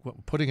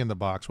putting in the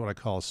box what I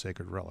call a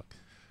sacred relic,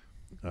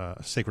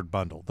 a sacred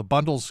bundle. The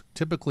bundles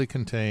typically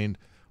contained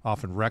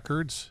often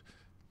records.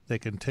 They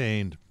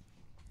contained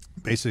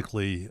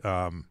basically,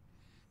 in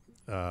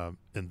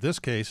this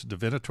case,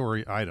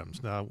 divinatory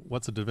items. Now,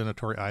 what's a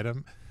divinatory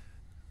item?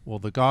 Well,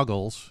 the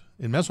goggles.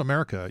 In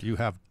Mesoamerica, you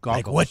have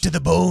goggles. Like, what do the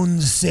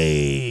bones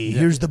say? Yeah.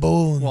 Here's the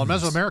bones. Well, in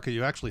Mesoamerica,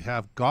 you actually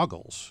have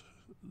goggles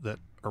that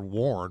are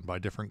worn by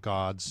different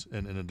gods,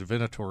 and in a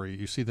divinatory,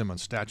 you see them on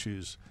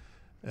statues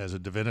as a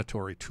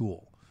divinatory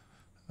tool,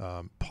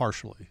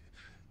 partially.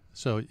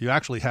 So you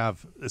actually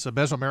have, it's a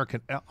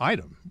Mesoamerican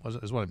item,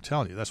 is what I'm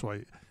telling you. That's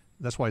why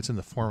it's in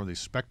the form of these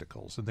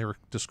spectacles, and they were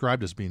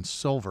described as being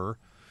silver,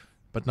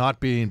 but not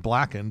being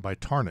blackened by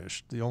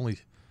tarnish. The only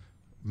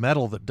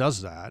metal that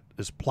does that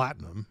is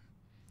platinum,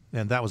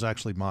 and that was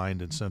actually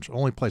mined in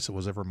only place it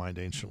was ever mined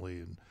anciently,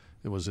 and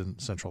it was in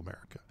Central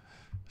America.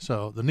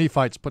 So the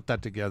Nephites put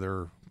that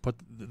together.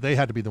 They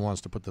had to be the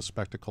ones to put the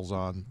spectacles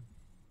on.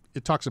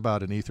 It talks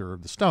about an ether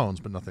of the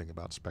stones, but nothing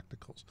about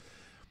spectacles.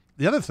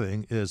 The other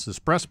thing is this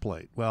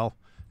breastplate. Well,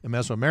 in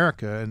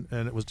Mesoamerica,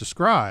 and it was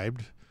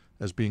described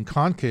as being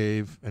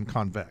concave and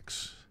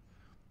convex.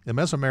 In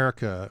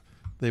Mesoamerica,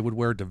 they would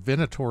wear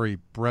divinatory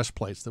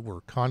breastplates that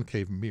were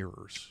concave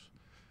mirrors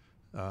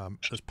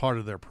as part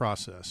of their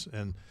process.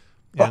 And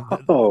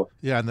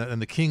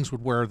the kings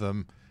would wear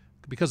them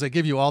because they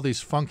give you all these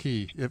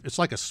funky. It's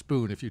like a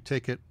spoon. If you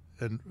take it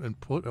and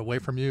put away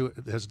from you,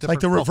 it has different. It's like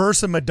the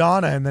reverse of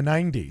Madonna in the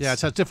 90s. Yeah,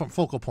 it has different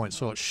focal points,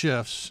 so it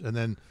shifts,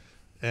 and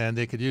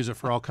they could use it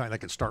for all kinds. They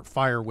could start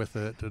fire with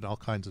it and all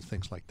kinds of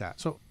things like that.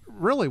 So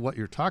really, what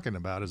you're talking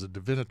about is a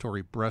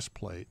divinatory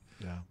breastplate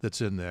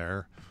that's in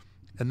there,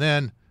 and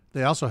then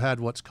they also had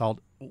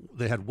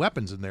they had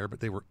weapons in there, but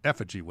they were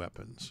effigy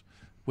weapons,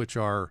 which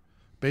are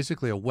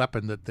basically a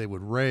weapon that they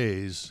would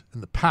raise,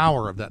 and the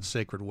power of that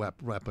sacred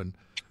weapon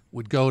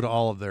would go to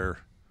all of their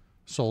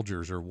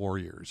soldiers or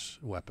warriors'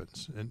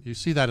 weapons. And you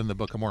see that in the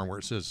Book of Mormon where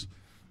it says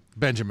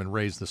Benjamin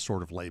raised the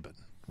sword of Laban,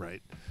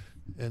 right?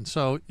 And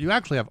so you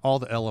actually have all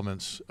the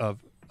elements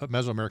of a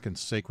Mesoamerican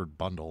sacred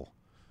bundle.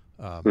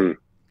 And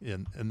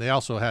they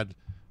also had,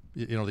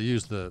 they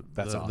used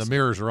the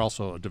mirrors are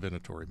also a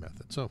divinatory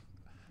method. So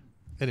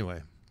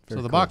anyway,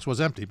 the box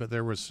was empty, but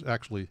there was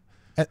actually,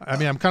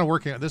 I'm kind of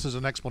working on, this is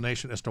an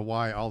explanation as to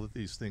why all of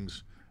these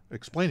things,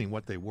 explaining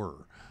what they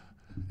were.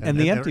 And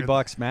the empty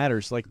box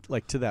matters,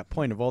 like to that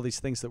point of all these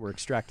things that were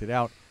extracted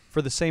out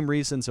for the same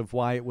reasons of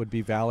why it would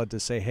be valid to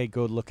say, hey,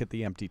 go look at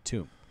the empty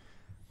tomb,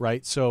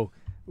 right? So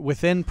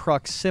within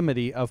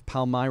proximity of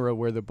Palmyra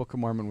where the Book of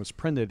Mormon was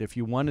printed, if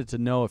you wanted to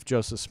know if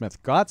Joseph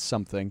Smith got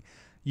something,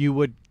 you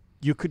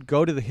could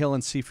go to the hill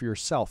and see for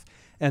yourself.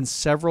 And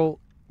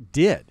several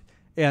did.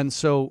 And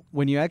so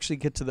when you actually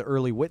get to the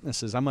early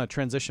witnesses, I'm going to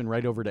transition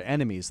right over to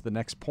enemies. The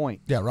next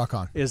point. Yeah, rock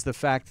on. Is the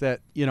fact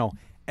that,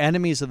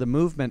 enemies of the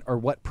movement are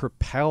what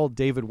propelled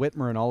David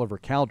Whitmer and Oliver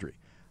Cowdery.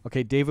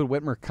 Okay, David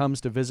Whitmer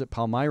comes to visit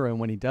Palmyra, and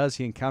when he does,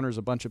 he encounters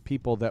a bunch of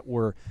people that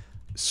were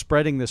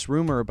spreading this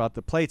rumor about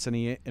the plates, and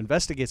he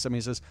investigates them.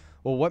 He says,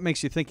 well, what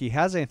makes you think he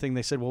has anything?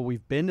 They said, well,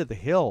 we've been to the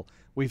hill.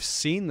 We've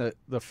seen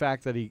the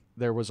fact that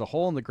there was a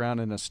hole in the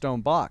ground in a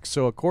stone box.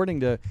 So according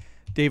to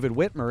David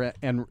Whitmer,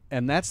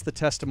 and that's the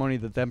testimony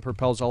that then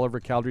propels Oliver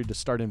Cowdery to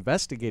start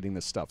investigating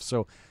this stuff.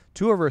 So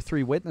 2 of our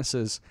 3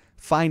 witnesses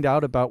find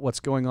out about what's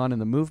going on in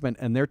the movement,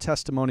 and their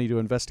testimony to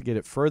investigate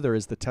it further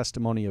is the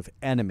testimony of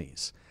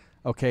enemies.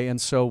 Okay, and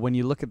so when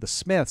you look at the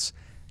Smiths,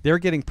 they're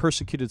getting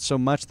persecuted so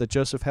much that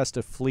Joseph has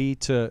to flee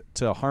to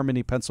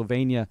Harmony,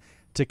 Pennsylvania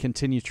to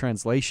continue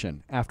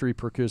translation after he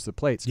procures the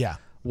plates. Yeah.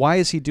 Why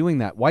is he doing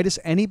that? Why does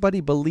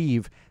anybody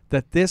believe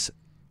that this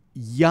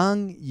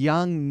young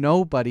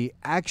nobody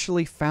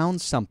actually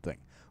found something?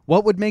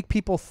 What would make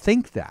people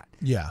think that?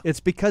 Yeah. It's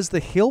because the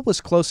hill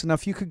was close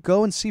enough you could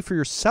go and see for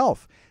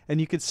yourself, and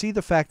you could see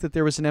the fact that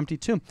there was an empty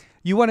tomb.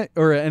 You want it,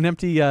 or an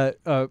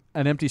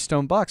empty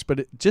stone box,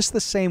 but just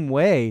the same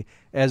way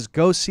as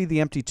go see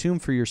the empty tomb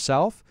for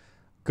yourself,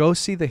 go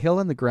see the hill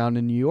in the ground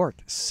in New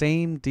York.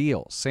 Same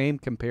deal, same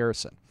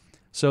comparison.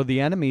 So the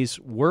enemies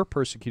were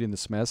persecuting the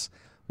Smiths.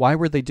 Why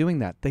were they doing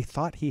that? They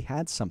thought he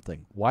had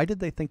something. Why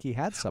did they think he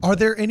had something? Are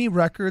there any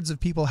records of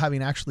people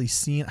having actually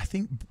seen, I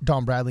think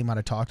Don Bradley might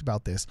have talked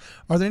about this.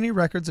 Are there any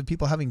records of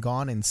people having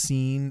gone and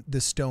seen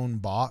the stone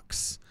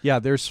box? Yeah,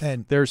 there's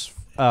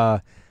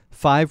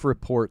 5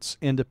 reports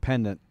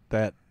independent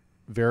that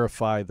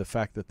verify the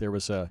fact that there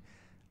was a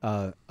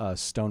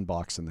stone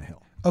box in the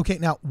hill. Okay,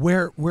 now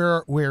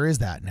where is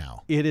that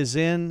now? It is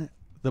in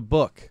the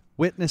book,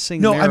 Witnessing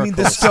No, Miracles. I mean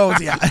the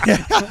stones, yeah.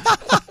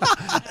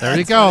 There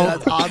you go.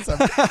 That's awesome.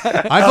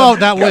 I vote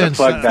that wins.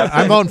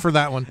 I'm voting for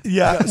that one.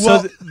 Yeah. So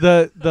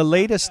the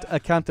latest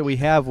account that we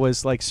have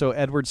was so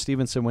Edward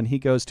Stevenson, when he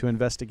goes to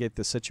investigate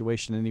the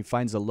situation and he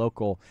finds a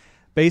local,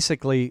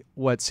 basically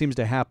what seems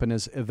to happen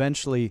is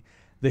eventually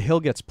the hill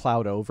gets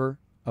plowed over,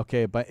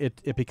 okay, but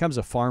it becomes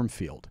a farm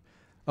field.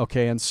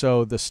 Okay, and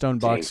so the stone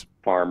box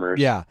farmers.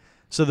 Yeah.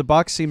 So the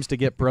box seems to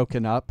get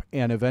broken up,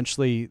 and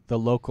eventually the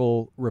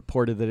local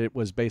reported that it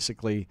was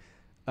basically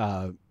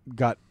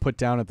got put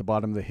down at the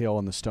bottom of the hill,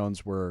 and the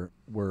stones were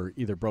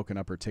either broken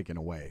up or taken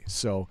away.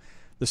 So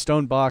the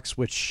stone box,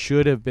 which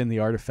should have been the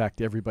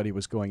artifact everybody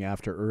was going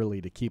after early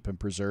to keep and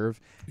preserve,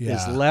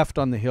 is left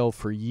on the hill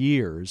for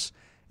years,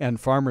 and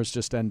farmers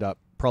just end up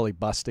probably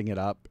busting it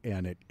up,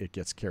 and it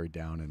gets carried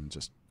down and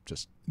just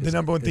the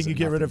number one thing you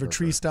get rid of are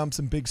tree stumps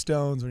and big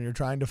stones when you're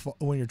trying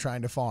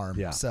to farm.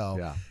 Yeah. So,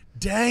 yeah.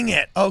 Dang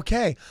it.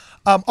 Okay.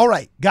 All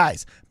right,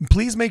 guys,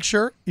 please make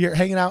sure you're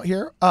hanging out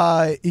here.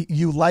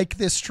 You like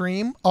this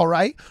stream. All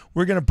right.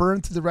 We're going to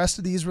burn through the rest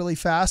of these really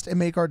fast and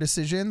make our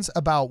decisions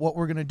about what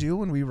we're going to do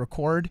when we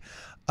record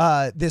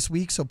this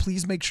week. So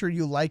please make sure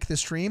you like the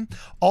stream.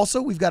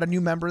 Also, we've got a new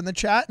member in the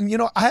chat. And,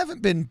 I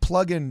haven't been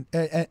plugging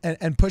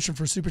and pushing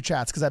for super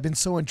chats because I've been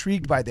so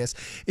intrigued by this.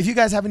 If you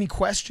guys have any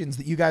questions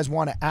that you guys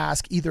want to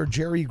ask either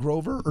Jerry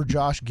Grover or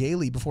Josh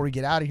Gehly before we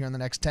get out of here in the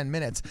next 10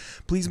 minutes,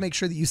 please make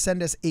sure that you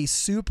send us a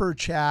super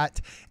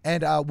chat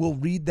and we'll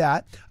read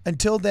that.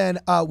 Until then,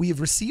 we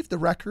have received the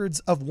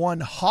records of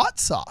one Hot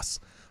Sauce.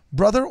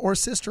 Brother or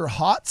Sister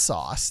Hot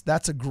Sauce.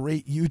 That's a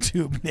great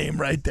YouTube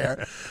name right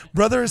there.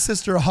 Brother or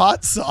Sister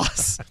Hot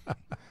Sauce.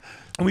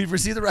 We've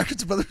received the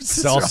records of Brother or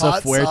Sister Salsa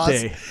Hot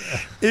Fuerte.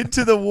 Sauce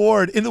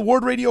in the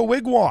WardRadio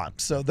Wigwam.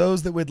 So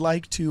those that would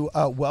like to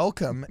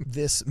welcome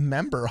this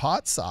member,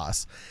 Hot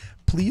Sauce,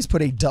 please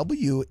put a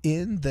W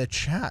in the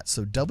chat.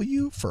 So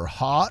W for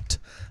Hot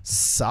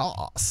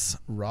Sauce.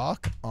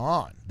 Rock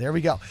on. There we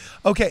go.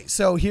 Okay,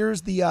 so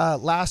here's the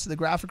last of the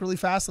graphic really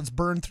fast. Let's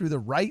burn through the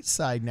right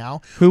side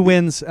now. Who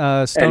wins,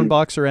 stone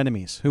box or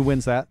enemies? Who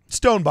wins that?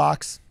 Stone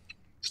box.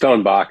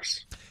 Stone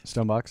box.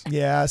 Stone box?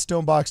 Yeah,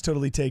 stone box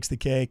totally takes the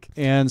cake.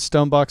 And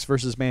stone box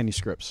versus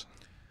manuscripts?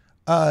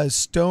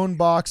 Stone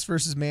box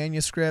versus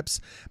manuscripts.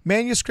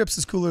 Manuscripts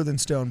is cooler than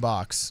stone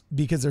box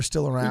because they're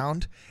still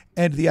around.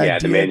 And the idea,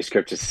 the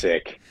manuscript is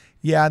sick.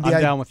 Yeah, and I'm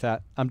down with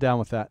that. I'm down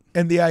with that.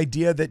 And the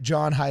idea that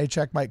John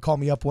Hayek might call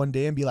me up one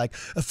day and be like,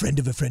 a friend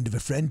of a friend of a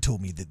friend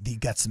told me that he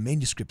got some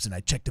manuscripts and I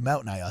checked them out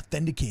and I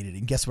authenticated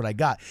and guess what I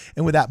got?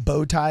 And with that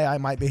bow tie, I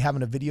might be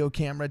having a video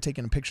camera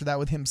taking a picture of that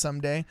with him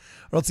someday.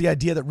 Or else the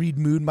idea that Reed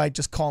Moon might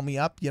just call me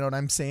up, you know what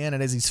I'm saying?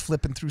 And as he's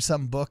flipping through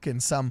some book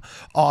in some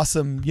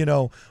awesome,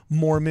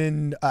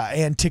 Mormon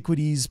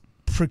antiquities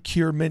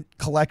procurement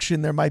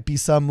collection, there might be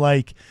some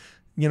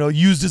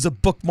used as a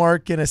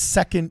bookmark in a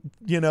second,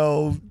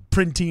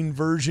 printing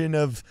version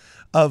of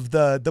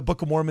the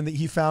Book of Mormon that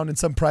he found in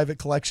some private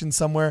collection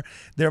somewhere.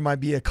 There might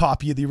be a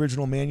copy of the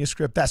original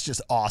manuscript. That's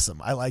just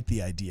awesome. I like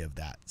the idea of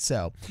that.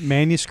 So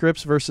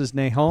manuscripts versus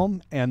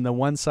Nahum, and the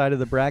one side of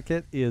the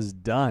bracket is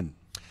done.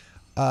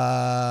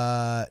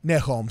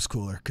 Nahum's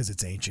cooler because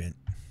it's ancient.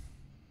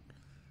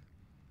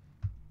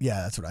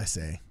 Yeah, that's what I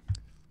say.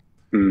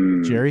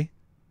 Jerry?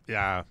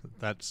 Yeah,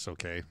 that's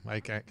okay. I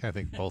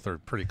think both are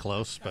pretty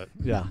close, but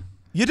yeah.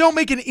 You don't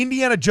make an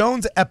Indiana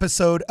Jones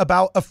episode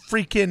about a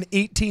freaking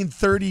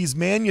 1830s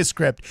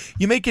manuscript.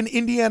 You make an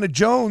Indiana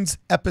Jones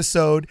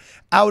episode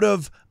out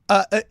of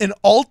an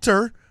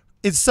altar.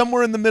 It's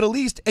somewhere in the Middle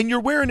East, and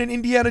you're wearing an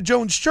Indiana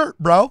Jones shirt,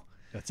 bro.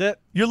 That's it.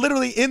 You're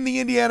literally in the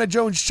Indiana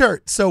Jones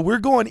shirt. So we're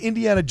going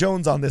Indiana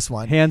Jones on this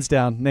one. Hands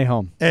down,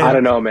 Nahum. I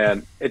don't know,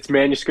 man. It's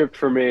manuscript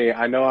for me.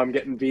 I know I'm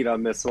getting beat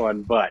on this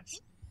one, but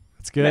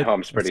it's good.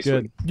 Nahum's pretty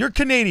sweet. You're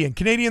Canadian.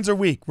 Canadians are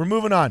weak. We're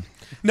moving on.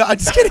 No, I'm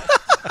just kidding.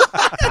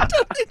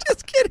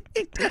 Just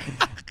kidding.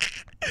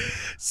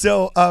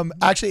 So,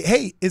 actually,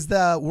 hey, is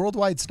the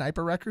worldwide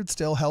sniper record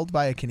still held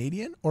by a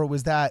Canadian, or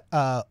was that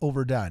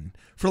overdone?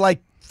 For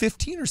like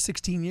 15 or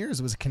 16 years,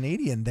 it was a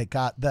Canadian that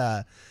got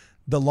the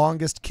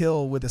longest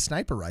kill with a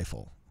sniper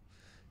rifle.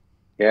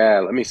 Yeah,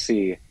 let me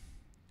see.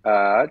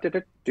 Yeah,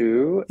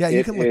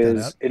 you can look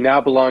that up. It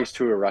now belongs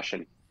to a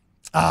Russian.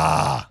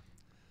 Ah.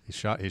 He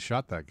shot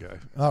that guy.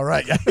 All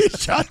right. He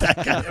shot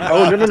that guy.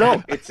 Oh,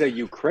 no. It's a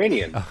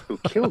Ukrainian who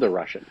killed a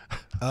Russian.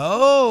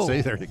 Oh.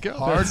 See, there you go.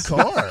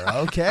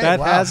 Hardcore. Okay.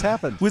 That has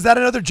happened. Was that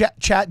another chat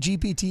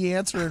GPT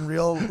answer in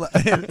real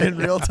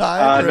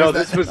time? No,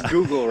 this was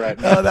Google right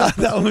now. Oh,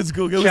 that was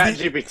Google. Chat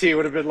GPT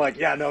would have been like,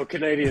 yeah, no,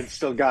 Canadians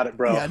still got it,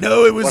 bro. Yeah,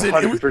 no, it was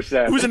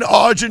 100%. It was an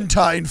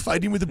Argentine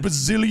fighting with a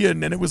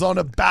Brazilian, and it was on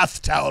a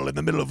bath towel in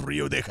the middle of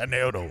Rio de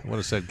Janeiro. Would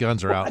have said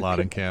guns are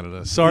outlawed in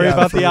Canada. Sorry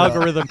about the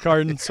algorithm,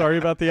 Carden. Sorry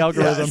about the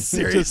algorithm.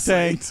 Yeah, It just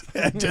tanked.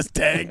 Just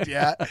tanked,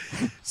 yeah.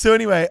 So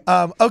anyway,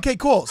 okay,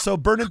 cool. So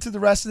burning through the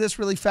rest of this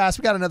really fast.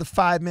 We got another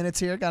 5 minutes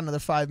here. We've got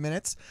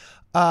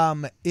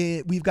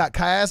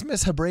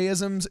Chiasmus,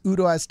 Hebraisms,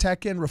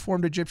 Udo-Aztecan,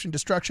 Reformed Egyptian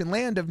Destruction,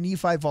 Land of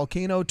Nephi,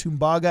 Volcano,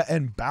 Tumbaga,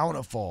 and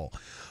Bountiful.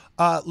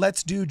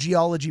 Let's do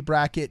geology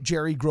bracket.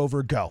 Jerry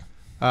Grover, go.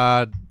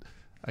 I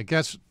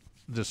guess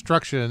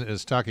destruction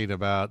is talking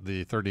about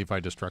the third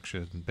Nephi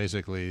destruction,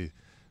 basically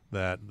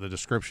that the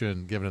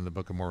description given in the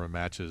Book of Mormon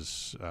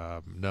matches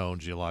known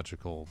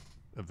geological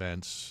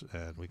events,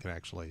 and we can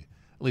actually,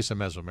 at least in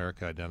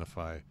Mesoamerica,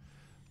 identify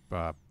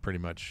pretty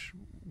much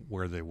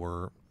where they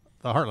were.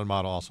 The Heartland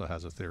model also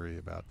has a theory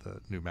about the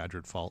New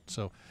Madrid fault.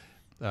 So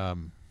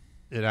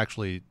it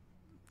actually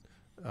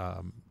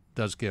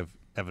does give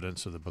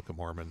evidence of the Book of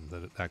Mormon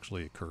that it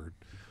actually occurred.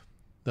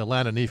 The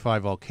Land of Nephi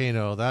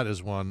volcano, that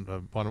is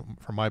one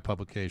from my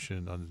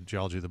publication on the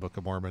geology of the Book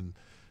of Mormon,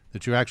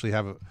 that you actually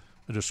have a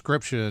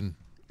description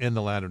in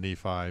the Land of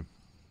Nephi,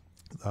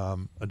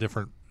 a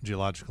different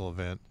geological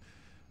event,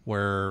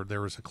 where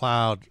there was a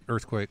cloud,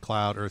 earthquake,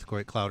 cloud,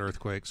 earthquake, cloud,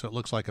 earthquake. So it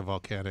looks like a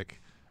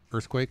volcanic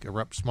earthquake,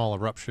 small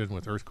eruption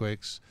with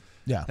earthquakes.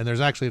 Yeah. And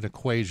there's actually an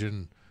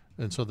equation.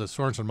 And so the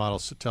Sorensen model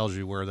tells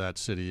you where that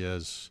city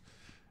is.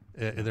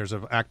 There's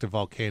an active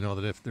volcano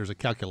that if there's a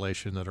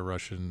calculation that a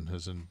Russian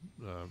has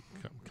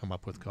come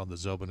up with called the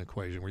Zobin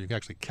equation, where you can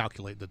actually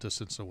calculate the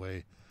distance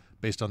away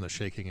based on the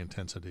shaking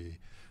intensity.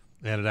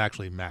 And it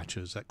actually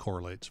matches. That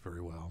correlates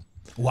very well.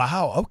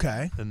 Wow.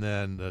 Okay. And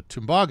then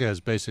Tumbaga is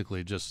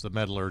basically just the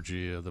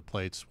metallurgy of the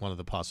plates. One of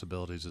the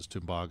possibilities is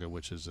Tumbaga,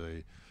 which is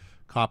a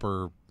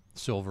copper,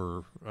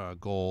 silver,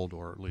 gold,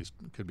 or at least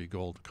it could be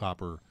gold,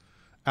 copper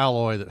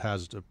alloy that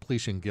has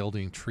depletion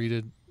gilding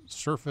treated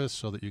surface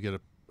so that you get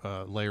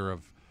a layer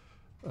of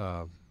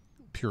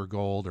pure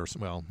gold, or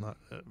not,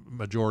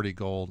 majority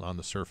gold on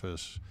the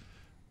surface,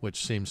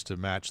 which seems to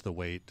match the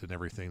weight and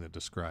everything that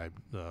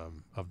described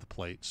of the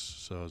plates.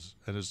 So,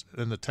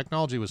 and the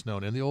technology was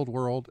known in the Old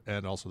World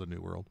and also the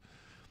New World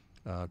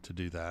to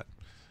do that.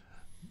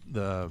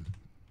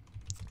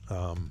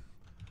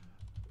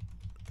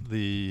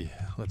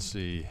 Let's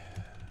see,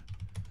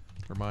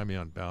 remind me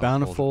on Bountiful.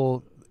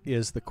 Bountiful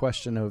is the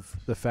question of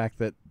the fact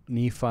that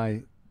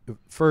Nephi.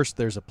 First,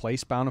 there's a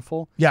place,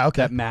 Bountiful,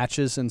 that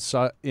matches in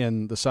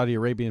the Saudi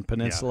Arabian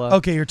Peninsula. Yeah.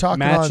 Okay, you're talking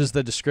matches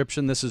the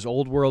description. This is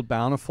Old World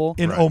Bountiful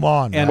in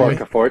Oman, and Khor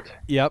Khafut.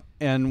 Yep,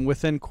 and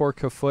within Khor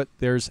Khafut,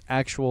 there's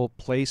actual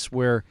place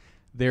where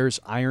there's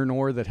iron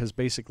ore that has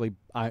basically.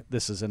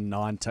 This is a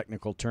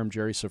non-technical term,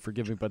 Jerry, so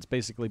forgive me, but it's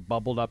basically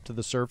bubbled up to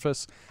the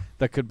surface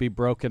that could be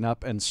broken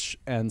up and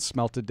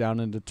smelted down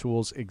into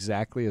tools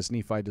exactly as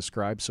Nephi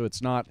described. So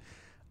it's not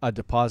a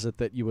deposit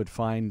that you would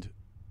find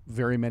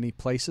very many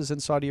places in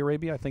Saudi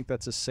Arabia. I think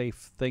that's a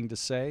safe thing to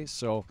say.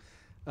 So,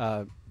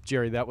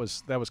 Jerry, that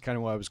was kind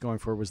of what I was going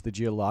for, was the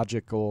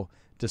geological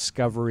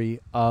discovery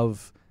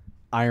of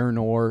iron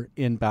ore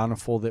in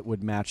Bountiful that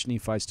would match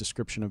Nephi's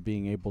description of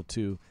being able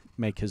to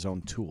make his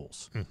own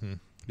tools. Mm-hmm.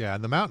 Yeah,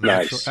 and the mountain,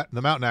 nice.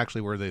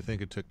 actually where they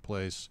think it took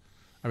place,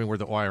 where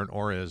the iron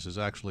ore is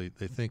actually,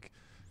 they think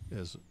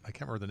is, I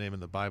can't remember the name in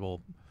the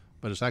Bible,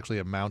 but it's actually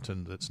a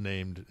mountain that's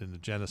named in the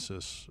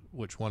Genesis,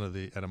 which one of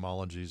the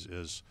etymologies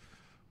is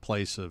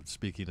place of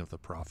speaking of the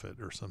prophet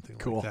or something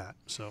like that.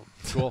 So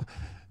cool.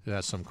 It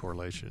has some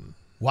correlation.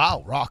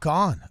 Wow, rock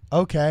on.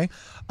 Okay.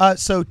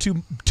 So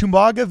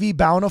Tumbaga v.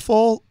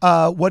 Bountiful,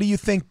 what do you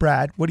think,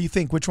 Brad? What do you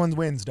think? Which one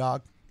wins,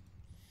 dog?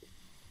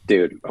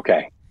 Dude,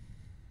 okay.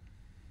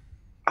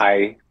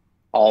 I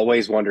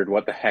always wondered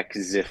what the heck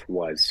Ziph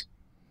was.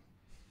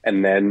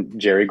 And then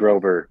Jerry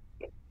Grover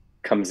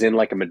comes in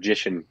like a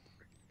magician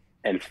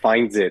and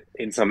finds it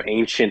in some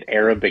ancient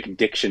Arabic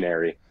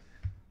dictionary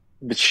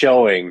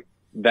showing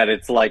that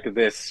it's like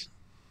this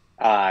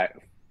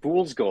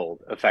fool's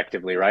gold,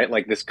 effectively, right?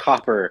 Like this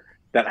copper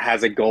that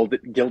has a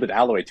gilded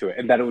alloy to it,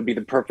 and that it would be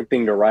the perfect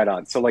thing to write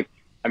on. So,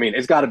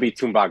 it's got to be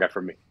Tumbaga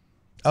for me.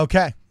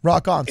 Okay,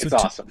 rock on. It's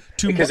awesome.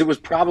 Because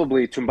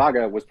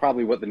Tumbaga was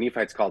probably what the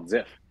Nephites called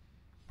Ziph.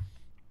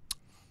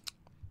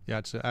 Yeah,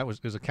 it's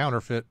a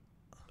counterfeit,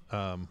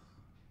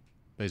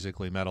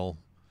 basically metal.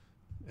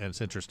 And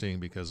it's interesting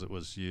because it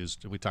was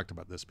used, we talked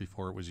about this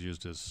before, it was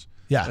used as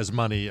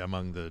money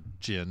among the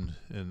jinn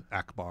in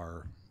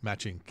Akbar,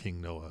 matching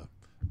King Noah,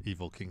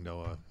 evil King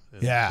Noah.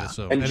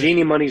 And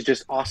genie money's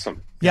just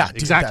awesome. Yeah, dude,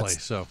 exactly.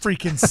 That's so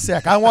freaking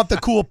sick. I want the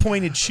cool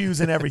pointed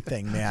shoes and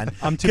everything, man.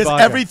 I'm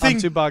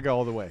Tumbaga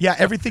all the way. Yeah,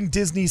 everything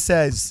Disney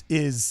says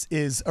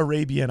is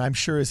Arabian, I'm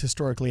sure is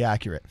historically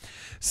accurate.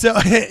 So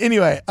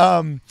anyway,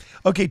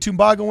 okay,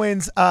 Tumbaga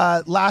wins.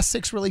 Last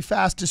six really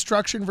fast.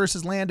 Destruction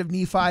versus Land of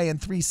Nephi in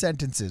 3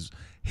 sentences.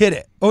 Hit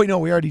it. Oh, no,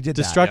 we already did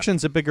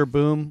Destruction's a bigger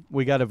boom.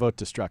 We got to vote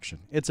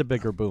Destruction. It's a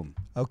bigger boom.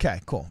 Okay,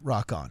 cool.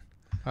 Rock on.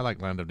 I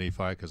like Land of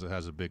Nephi because it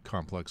has a big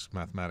complex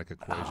mathematic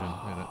equation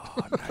in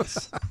it.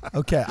 Nice.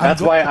 Okay.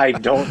 That's why I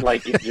don't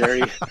like it,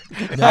 Jerry.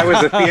 I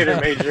was a theater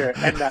major,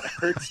 and that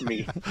hurts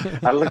me.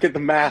 I look at the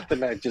math,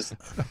 and I just...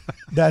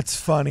 That's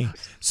funny.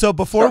 So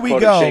before we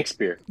go,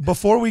 Shakespeare. and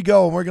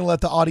we're going to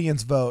let the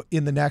audience vote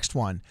in the next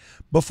one.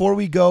 Before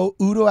we go,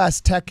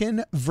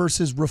 Uto-Aztecan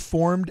versus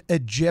Reformed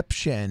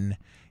Egyptian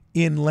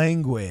in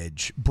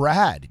language.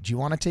 Brad, do you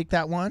want to take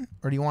that one,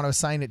 or do you want to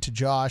assign it to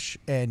Josh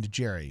and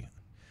Jerry?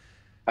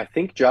 I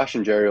think Josh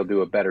and Jerry will do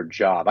a better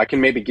job. I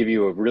can maybe give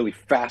you a really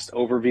fast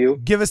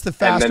overview. Give us the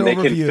fast overview. And then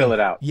they can fill it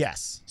out.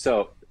 Yes.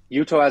 So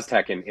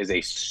Uto-Aztecan is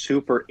a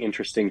super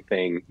interesting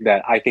thing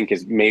that I think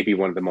is maybe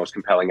one of the most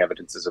compelling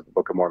evidences of the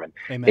Book of Mormon.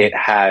 Amen. It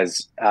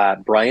has,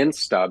 Brian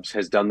Stubbs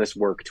has done this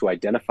work to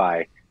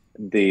identify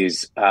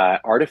these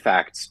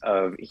artifacts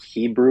of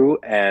Hebrew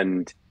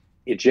and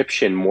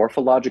Egyptian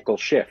morphological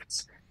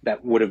shifts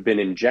that would have been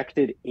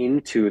injected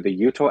into the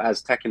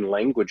Uto-Aztecan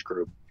language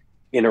group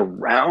in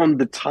around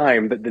the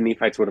time that the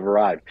Nephites would have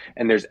arrived.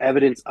 And there's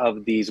evidence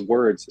of these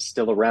words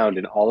still around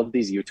in all of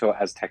these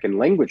Uto-Aztecan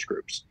language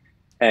groups.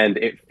 And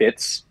it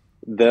fits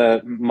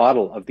the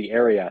model of the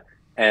area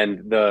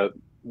and the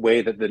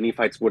way that the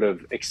Nephites would have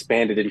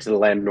expanded into the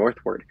land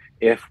northward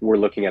if we're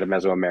looking at a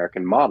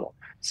Mesoamerican model.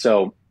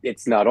 So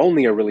it's not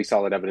only a really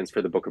solid evidence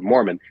for the Book of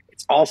Mormon,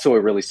 it's also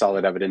a really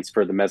solid evidence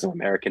for the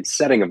Mesoamerican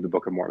setting of the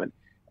Book of Mormon.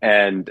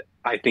 And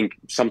I think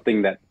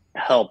something that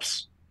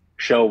helps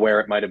show where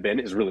it might have been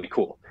is really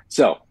cool.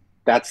 So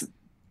that's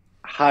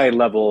high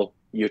level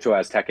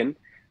Uto-Aztecan,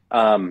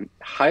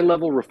 high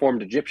level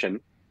Reformed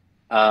Egyptian.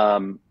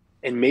 And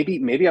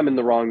maybe I'm in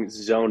the wrong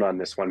zone on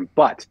this one,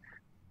 but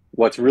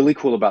what's really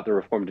cool about the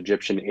Reformed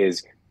Egyptian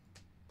is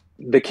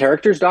the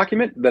characters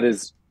document that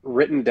is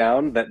written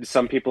down, that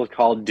some people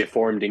call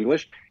deformed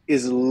English,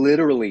 is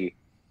literally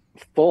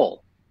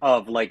full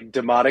of like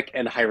demotic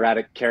and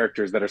hieratic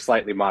characters that are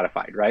slightly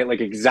modified, right?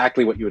 Like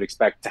exactly what you would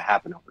expect to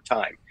happen over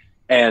time.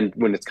 And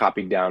when it's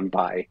copied down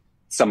by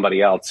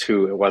somebody else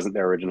who it wasn't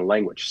their original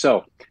language.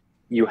 So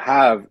you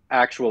have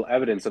actual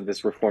evidence of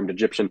this Reformed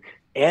Egyptian.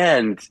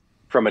 And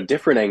from a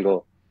different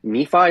angle,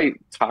 Nephi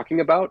talking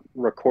about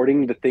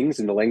recording the things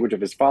in the language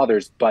of his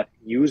fathers, but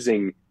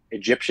using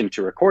Egyptian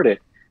to record it,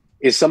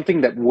 is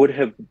something that would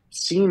have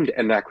seemed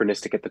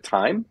anachronistic at the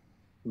time.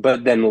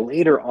 But then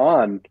later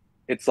on,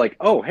 it's like,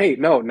 oh, hey,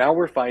 no, now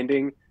we're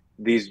finding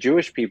these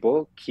Jewish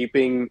people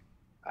keeping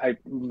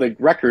like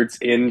records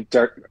in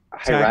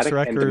hieratic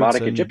and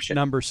demotic Egyptian.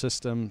 Number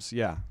systems,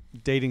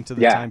 dating to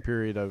the time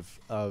period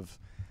of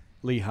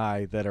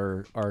Lehi that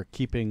are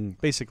keeping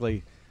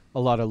basically a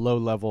lot of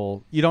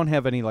low-level. You don't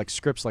have any like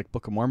scripts like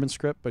Book of Mormon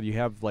script, but you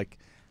have like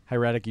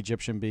hieratic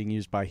Egyptian being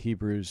used by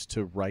Hebrews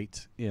to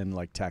write in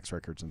like tax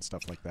records and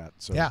stuff like that.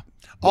 So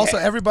Also,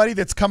 everybody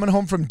that's coming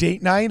home from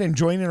date night and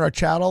joining our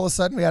chat all of a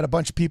sudden, we had a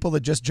bunch of people that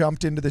just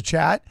jumped into the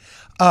chat.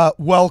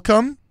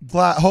 Welcome.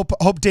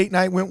 Hope date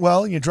night went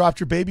well and you dropped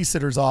your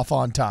babysitters off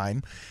on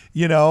time.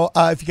 You know,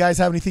 if you guys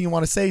have anything you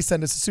want to say,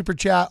 send us a super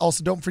chat.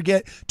 Also, don't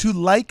forget to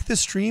like the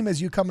stream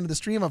as you come into the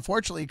stream.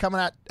 Unfortunately, coming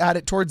at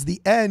it towards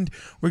the end,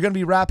 we're going to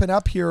be wrapping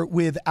up here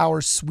with our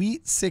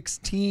Sweet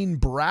 16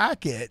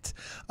 bracket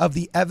of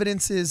the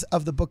evidences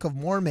of the Book of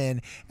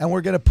Mormon. And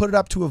we're going to put it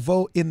up to a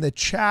vote in the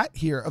chat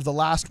here of the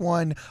last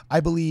one,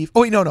 I believe.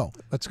 Oh, wait, no.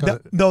 Let's go.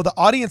 No, the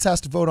audience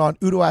has to vote on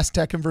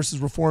Uto-Aztecan versus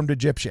Reformed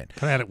Egyptian.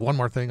 Can I add one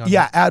more thing?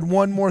 Add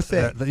one more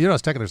thing. The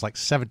Uto-Aztecan, there's like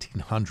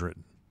 1,700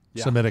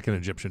 Semitic and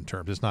Egyptian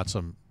terms. It's not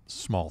some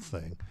small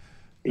thing.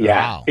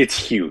 Yeah, it's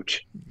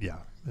huge. Yeah.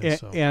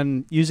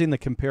 And using the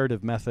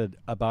comparative method,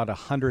 about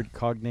 100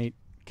 cognate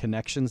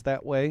connections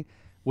that way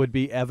would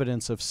be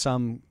evidence of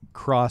some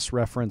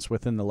cross-reference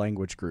within the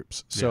language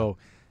groups. So,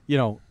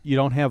 you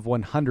don't have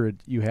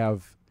 100, you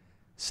have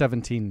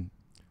 17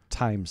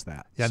 times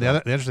that. Yeah, so.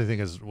 The interesting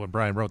thing is when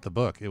Brian wrote the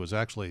book, it was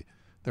actually,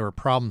 there were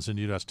problems in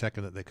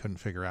Uto-Aztecan that they couldn't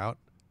figure out.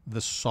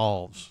 This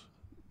solves.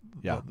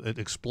 It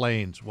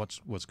explains what's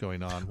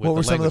going on. What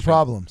were some of the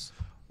problems?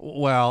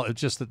 Well, it's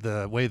just that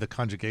the way the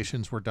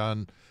conjugations were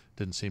done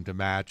didn't seem to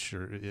match,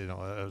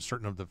 or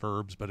certain of the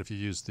verbs. But if you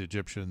use the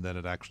Egyptian, then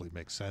it actually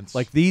makes sense.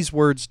 Like these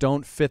words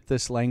don't fit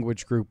this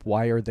language group.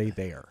 Why are they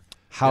there?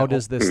 How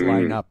does this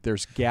line up?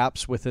 There's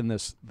gaps within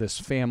this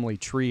family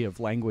tree of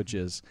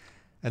languages.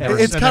 And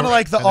it's kind of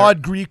like the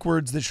odd Greek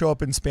words that show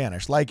up in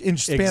Spanish. Like in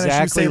Spanish,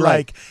 you say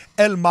like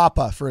el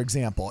mapa, for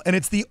example. And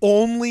it's the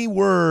only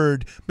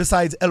word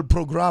besides el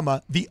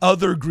programa, the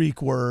other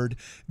Greek word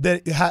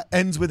that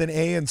ends with an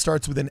A and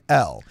starts with an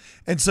L.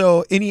 And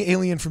so any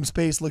alien from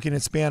space looking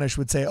at Spanish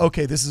would say,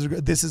 okay, this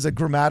is a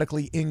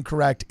grammatically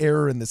incorrect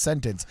error in the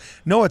sentence.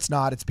 No, it's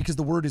not. It's because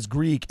the word is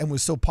Greek and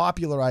was so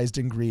popularized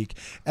in Greek.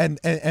 And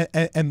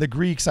the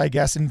Greeks, I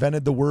guess,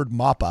 invented the word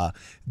mapa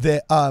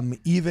that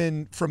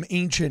even from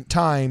ancient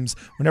times,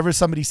 whenever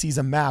somebody sees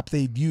a map,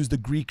 they use the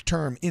Greek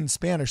term in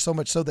Spanish, so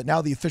much so that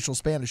now the official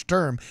Spanish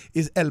term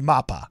is el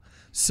mapa.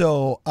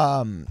 So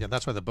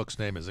that's why the book's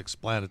name is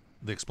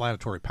the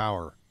explanatory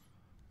power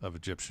of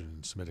Egyptian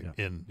and Semitic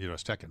in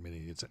Uto-Aztecan.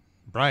 Meaning, it's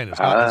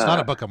not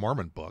a Book of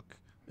Mormon book.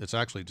 It's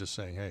actually just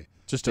saying, hey,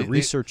 just a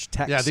research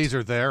text. Yeah, these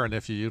are there, and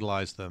if you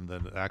utilize them,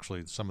 then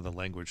actually some of the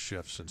language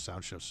shifts and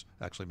sound shifts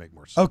actually make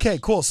more sense. Okay,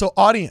 cool. So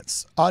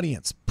audience,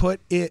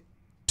 put it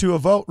to a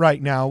vote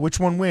right now. Which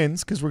one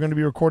wins? Because we're going to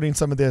be recording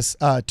some of this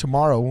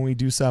tomorrow when we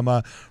do some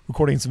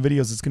recording some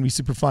videos. It's going to be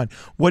super fun.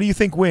 What do you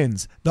think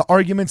wins? The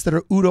arguments that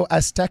are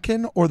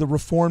Uto-Aztecan or the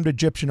Reformed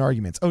Egyptian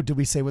arguments? Oh, did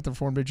we say what the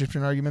Reformed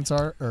Egyptian arguments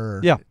are? Or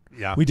yeah,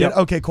 we did.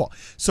 Okay, cool.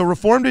 So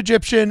Reformed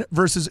Egyptian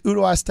versus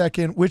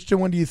Uto-Aztecan. Which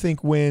one do you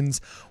think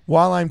wins?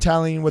 While I'm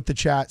tallying what the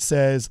chat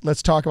says,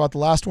 let's talk about the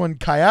last one: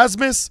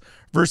 chiasmus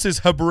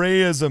versus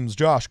Hebraisms.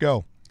 Josh,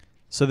 go.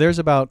 So there's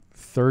about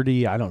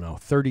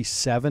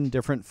 37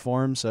 different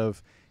forms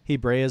of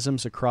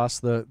Hebraisms across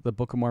the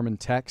Book of Mormon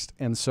text.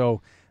 And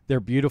so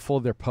they're beautiful,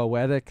 they're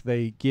poetic,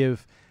 they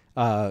give,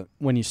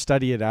 when you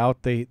study it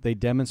out, they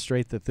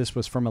demonstrate that this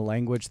was from a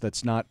language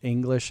that's not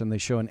English, and they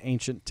show an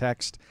ancient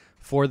text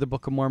for the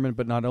Book of Mormon.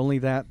 But not only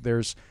that,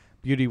 there's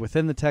beauty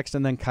within the text,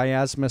 and then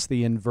chiasmus,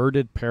 the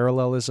inverted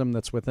parallelism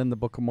that's within the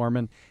Book of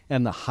Mormon,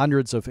 and the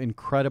hundreds of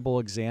incredible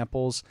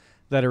examples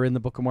that are in the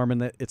Book of Mormon,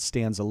 that it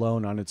stands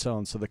alone on its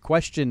own. So the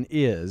question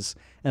is,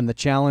 and the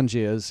challenge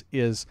is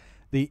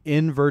the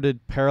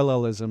inverted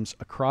parallelisms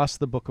across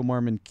the Book of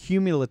Mormon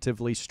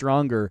cumulatively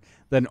stronger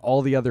than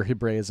all the other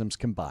Hebraisms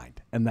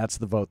combined? And that's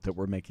the vote that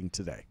we're making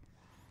today.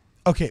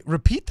 Okay,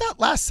 repeat that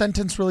last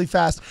sentence really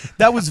fast.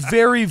 That was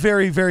very,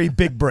 very, very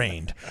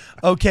big-brained.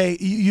 Okay,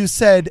 you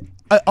said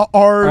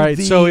all right,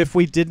 so if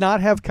we did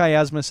not have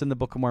chiasmus in the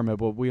Book of Mormon,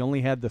 but we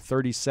only had the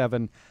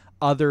 37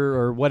 other,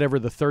 or whatever,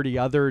 the 30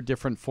 other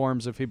different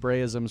forms of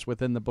Hebraisms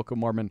within the Book of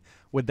Mormon,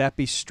 would that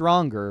be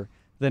stronger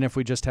than if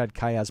we just had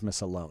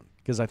chiasmus alone?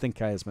 Because I think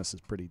chiasmus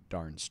is pretty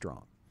darn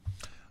strong.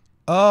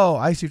 Oh,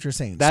 I see what you're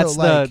saying. That's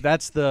so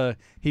that's the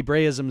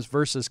Hebraisms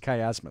versus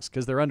chiasmus,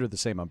 because they're under the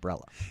same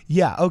umbrella.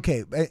 Yeah,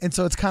 okay. And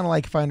so it's kind of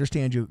like, if I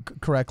understand you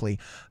correctly,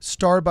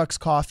 Starbucks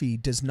coffee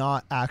does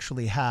not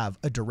actually have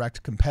a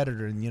direct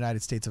competitor in the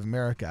United States of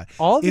America.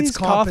 All these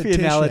coffee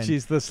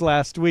analogies this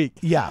last week.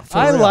 Yeah,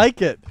 I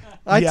like it.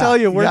 I tell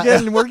you, we're yeah.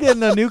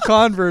 getting a new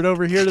convert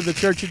over here to the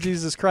Church of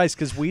Jesus Christ,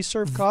 because we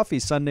serve coffee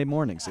Sunday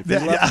mornings. If you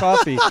love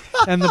coffee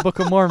and the Book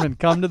of Mormon,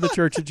 come to the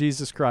Church of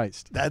Jesus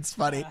Christ. That's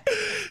funny.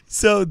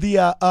 So the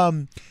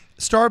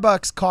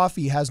Starbucks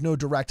coffee has no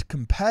direct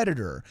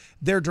competitor.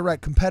 Their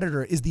direct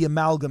competitor is the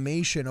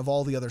amalgamation of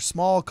all the other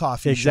small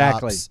coffee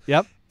shops.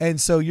 Yep.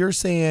 And so you're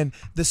saying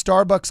the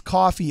Starbucks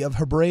coffee of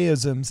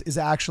Hebraisms is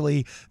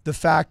actually the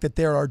fact that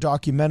there are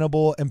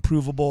documentable and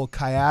provable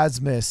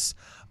chiasmus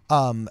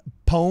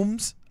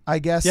poems, I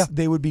guess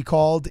they would be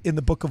called, in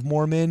the Book of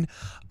Mormon.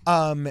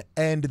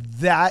 And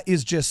that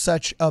is just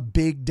such a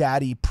big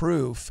daddy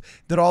proof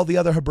that all the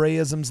other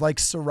Hebraisms like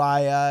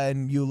Sariah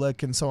and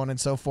Ulick and so on and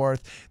so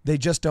forth, they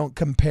just don't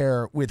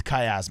compare with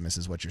chiasmus,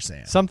 is what you're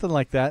saying. Something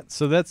like that.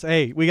 So that's,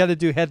 hey, we got to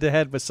do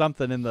head-to-head with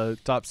something in the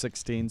top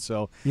 16.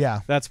 So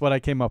yeah, that's what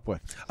I came up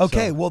with.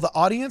 Okay, well, the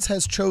audience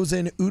has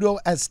chosen Udo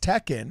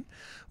Aztecan,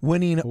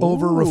 winning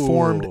over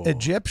Reformed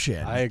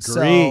Egyptian. I agree.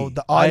 So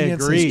the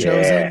audience has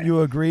chosen.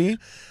 You agree?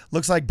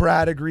 Looks like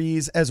Brad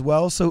agrees as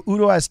well. So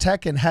Udo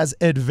Aztecan has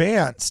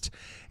advanced.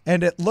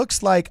 And it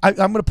looks like, I'm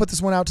going to put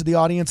this one out to the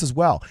audience as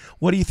well.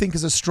 What do you think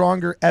is a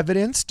stronger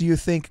evidence? Do you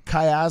think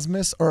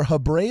chiasmus or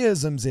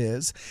Hebraisms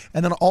is?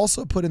 And then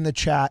also put in the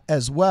chat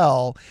as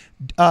well.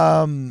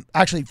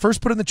 Actually,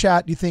 first put in the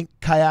chat, do you think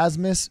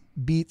chiasmus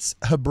beats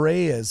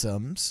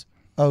Hebraisms?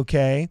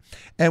 Okay.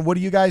 And what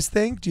do you guys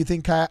think? Do you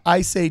think,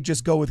 I say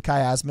just go with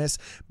chiasmus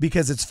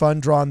because it's fun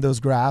drawing those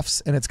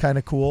graphs and it's kind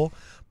of cool.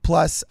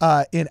 Plus,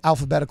 in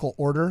alphabetical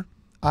order,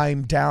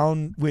 I'm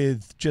down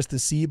with just the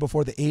C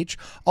before the H.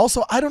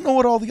 Also, I don't know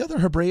what all the other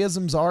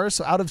Hebraisms are,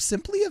 so out of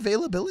simply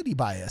availability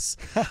bias,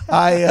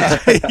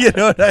 you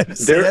know what I'm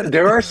saying?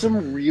 There are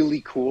some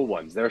really cool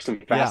ones. There are some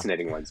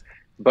fascinating ones.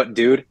 But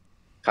dude,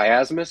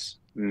 chiasmus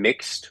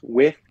mixed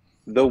with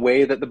the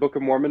way that the Book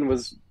of Mormon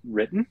was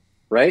written,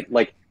 right?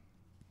 Like,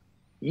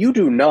 you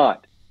do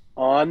not,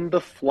 on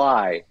the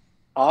fly,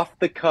 off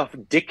the cuff,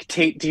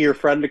 dictate to your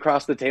friend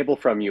across the table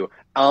from you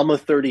Alma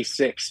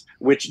 36,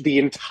 which the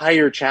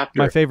entire chapter,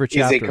 my favorite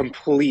chapter, is a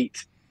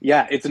complete,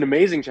 it's an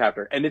amazing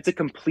chapter, and it's a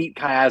complete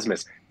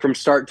chiasmus from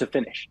start to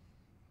finish.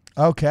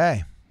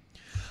 Okay.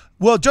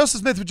 Well,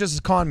 Joseph Smith was just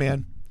a con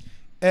man,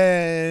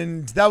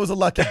 and that was a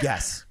lucky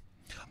guess.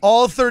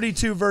 All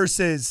 32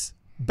 verses,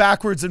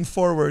 backwards and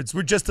forwards,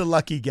 were just a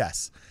lucky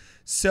guess.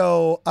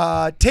 So,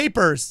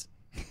 tapers.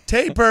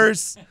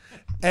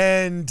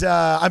 And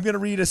I'm going to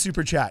read a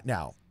super chat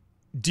now.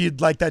 Do you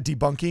like that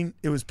debunking?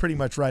 It was pretty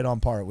much right on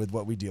par with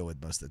what we deal with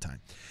most of the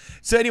time.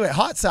 So anyway,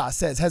 Hot Sauce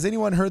says, has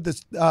anyone heard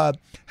this?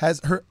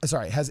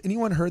 Has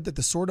anyone heard that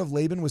the sword of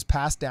Laban was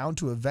passed down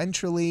to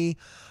eventually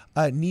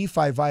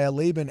Nephi via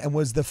Laban and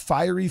was the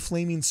fiery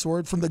flaming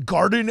sword from the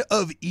Garden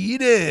of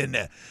Eden?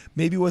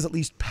 Maybe was at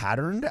least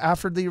patterned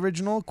after the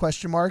original ?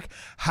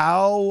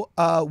 How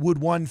would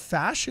one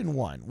fashion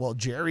one? Well,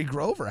 Jerry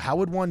Grover, how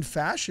would one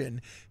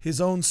fashion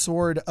his own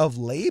sword of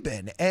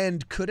Laban?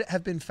 And could it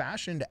have been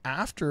fashioned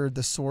after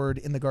the sword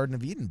in the Garden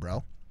of Eden,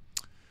 bro?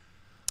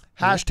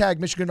 Hashtag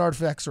Michigan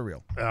artifacts are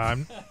real.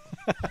 I'm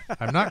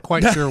not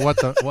quite sure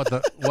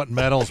what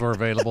metals were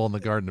available in the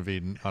Garden of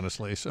Eden,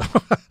 honestly. So,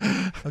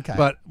 okay.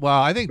 But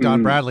I think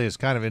Don Bradley is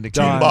kind of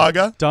indicating.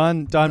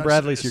 Don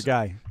Bradley's your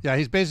guy. Yeah,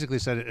 he's basically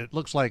said it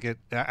looks like it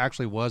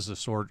actually was the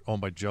sword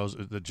owned by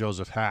Joseph that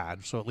Joseph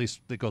had. So at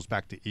least it goes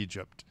back to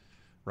Egypt,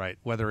 right?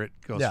 Whether it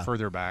goes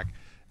further back,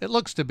 it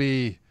looks to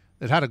be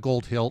it had a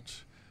gold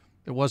hilt.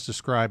 It was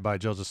described by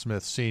Joseph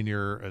Smith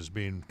Sr. as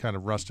being kind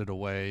of rusted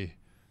away.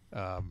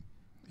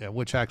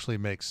 Which actually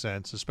makes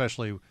sense,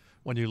 especially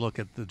when you look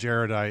at the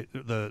Jaredite,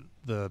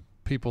 the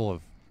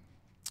people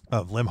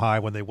of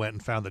Limhi, when they went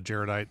and found the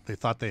Jaredite, they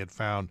thought they had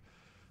found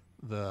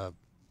the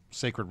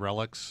sacred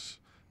relics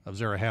of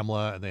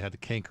Zarahemla, and they had the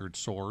cankered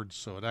swords.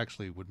 So it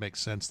actually would make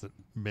sense that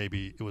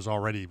maybe it was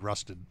already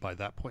rusted by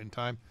that point in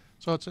time.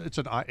 So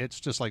it's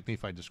just like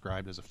Nephi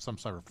described as some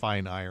sort of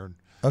fine iron.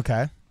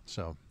 Okay.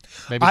 So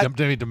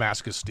maybe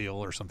Damascus steel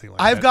or something like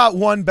that. I've got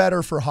one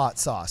better for hot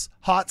sauce.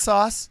 Hot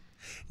sauce,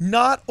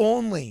 not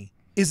only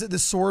is it the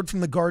sword from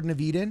the Garden of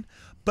Eden,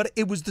 but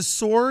it was the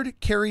sword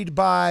carried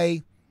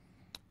by,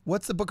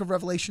 what's the book of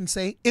Revelation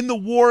say? In the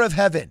War of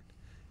Heaven.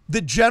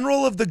 The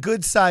general of the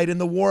good side in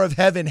the War of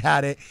Heaven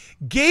had it,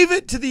 gave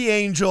it to the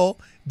angel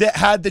that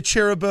had the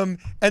cherubim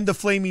and the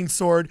flaming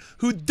sword,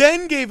 who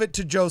then gave it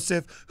to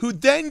Joseph, who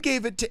then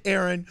gave it to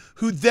Aaron,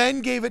 who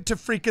then gave it to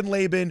freaking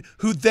Laban,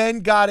 who then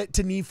got it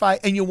to Nephi.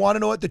 And you want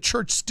to know what? The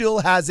church still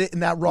has it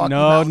in that Rocky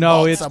Mountain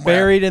vault it's somewhere.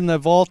 buried in the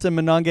vault in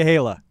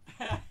Monongahela.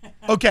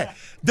 Okay,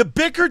 the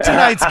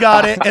Bickertonites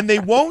got it, and they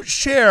won't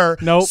share.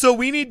 Nope. So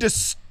we need to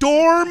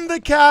storm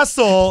the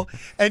castle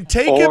and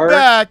take it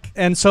back.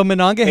 And so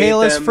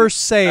Monongahela's them for an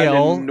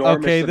sale. enormous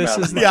Okay, this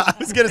amount is of Yeah, I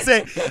was gonna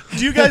say,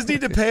 do you guys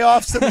need to pay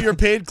off some of your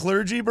paid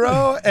clergy,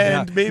 bro?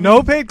 And maybe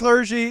no paid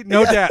clergy,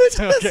 no debt.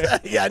 Okay.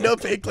 Yeah, no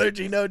paid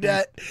clergy, no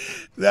debt.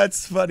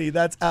 That's funny.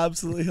 That's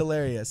absolutely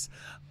hilarious.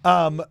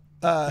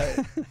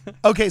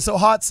 Okay, so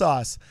hot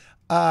sauce.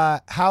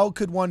 How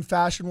could one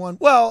fashion one?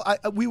 Well,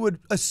 we would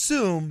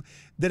assume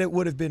that it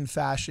would have been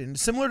fashioned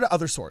similar to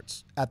other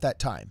swords at that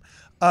time.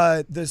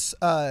 It's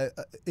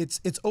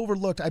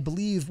overlooked, I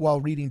believe,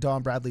 while reading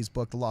Don Bradley's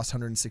book, The Lost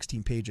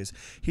 116 Pages.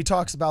 He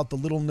talks about the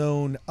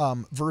little-known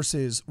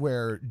verses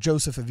where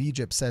Joseph of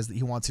Egypt says that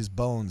he wants his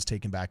bones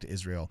taken back to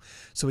Israel.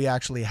 So he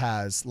actually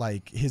has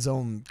like his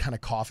own kind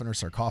of coffin or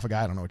sarcophagi,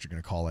 I don't know what you're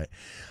going to call it,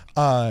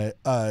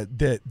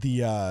 that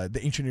the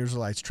ancient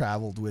Israelites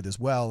traveled with as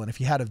well. And if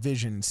he had a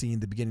vision seeing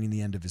the beginning and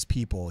the end of his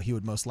people, he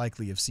would most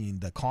likely have seen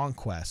the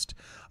conquest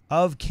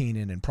of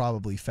Canaan and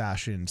probably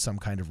fashioned some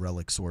kind of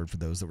relic sword for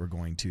those that were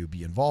going to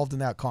be involved in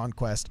that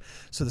conquest.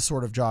 So the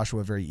sword of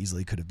Joshua very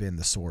easily could have been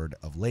the sword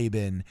of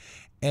Laban.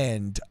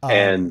 And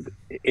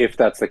if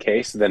that's the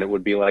case, then it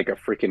would be like a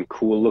freaking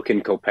cool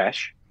looking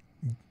Kopesh.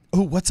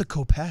 oh, what's a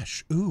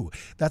Kopesh? Ooh,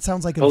 that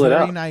sounds like a Pull it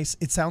very up. nice,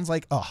 it sounds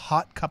like a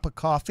hot cup of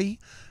coffee.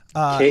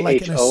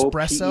 Like an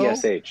espresso.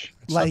 KHOPESH.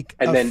 Like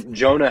And then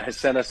Jonah has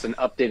sent us an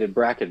updated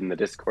bracket in the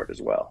Discord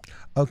as well.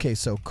 Okay,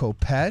 so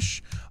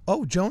Kopesh.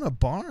 Oh, Jonah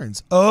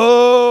Barnes.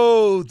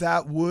 Oh,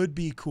 that would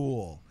be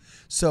cool.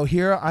 So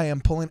here I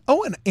am pulling.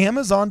 Oh, and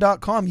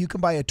Amazon.com, you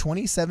can buy a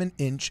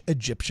 27-inch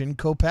Egyptian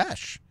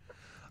Kopesh.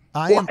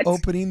 I am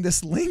opening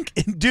this link.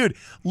 And dude,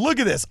 look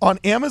at this. On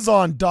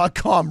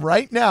Amazon.com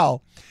right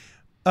now,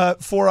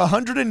 for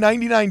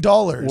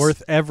 $199.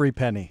 Worth every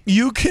penny.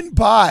 You can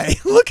buy,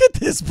 look at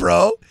this,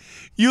 bro.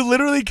 You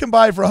literally can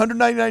buy for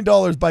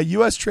 $199 by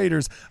U.S.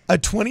 traders a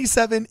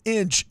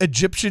 27-inch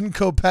Egyptian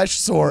Kopesh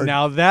sword.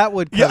 Now that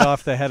would cut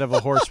off the head of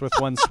a horse with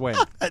one swing.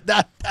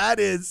 That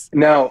is.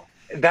 Now,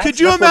 Could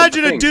you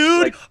imagine a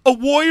dude, like, a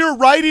warrior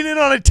riding in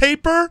on a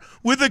taper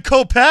with a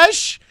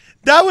Kopesh?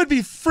 That would be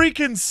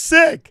freaking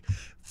sick.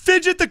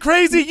 Fidget the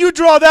Crazy, you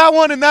draw that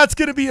one, and that's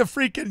going to be a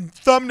freaking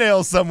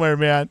thumbnail somewhere,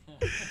 man.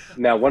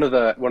 Now, one of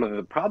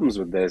the problems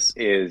with this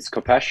is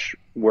Kopesh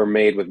were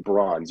made with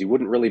bronze. You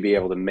wouldn't really be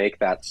able to make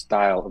that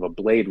style of a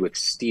blade with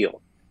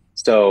steel.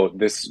 So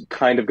this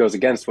kind of goes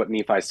against what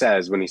Nephi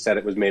says when he said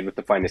it was made with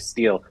the finest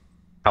steel.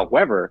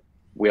 However,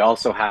 we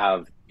also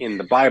have in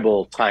the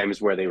Bible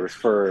times where they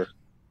refer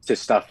to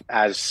stuff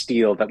as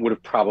steel that would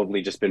have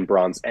probably just been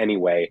bronze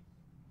anyway.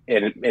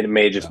 And it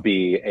may just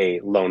be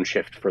a lone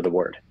shift for the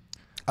word.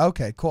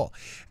 Okay, cool.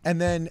 And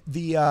then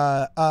the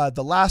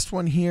last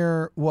one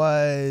here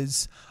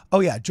was, oh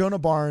yeah, Jonah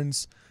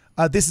Barnes.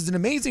 This is an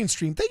amazing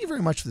stream. Thank you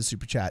very much for the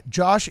super chat.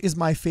 Josh is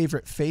my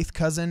favorite faith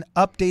cousin.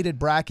 Updated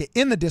bracket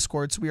in the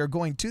Discord. So we are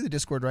going to the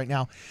Discord right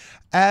now.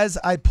 As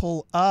I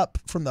pull up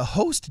from the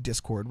host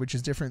Discord, which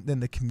is different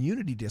than the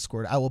community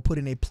Discord, I will put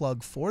in a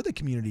plug for the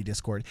community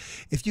Discord.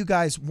 If you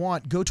guys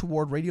want, go to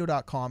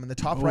wardradio.com in the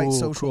top right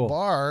social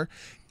bar.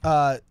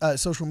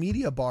 Social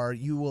media bar,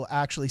 you will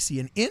actually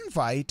see an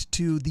invite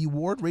to the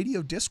Ward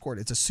Radio Discord.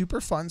 It's a super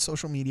fun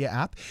social media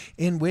app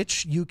in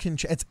which you can,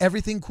 it's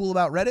everything cool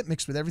about Reddit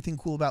mixed with everything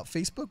cool about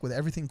Facebook, with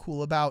everything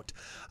cool about,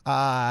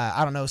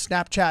 I don't know,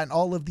 Snapchat and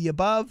all of the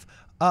above.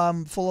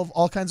 Full of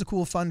all kinds of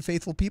cool, fun,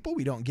 faithful people.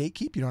 We don't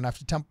gatekeep. You don't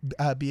have to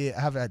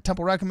have a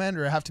temple recommend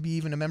or have to be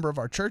even a member of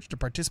our church to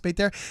participate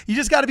there. You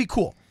just got to be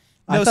cool.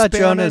 I thought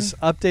Jonah's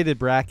updated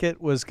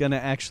bracket was going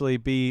to actually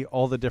be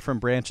all the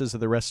different branches of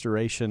the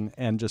Restoration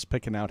and just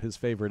picking out his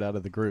favorite out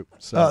of the group.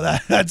 So. Oh,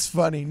 that's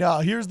funny. No,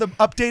 here's the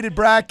updated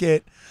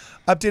bracket.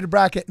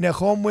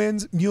 Nahum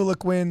wins,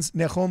 Mulek wins,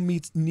 Nahum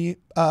beats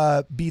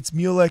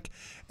Mulek,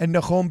 and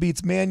Nahum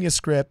beats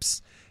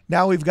manuscripts.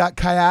 Now we've got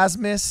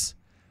Chiasmus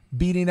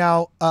beating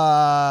out,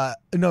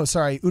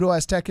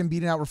 Udo-Aztecan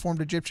beating out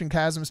Reformed Egyptian,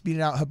 Chiasmus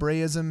beating out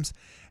Hebraisms.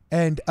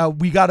 And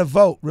we got to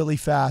vote really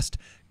fast.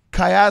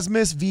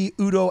 Chiasmus v.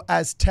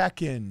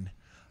 Udo-Aztecan.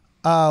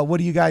 What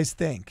do you guys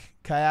think?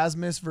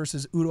 Chiasmus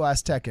versus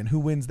Udo-Aztecan. Who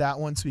wins that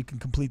one so we can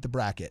complete the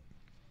bracket?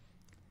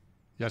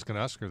 You asking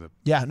us or the?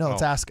 Yeah, no,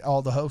 let's ask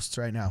all the hosts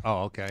right now.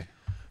 Oh, okay.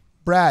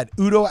 Brad,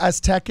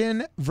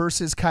 Udo-Aztecan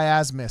versus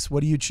Chiasmus.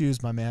 What do you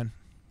choose, my man?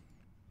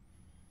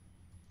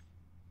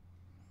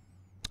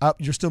 Oh,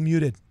 you're still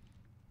muted.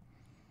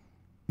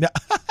 No,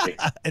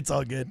 it's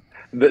all good.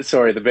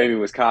 Sorry, the baby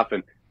was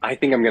coughing. I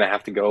think I'm going to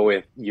have to go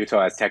with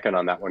Utah Aztecan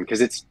on that one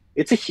because it's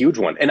a huge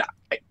one. And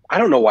I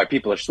don't know why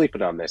people are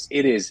sleeping on this.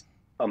 It is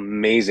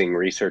amazing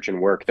research and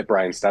work that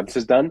Brian Stubbs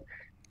has done.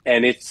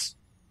 And it's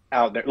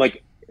out there.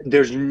 Like,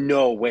 there's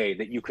no way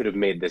that you could have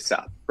made this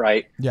up,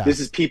 right? Yeah. This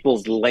is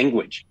people's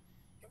language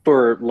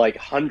for like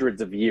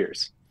hundreds of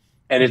years.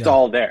 And it's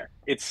all there.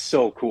 It's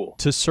so cool.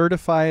 To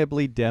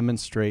certifiably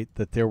demonstrate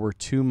that there were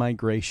 2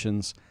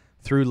 migrations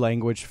through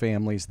language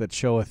families that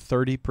show a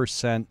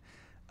 30%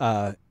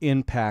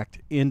 impact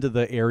into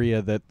the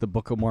area that the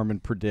Book of Mormon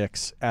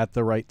predicts at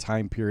the right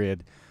time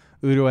period,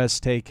 Udo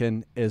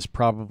Aztecan is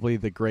probably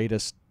the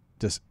greatest,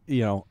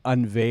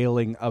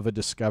 unveiling of a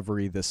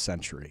discovery this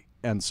century.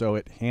 And so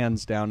it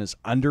hands down is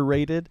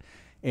underrated.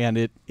 And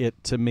it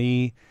to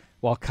me,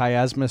 while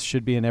Chiasmus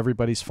should be in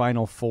everybody's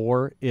final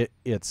 4,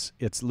 it's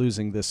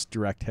losing this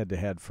direct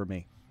head-to-head for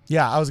me.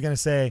 Yeah, I was going to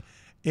say,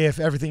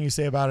 if everything you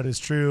say about it is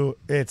true,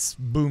 it's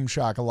boom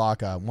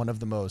shakalaka, one of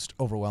the most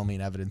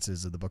overwhelming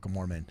evidences of the Book of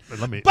Mormon.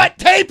 But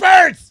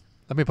tapers!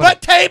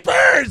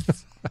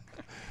 Tapers!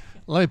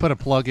 Let me put a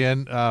plug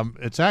in.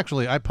 It's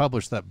actually, I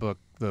published that book,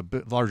 the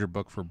larger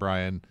book for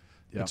Brian.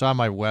 Yep. It's on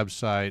my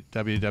website,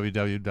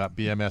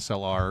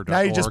 www.bmslr.org. Now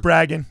you're just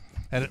bragging.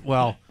 And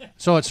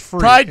so it's free.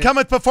 Pride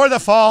cometh before the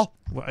fall.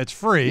 Well, it's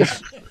free,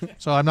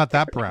 so I'm not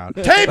that proud.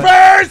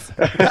 Tapers!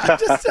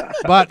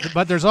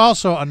 But there's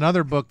also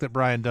another book that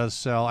Brian does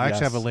sell. I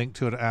actually have a link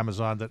to it at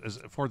Amazon that is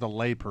for the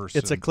layperson.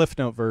 It's a Cliff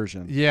Note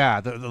version. Yeah,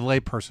 the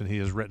layperson. He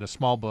has written a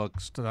small book,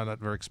 not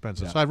very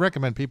expensive. Yeah. So I'd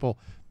recommend people,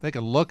 they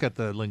can look at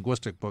the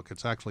linguistic book.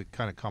 It's actually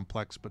kind of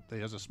complex, but he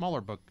has a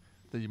smaller book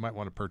that you might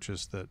want to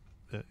purchase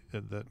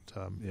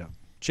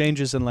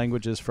Changes in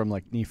Languages from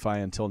like Nephi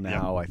until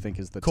now, I think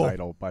is the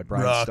title by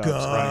Brian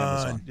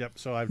Stubbs. Yep.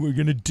 So we're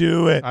going to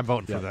do it. I'm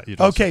voting for that.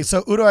 Okay,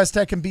 so Udo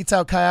Aztecan beats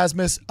out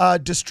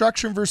Chiasmus.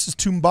 Destruction versus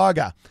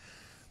Tumbaga.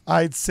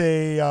 I'd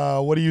say,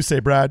 what do you say,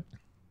 Brad?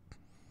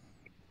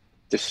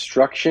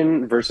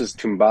 Destruction versus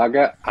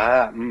Tumbaga.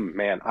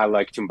 Man, I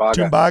like Tumbaga.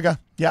 Tumbaga.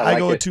 Yeah, I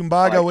go with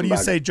Tumbaga. What do you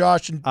say,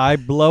 Josh? I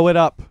blow it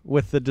up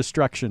with the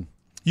Destruction.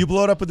 You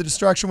blow it up with the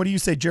Destruction. What do you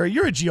say, Jerry?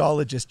 You're a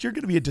geologist. You're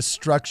going to be a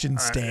Destruction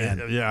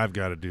stan. Yeah, I've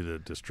got to do the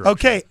Destruction.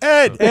 Okay,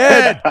 Ed.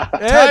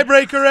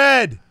 Tiebreaker,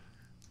 Ed.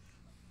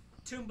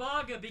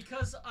 Tumbaga,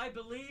 because I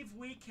believe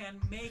we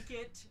can make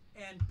it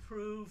and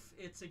prove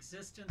its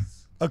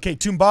existence. Okay,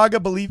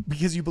 Tumbaga,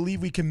 because you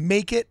believe we can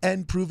make it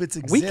and prove its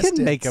existence. We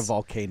can make a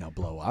volcano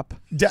blow up.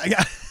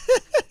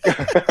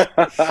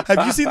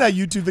 Have you seen that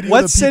YouTube video?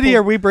 What city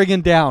are we bringing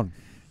down?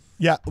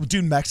 Yeah,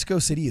 dude, Mexico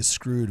City is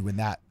screwed when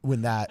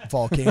that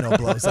volcano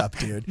blows up,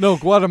 dude. No,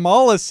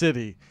 Guatemala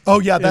City. Oh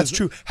yeah, that's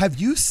true. Have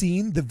you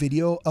seen the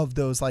video of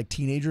those like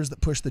teenagers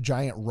that pushed the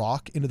giant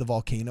rock into the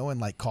volcano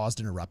and like caused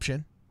an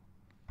eruption?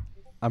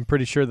 I'm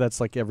pretty sure that's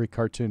like every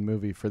cartoon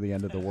movie for the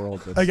end of the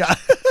world. Okay,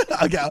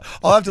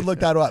 I'll have to look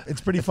that up.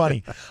 It's pretty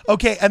funny.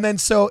 Okay, and then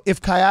so if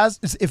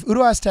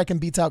Udo Aztecan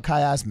beats out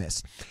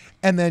Chiasmus,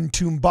 and then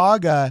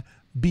Tumbaga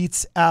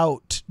beats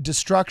out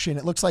Destruction,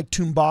 it looks like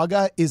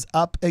Tumbaga is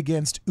up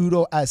against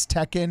Udo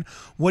Aztecan.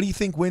 What do you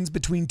think wins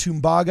between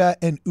Tumbaga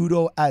and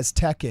Udo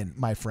Aztecan,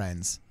 my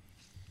friends?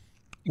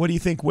 What do you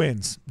think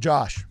wins,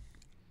 Josh?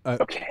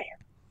 Okay.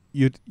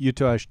 Udo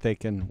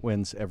Aztecan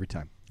wins every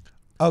time.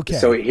 Okay.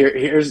 So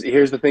here's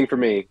the thing for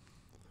me.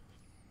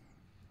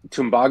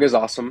 Tumbaga is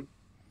awesome,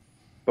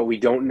 but we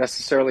don't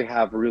necessarily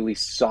have really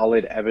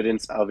solid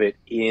evidence of it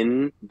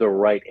in the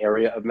right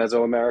area of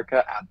Mesoamerica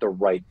at the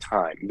right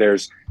time.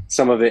 There's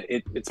some of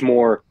it's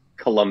more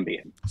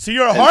Colombian. So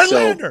you're a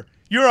Heartlander.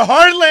 You're a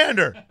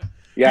Heartlander.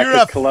 Yeah,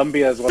 because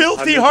Colombia is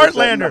filthy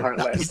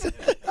Heartlander.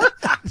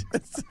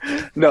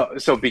 No,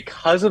 so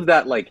because of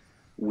that like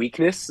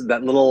weakness,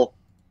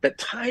 that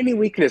tiny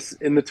weakness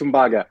in the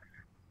Tumbaga,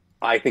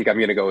 I think I'm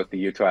going to go with the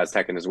Utah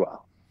Aztecan as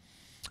well.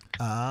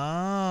 Oh,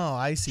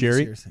 I see.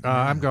 Jerry?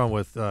 I'm going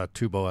with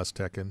Tubo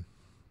Aztecan.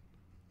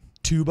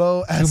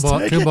 Tubo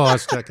Aztecan. Tubo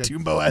Aztecan.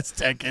 Tubo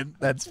Aztecan.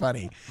 That's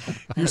funny.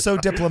 You're so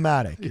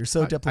diplomatic. You're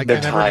so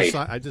diplomatic.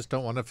 I just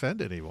don't want to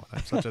offend anyone.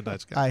 I'm such a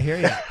nice guy. I hear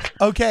you.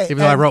 Okay. Even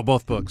though I wrote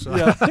both books. So.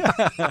 Yeah.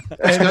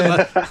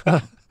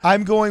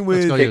 I'm going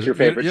with pick your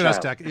favorite Udo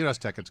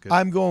Aztecan's good.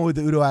 I'm going with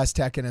the Udo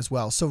Aztecan as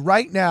well. So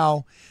right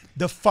now,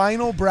 the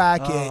final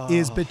bracket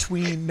is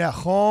between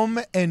Nahum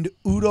and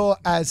Udo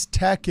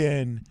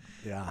Aztecan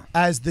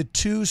as the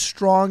two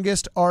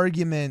strongest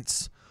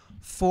arguments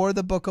for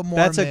the Book of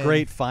Mormon. That's a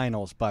great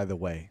finals, by the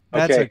way.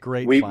 That's okay. a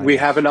great finals. We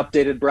have an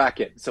updated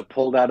bracket, so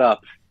pull that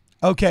up.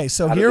 Okay,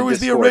 so here was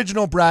the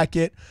original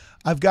bracket.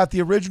 I've got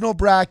the original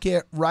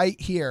bracket right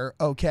here,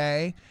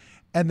 okay?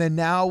 And then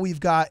now we've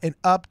got an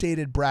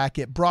updated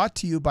bracket brought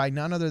to you by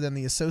none other than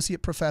the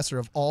Associate Professor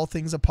of All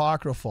Things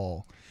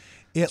Apocryphal.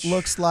 It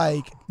looks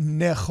like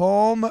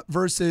Nahum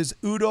versus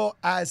Udo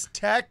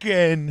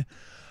Aztecan.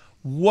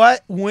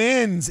 What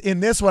wins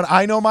in this one?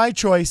 I know my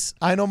choice.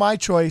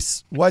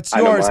 What's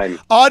yours?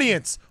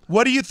 Audience,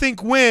 what do you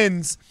think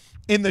wins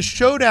in the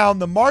showdown,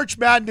 the March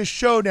Madness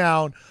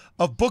showdown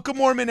of Book of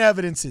Mormon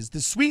evidences,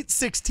 the Sweet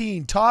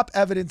 16 top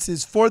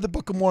evidences for the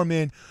Book of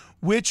Mormon?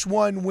 which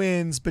one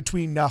wins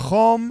between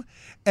Nahum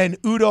and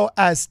Udo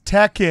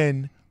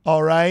Aztecan.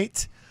 All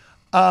right.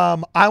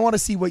 I want to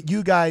see what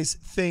you guys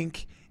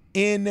think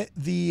in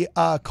the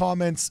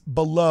comments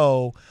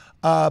below.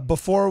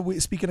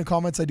 Speaking of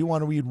comments, I do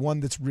want to read one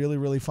that's really,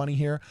 really funny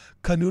here.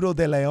 Canudo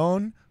de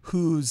Leon,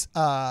 who's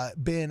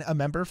been a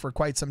member for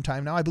quite some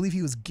time now. I believe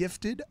he was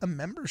gifted a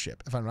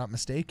membership, if I'm not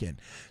mistaken.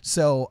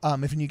 So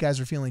if you guys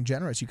are feeling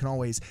generous, you can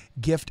always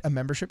gift a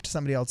membership to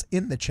somebody else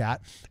in the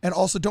chat. And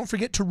also don't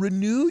forget to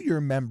renew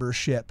your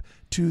membership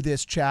to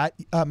this chat,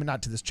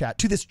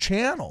 to this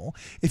channel.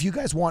 If you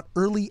guys want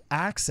early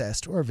access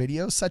to our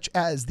videos, such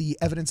as the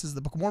Evidences of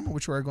the Book of Mormon,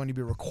 which we're going to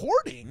be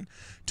recording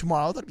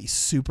tomorrow, that'll be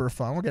super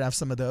fun. We're going to have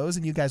some of those,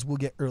 and you guys will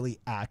get early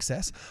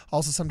access.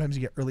 Also, sometimes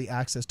you get early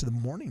access to the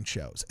morning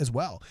shows as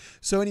well.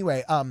 So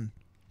anyway,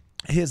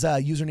 his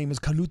username is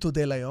Canuto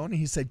de Leon.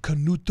 He said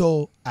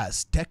Canuto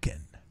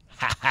Aztecan.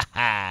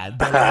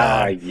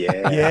 Yeah.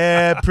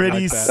 Yeah,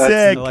 pretty I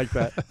sick. like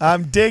that.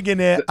 I'm digging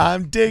it.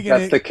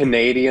 That's the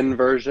Canadian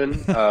version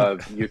of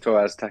Uto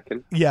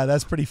Aztecan. Yeah,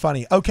 that's pretty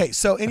funny. Okay,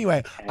 so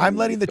anyway, I'm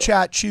letting the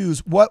chat choose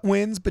what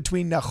wins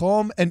between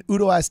Nahum and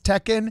Udo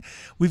Aztecan.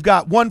 We've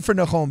got 1 for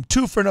Nahum,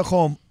 2 for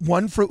Nahum,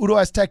 1 for Udo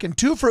Aztecan,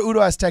 2 for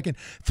Udo Aztecan,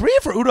 3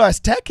 for Udo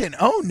Aztecan.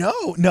 Oh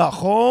no,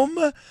 Nahum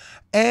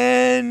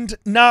and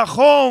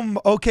Nahum.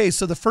 Okay,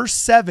 so the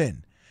first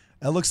 7.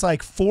 It looks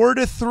like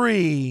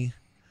 4-3.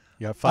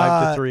 Yeah,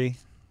 5-3.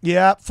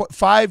 Yeah,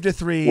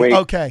 5-3. Wait.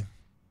 Okay.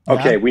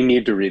 Okay, Yeah. we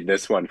need to read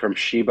this one from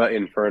Sheba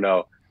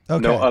Inferno.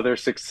 Okay. No other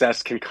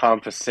success can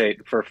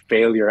compensate for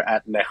failure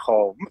at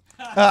Nahum.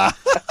 That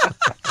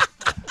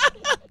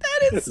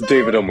is so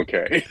David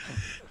O'Mckay.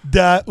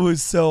 That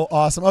was so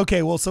awesome.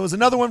 Okay, well, so it was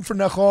another one for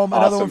Nahum,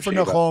 another Awesome, one for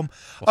Sheba. Nahum.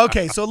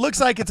 Okay, so it looks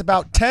like it's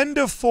about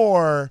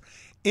 10-4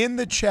 in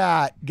the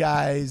chat,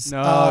 guys.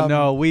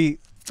 No, we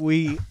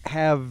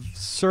have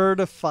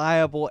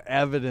certifiable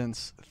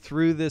evidence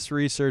through this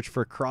research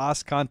for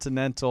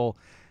cross-continental,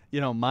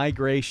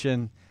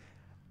 migration.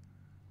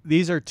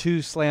 These are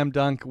 2 slam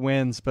dunk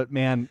wins, but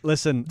man,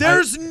 listen.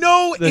 There's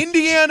no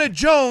Indiana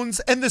Jones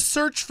and the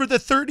search for the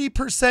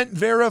 30%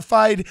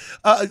 verified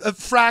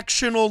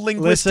fractional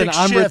linguistic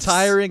Listen, I'm shifts.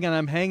 retiring and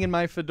I'm hanging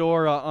my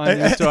fedora on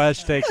Uto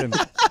Aztecan.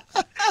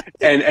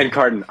 And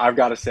Cardin, I've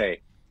got to say,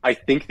 I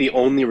think the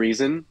only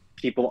reason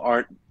people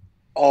aren't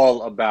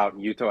all about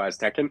Uto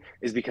Aztecan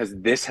is because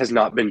this has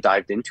not been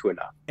dived into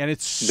enough. And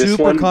it's This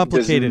super one does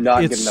complicated.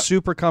 not get It's enough.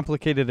 super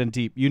complicated and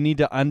deep. You need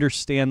to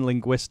understand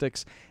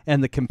linguistics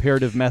and the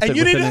comparative method And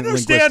you need to within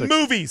understand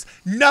linguistics. movies.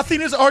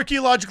 Nothing is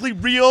archaeologically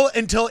real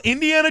until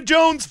Indiana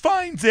Jones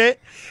finds it,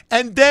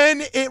 and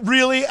then it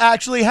really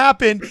actually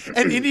happened.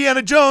 And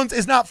Indiana Jones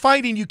is not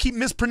finding, you keep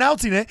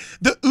mispronouncing it,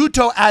 the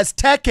Uto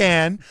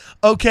Aztecan,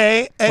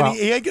 okay? And Well-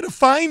 he ain't going to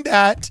find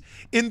that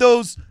in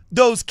those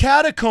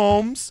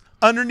catacombs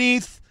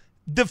underneath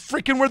the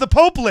freaking where the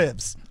Pope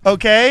lives,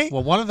 okay?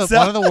 Well, one of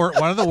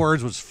the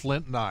words was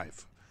flint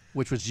knife,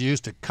 which was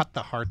used to cut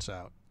the hearts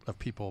out of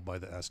people by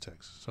the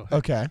Aztecs. So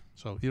Okay.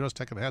 So Uto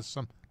Aztecan has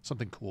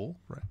something cool,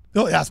 right?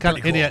 Oh, that's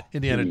Kind pretty of cool.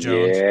 Indiana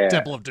Jones, Yeah.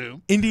 Temple of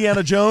Doom.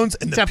 Indiana Jones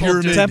and the Temple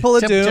pyramid. Temple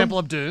of Doom. Temple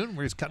of Doom,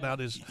 where he's cutting out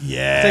his.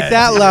 Yeah. Take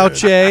that, Lao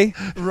Che.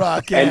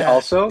 Rock And it.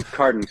 also,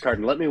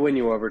 Cardin, let me win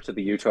you over to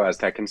the Uto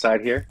Aztecan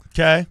side here.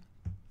 Okay.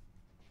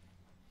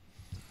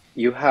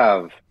 You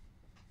have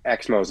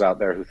Exmos out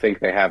there who think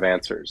they have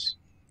answers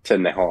to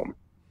Nahum.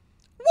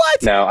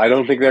 What? Now, I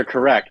don't think they're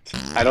correct.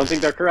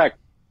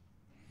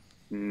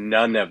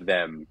 None of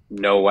them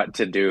know what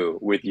to do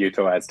with Uto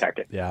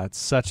Aztecan. Yeah, it's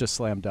such a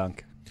slam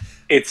dunk.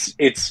 It's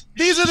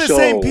These are the so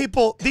same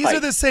people. These are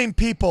tight. the same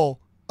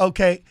people.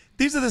 Okay.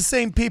 These are the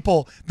same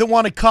people that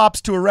wanted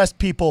cops to arrest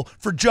people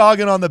for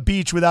jogging on the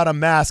beach without a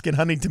mask in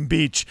Huntington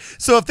Beach.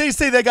 So if they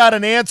say they got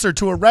an answer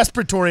to a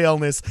respiratory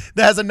illness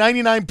that has a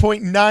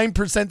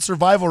 99.9%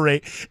 survival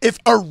rate, if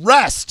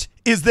arrest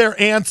is their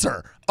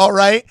answer, all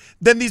right,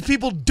 then these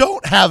people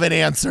don't have an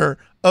answer,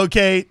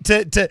 okay,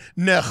 to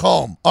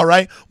Nahum, all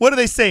right? What are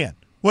they saying?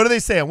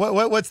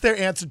 What's their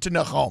answer to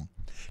Nahum?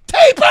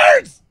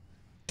 Tapers!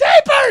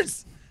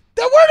 Tapers!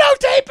 There were no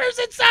tapers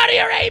in Saudi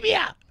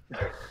Arabia!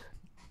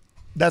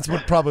 That's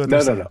probably what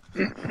they're saying.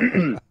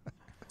 No.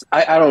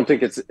 I don't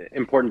think it's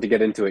important to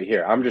get into it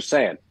here. I'm just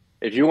saying,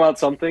 if you want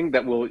something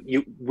that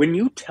when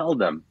you tell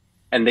them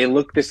and they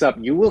look this up,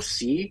 you will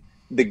see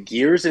the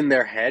gears in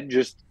their head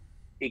just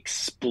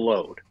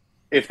explode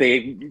if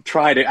they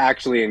try to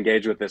actually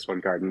engage with this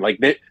one, Cardin. Like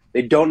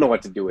they don't know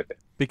what to do with it.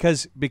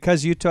 Because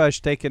Uto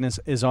Aztecan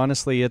is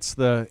honestly it's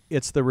the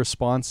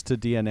response to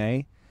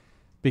DNA.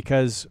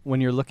 Because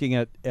when you're looking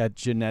at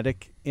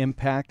genetic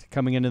impact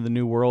coming into the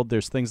New World,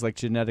 there's things like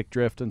genetic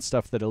drift and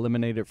stuff that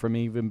eliminate it from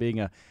even being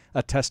a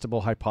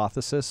testable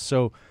hypothesis.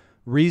 So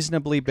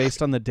reasonably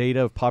based on the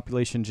data of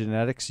population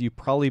genetics, you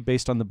probably,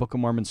 based on the Book of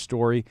Mormon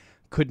story,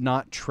 could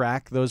not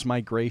track those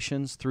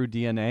migrations through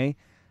DNA,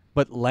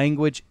 but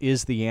language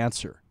is the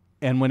answer.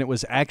 And when it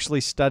was actually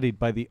studied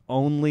by the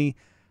only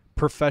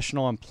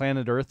professional on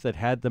planet Earth that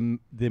had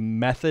the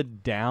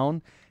method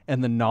down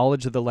and the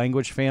knowledge of the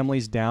language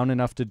families down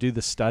enough to do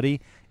the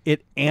study.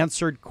 It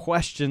answered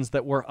questions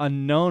that were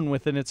unknown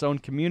within its own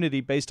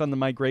community based on the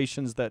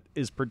migrations that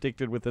is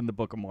predicted within the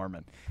Book of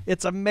Mormon.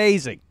 It's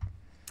amazing.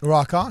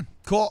 Rock on.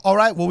 Cool. All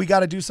right. Well, we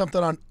got to do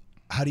something on,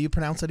 how do you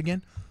pronounce it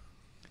again?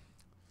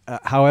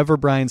 However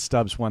Brian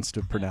Stubbs wants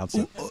to pronounce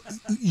it.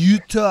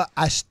 Utah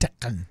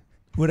Aztecan.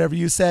 Whatever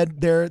you said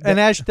there. And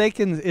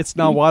Aztecan, it's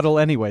Nahuatl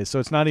anyway, so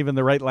it's not even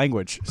the right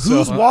language.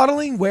 Who's so,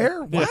 waddling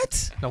where?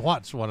 What?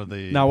 Nahuat's one of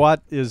the...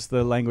 Nahuatl is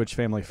the language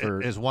family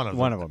for... Is one of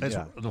them.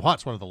 Yeah.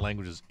 Nahuat's one of the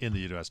languages in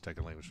the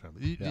Aztecan language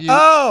family.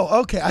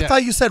 Oh, okay. I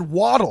thought you said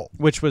waddle.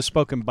 Which was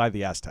spoken by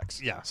the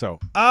Aztecs. Yeah. So.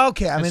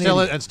 Okay, I'm an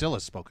idiot. And still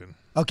is spoken.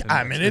 Okay,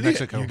 I'm an idiot.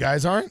 Mexico. You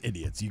guys aren't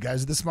idiots. You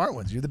guys are the smart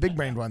ones. You're the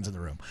big-brained ones in the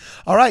room.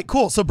 All right,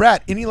 cool. So,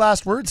 Brad, any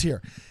last words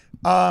here?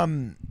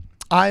 I'm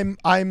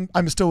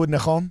still with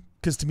Nahum,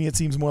 because to me it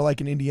seems more like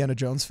an Indiana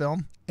Jones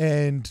film.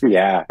 And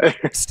yeah,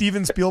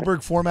 Steven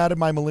Spielberg formatted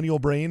my millennial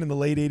brain in the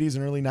late 80s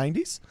and early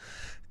 90s.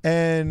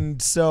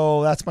 And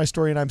so that's my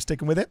story, and I'm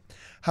sticking with it.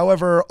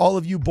 However, all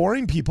of you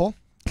boring people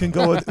can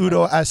go with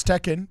Udo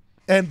Aztecan.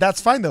 And that's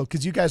fine, though,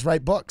 because you guys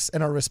write books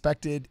and are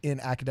respected in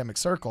academic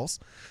circles,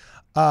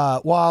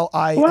 while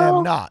I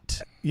am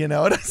not. You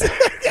know what I'm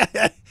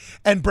saying?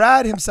 And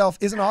Brad himself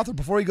is an author.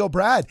 Before we go,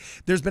 Brad,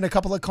 there's been a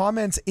couple of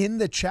comments in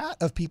the chat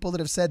of people that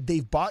have said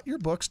they've bought your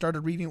book,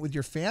 started reading it with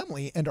your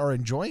family, and are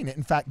enjoying it.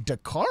 In fact,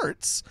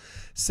 Descartes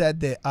said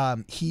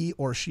that he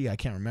or she, I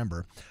can't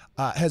remember,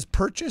 has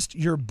purchased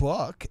your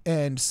book,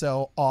 and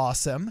so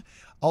awesome.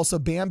 Also,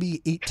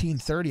 Bambi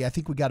 1830, I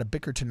think we got a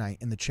bicker tonight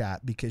in the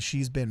chat because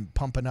she's been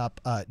pumping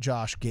up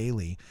Josh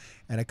Gehly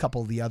and a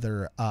couple of the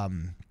other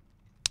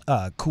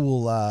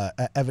cool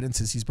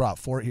evidences he's brought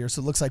forward here.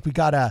 So it looks like we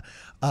got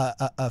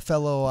a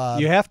fellow...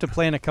 you have to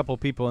plan a couple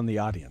people in the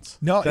audience.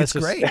 No, it's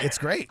great. It's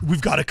great.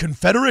 We've got a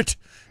Confederate.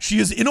 She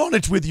is in on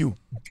it with you.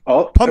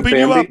 Oh, pumping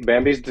you up.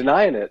 Bambi's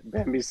denying it.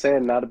 Bambi's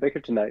saying not a bicker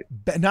tonight.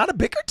 Not a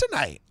bicker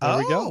tonight. There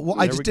we go. Well,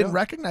 I just didn't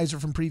recognize her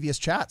from previous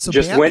chats. So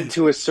just Bambi went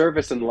to a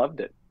service and loved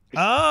it.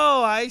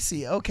 Oh, I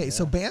see. Okay,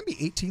 so Bambi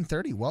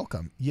 1830,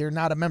 welcome. You're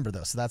not a member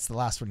though, so that's the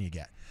last one you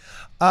get.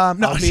 No,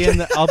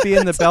 I'll be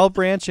in the Bell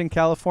Branch in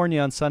California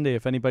on Sunday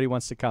if anybody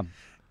wants to come.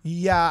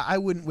 Yeah, I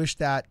wouldn't wish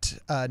that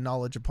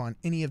knowledge upon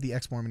any of the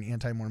ex-Mormon,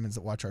 anti-Mormons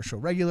that watch our show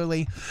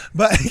regularly.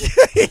 But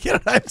you know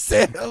what I'm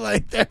saying?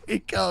 Like, there we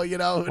go. You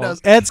know, who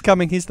knows? Ed's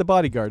coming. He's the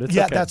bodyguard. It's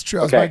yeah, okay. That's true.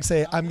 I was going to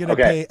say I'm going to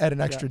pay Ed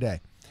an extra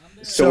day.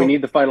 So we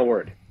need the final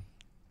word.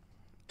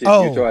 Did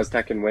Udo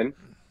Aztecan win?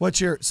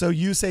 So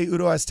you say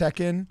Udo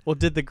Aztecan? Well,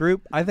 did the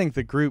group? I think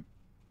the group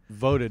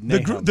voted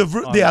Nahum.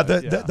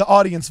 The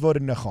audience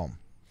voted Nahum.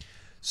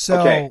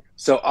 So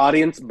so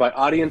by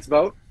audience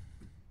vote,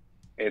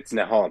 it's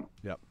Nahum.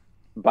 Yep.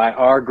 By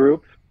our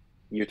group,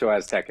 Udo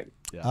Aztecan.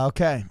 Yeah.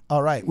 Okay.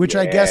 All right. Which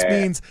I guess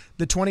means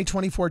the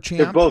 2024 champ.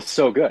 They're both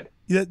so good.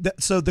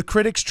 So the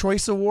Critics'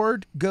 Choice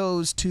Award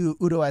goes to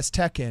Udo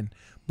Aztecan,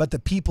 but the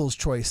People's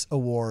Choice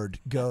Award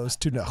goes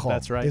to Nahum.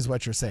 That's right. Is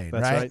what you're saying,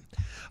 That's right?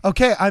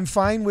 Okay, I'm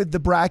fine with the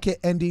bracket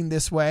ending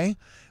this way.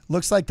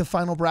 Looks like the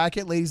final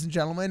bracket, ladies and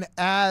gentlemen,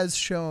 as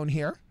shown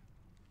here,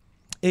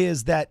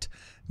 is that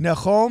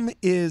Nahum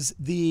is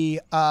the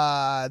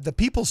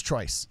People's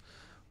Choice.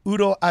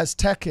 Udo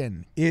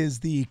Aztecan is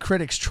the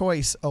Critics'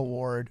 Choice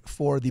Award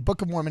for the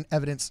Book of Mormon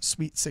Evidence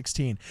Suite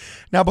 16.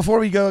 Now, before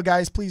we go,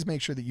 guys, please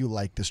make sure that you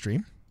like the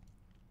stream.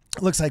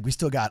 It looks like we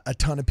still got a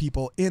ton of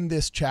people in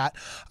this chat.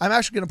 I'm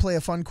actually going to play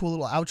a fun, cool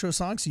little outro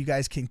song so you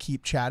guys can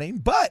keep chatting.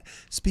 But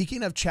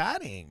speaking of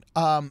chatting,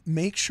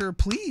 make sure,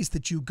 please,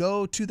 that you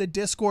go to the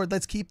Discord.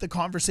 Let's keep the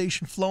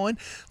conversation flowing.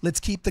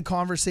 Let's keep the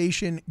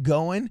conversation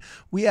going.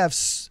 We have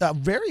a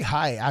very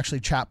high,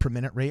 actually, chat per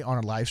minute rate on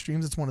our live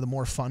streams. It's one of the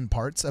more fun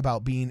parts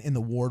about being in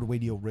the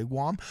WardRadio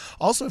Wigwam.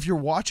 Also, if you're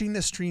watching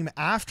this stream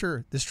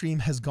after the stream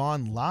has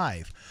gone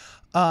live,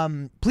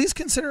 please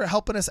consider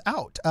helping us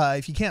out.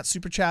 If you can't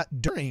super chat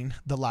during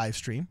the live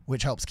stream,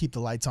 which helps keep the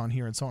lights on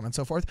here and so on and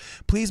so forth,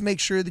 please make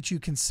sure that you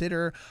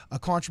consider a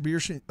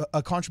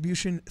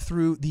contribution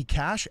through the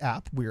Cash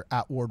App. We're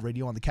at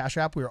WardRadio on the Cash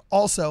App. We're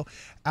also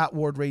at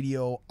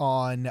WardRadio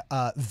on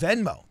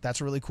Venmo. That's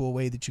a really cool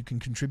way that you can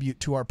contribute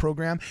to our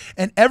program.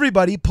 And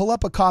everybody, pull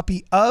up a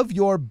copy of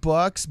your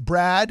books.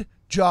 Brad,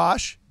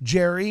 Josh,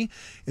 Jerry,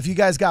 if you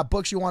guys got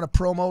books you want to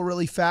promo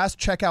really fast,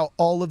 check out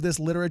all of this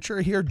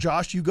literature here.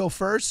 Josh, you go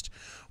first.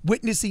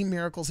 Witnessing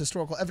Miracles,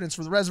 Historical Evidence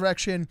for the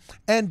Resurrection,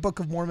 and Book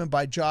of Mormon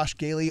by Josh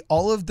Gehly.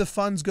 All of the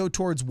funds go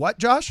towards what,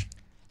 Josh?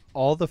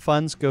 All the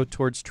funds go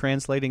towards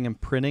translating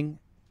and printing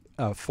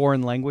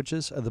foreign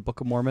languages of the Book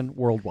of Mormon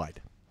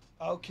worldwide.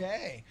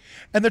 Okay.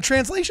 And the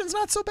translation's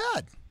not so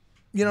bad.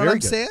 You know Very what I'm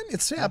good. saying?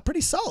 It's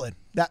pretty solid.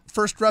 That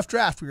first rough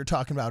draft we were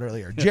talking about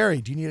earlier.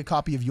 Jerry, do you need a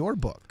copy of your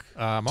book?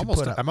 I'm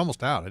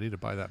almost out. I need to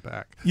buy that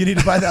back. You need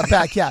to buy that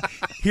back, yeah.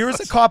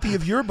 Here's a copy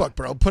of your book,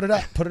 bro. Put it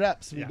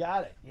up. So you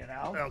got it, you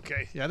know?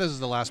 Okay. Yeah, this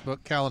is the last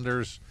book,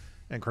 Calendars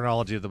and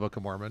Chronology of the Book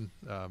of Mormon.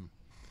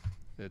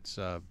 It's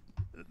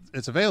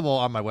it's available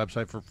on my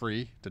website for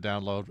free to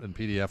download in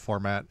PDF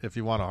format. If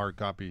you want a hard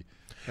copy,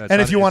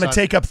 and if you want to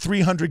take up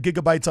 300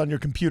 gigabytes on your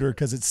computer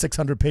because it's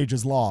 600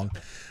 pages long.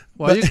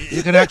 Well,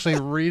 you can actually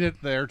read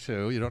it there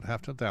too. You don't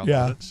have to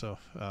download it. So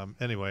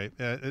anyway,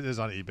 it is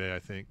on eBay, I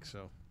think.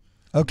 So.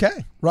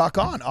 Okay, rock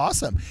on.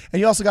 Awesome.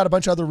 And you also got a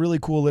bunch of other really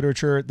cool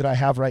literature that I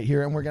have right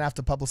here, and we're going to have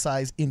to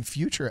publicize in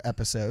future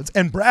episodes.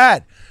 And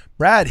Brad,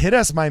 hit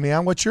us, my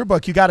man. What's your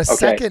book? You got a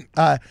second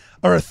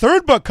or a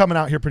third book coming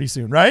out here pretty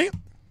soon, right?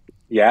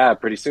 Yeah,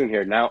 pretty soon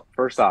here. Now,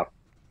 first off,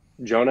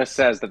 Jonah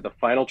says that the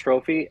final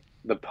trophy,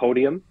 the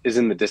podium, is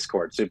in the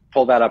Discord. So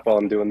pull that up while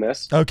I'm doing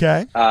this.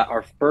 Okay.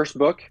 Our first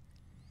book,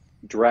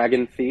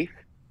 Dragon Thief.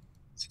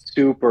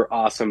 Super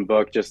awesome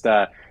book. Just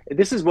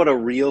this is what a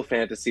real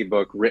fantasy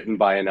book written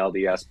by an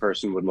LDS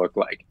person would look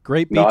like.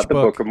 Great beach Not the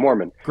book. Book of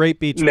Mormon. Great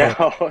beach book.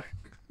 Now,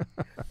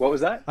 what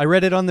was that? I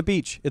read it on the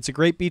beach. It's a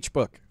great beach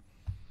book.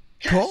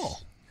 Cool.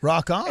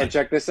 Rock on. And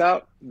check this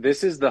out.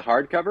 This is the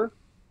hardcover.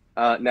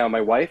 Now, my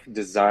wife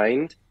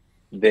designed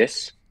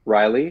this,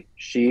 Riley.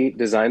 She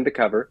designed the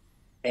cover,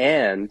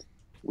 and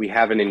we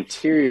have an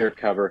interior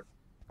cover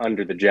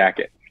under the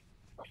jacket.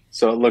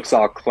 So it looks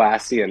all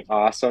classy and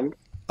awesome.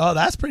 Oh,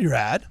 that's pretty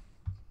rad.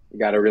 We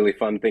got a really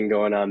fun thing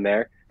going on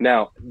there.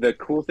 Now, the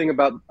cool thing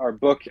about our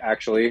book,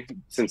 actually,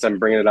 since I'm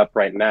bringing it up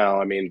right now,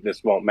 I mean,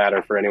 this won't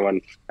matter for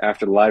anyone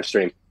after the live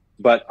stream,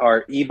 but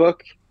our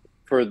ebook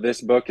for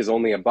this book is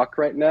only $1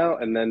 right now,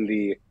 and then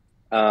the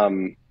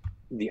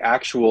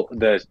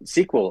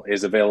sequel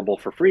is available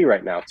for free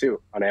right now too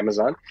on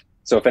Amazon.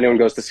 So if anyone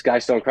goes to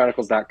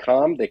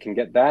skystonechronicles.com, they can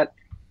get that.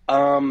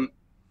 And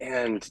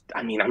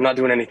I mean, I'm not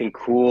doing anything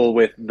cool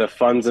with the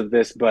funds of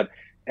this, but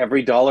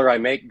every dollar I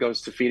make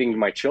goes to feeding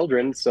my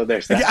children. So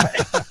there's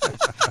that.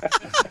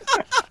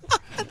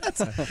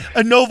 That's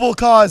a noble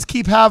cause.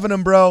 Keep having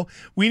them, bro.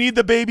 We need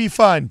the baby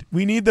fund.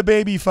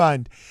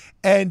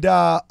 And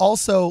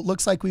also,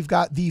 looks like we've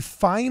got the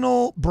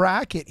final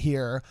bracket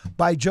here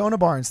by Jonah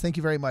Barnes. Thank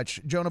you very much.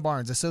 Jonah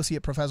Barnes,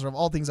 Associate Professor of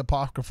All Things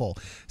Apocryphal,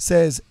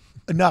 says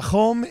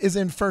Nahum is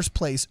in first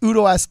place.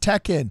 Udo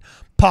Aztecan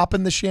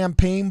popping the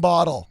champagne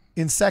bottle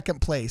in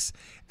second place.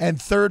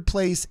 And third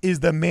place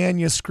is the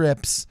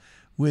manuscripts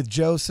with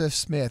Joseph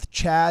Smith,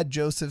 Chad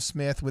Joseph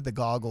Smith with the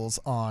goggles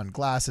on,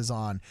 glasses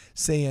on,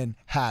 saying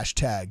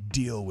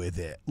 #deal with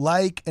it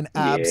like an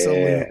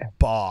absolute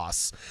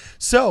boss.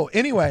 So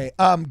anyway,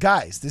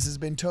 guys, this has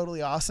been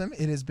totally awesome.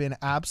 It has been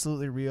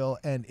absolutely real,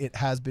 and it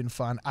has been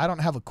fun. I don't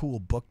have a cool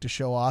book to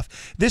show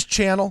off. This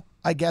channel,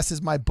 I guess,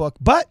 is my book,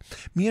 but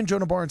me and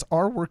Jonah Barnes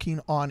are working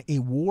on a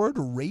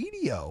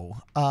WardRadio,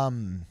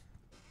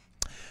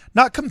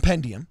 not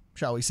compendium,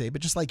 shall we say,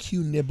 but just like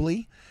Hugh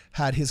Nibley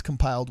had his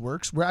compiled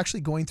works. We're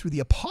actually going through the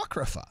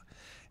Apocrypha,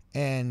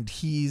 and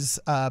he's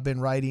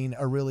been writing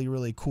a really,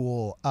 really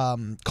cool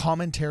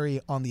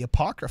commentary on the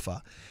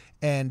Apocrypha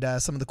and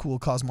some of the cool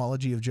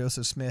cosmology of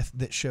Joseph Smith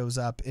that shows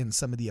up in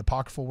some of the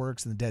apocryphal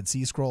works and the Dead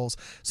Sea Scrolls,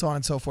 so on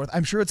and so forth.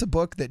 I'm sure it's a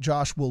book that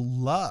Josh will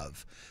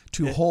love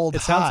to hold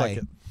high. Sounds like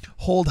it.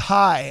 Hold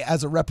high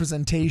as a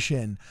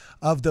representation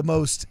of the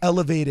most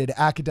elevated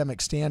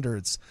academic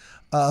standards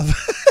of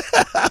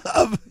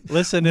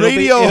Listen,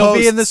 radio it'll be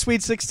hosts. in the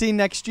Sweet 16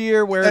 next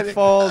year. Where it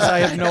falls, I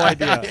have no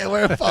idea.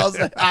 Where it falls,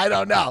 I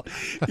don't know.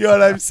 You know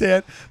what I'm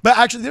saying? But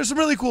actually, there's some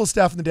really cool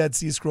stuff in the Dead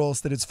Sea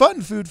Scrolls that it's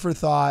fun food for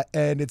thought,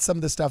 and it's some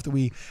of the stuff that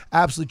we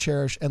absolutely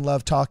cherish and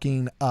love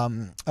talking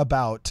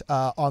about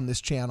on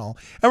this channel.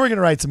 And we're going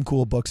to write some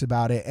cool books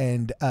about it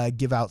and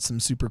give out some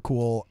super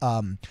cool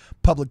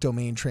public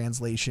domain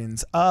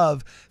translations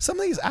of some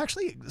of these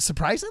actually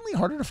surprisingly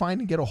harder to find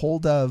and get a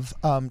hold of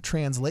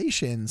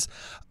translations.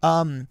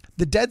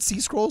 The Dead Sea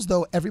Scrolls,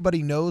 though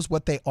everybody knows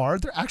what they are,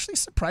 they're actually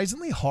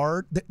surprisingly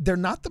hard. They're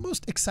not the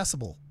most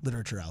accessible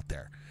literature out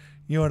there.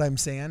 You know what I'm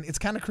saying? It's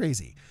kind of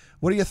crazy.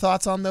 What are your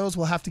thoughts on those?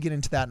 We'll have to get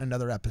into that in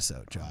another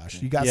episode,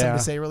 Josh. You got something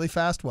to say really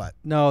fast? What?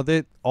 No,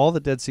 all the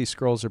Dead Sea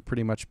Scrolls are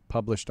pretty much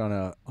published on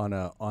a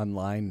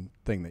online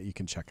thing that you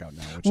can check out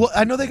now. Well,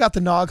 I know they got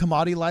the Nag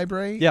Hammadi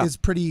library. Yeah. Is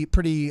pretty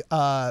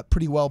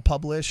well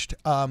published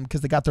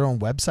because they got their own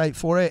website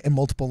for it in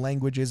multiple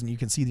languages, and you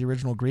can see the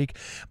original Greek.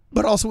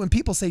 But also, when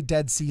people say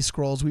Dead Sea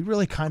Scrolls, we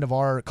really kind of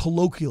are,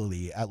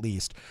 colloquially at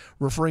least,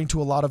 referring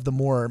to a lot of the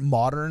more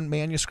modern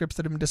manuscripts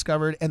that have been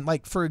discovered. And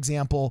like, for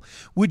example,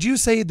 would you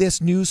say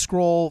this new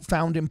scroll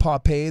found in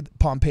Pompeii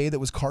that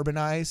was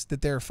carbonized,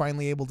 that they're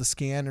finally able to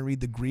scan and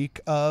read the Greek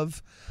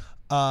of,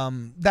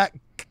 that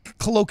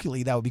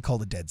colloquially that would be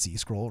called a Dead Sea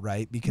Scroll,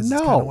 right? Because it's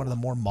kind of one of the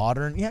more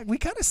modern. Yeah, we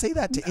kind of say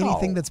that to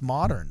anything that's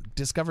modern,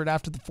 discovered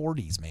after the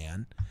 40s,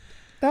 man.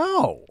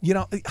 No. You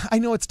know, I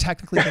know it's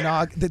technically the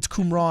Nag, that's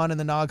Qumran and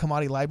the Nag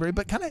Hammadi library,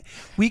 but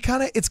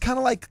it's kind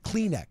of like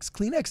Kleenex.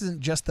 Kleenex isn't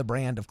just the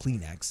brand of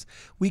Kleenex.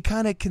 We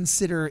kind of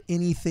consider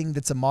anything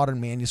that's a modern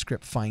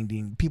manuscript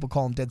finding, people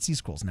call them Dead Sea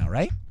Scrolls now,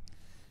 right?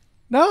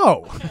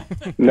 No.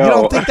 No. You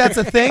don't think that's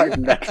a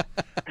thing?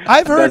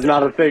 I've heard that's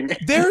not a thing.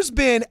 There's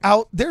been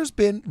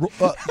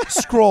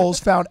scrolls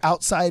found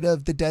outside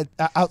of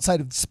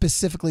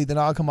specifically the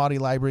Nag Hammadi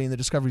library and the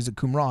discoveries of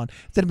Qumran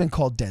that have been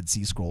called Dead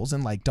Sea Scrolls,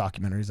 and like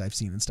documentaries I've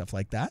seen and stuff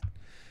like that.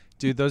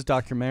 Dude, those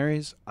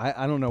documentaries,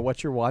 I don't know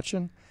what you're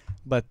watching,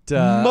 but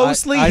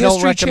Mostly I don't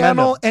History recommend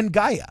Channel them. and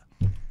Gaia.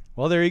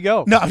 Well, there you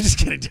go. No, I'm just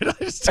kidding, dude. I'm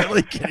just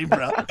totally kidding,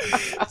 bro.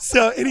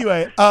 So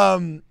anyway,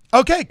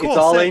 okay, cool. It's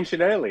all So-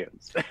 ancient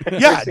aliens.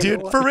 Yeah,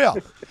 dude, for real.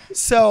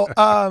 So,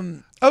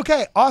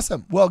 okay,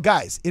 awesome. Well,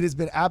 guys, it has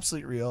been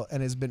absolutely real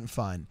and has been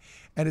fun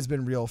and has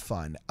been real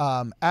fun.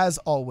 As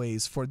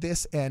always, for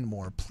this and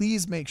more,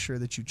 please make sure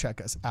that you check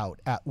us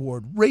out at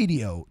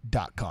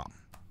WardRadio.com.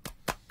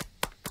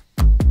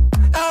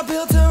 I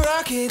built a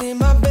rocket in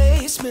my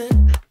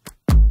basement.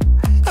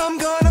 I'm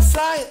gonna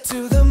fly it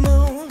to the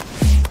moon.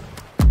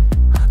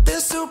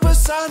 This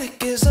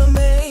supersonic is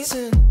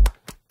amazing.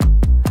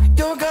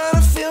 You're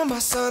gonna feel my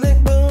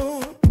sonic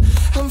boom.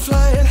 I'm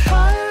flying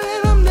higher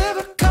and I'm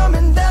never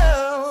coming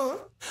down.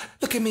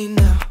 Look at me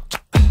now.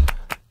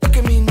 Look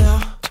at me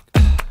now.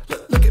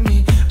 Look at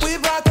me. We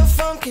brought the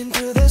funk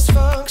into this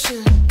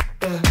function.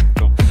 Yeah.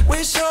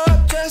 We show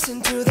up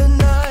dressing to the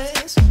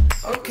nines.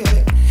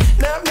 Okay.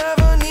 Now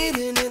never need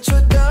an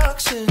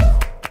introduction.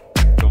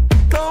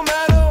 No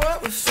matter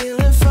what, we're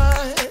feeling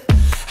fine.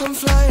 I'm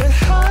flying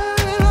high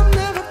and I'm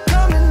never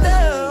coming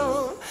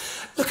down.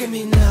 Look at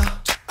me now.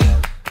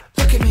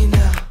 Look at me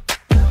now.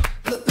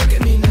 Look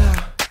at me now.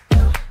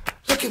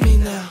 Look at me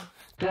now.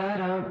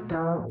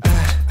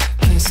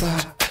 I can't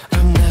stop.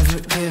 I'm never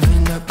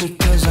giving up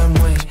because I'm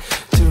way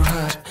too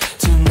hot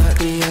to not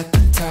be at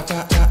the top. I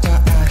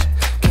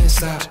can't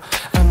stop.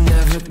 I'm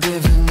never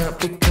giving up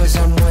because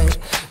I'm way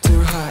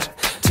too hot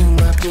to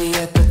not be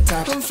at the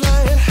top. I'm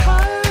flying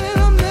high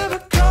and I'm never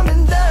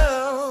coming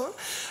down.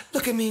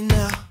 Look at me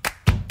now.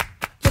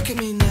 Look at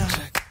me now.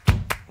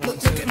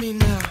 Look at me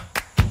now.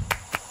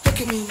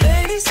 Look at me.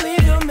 Ladies,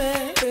 leave your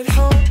man at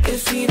home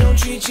if he don't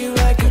treat you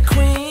like a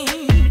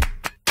queen.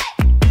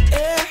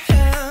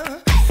 Yeah.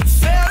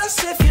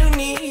 Fellas, if you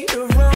need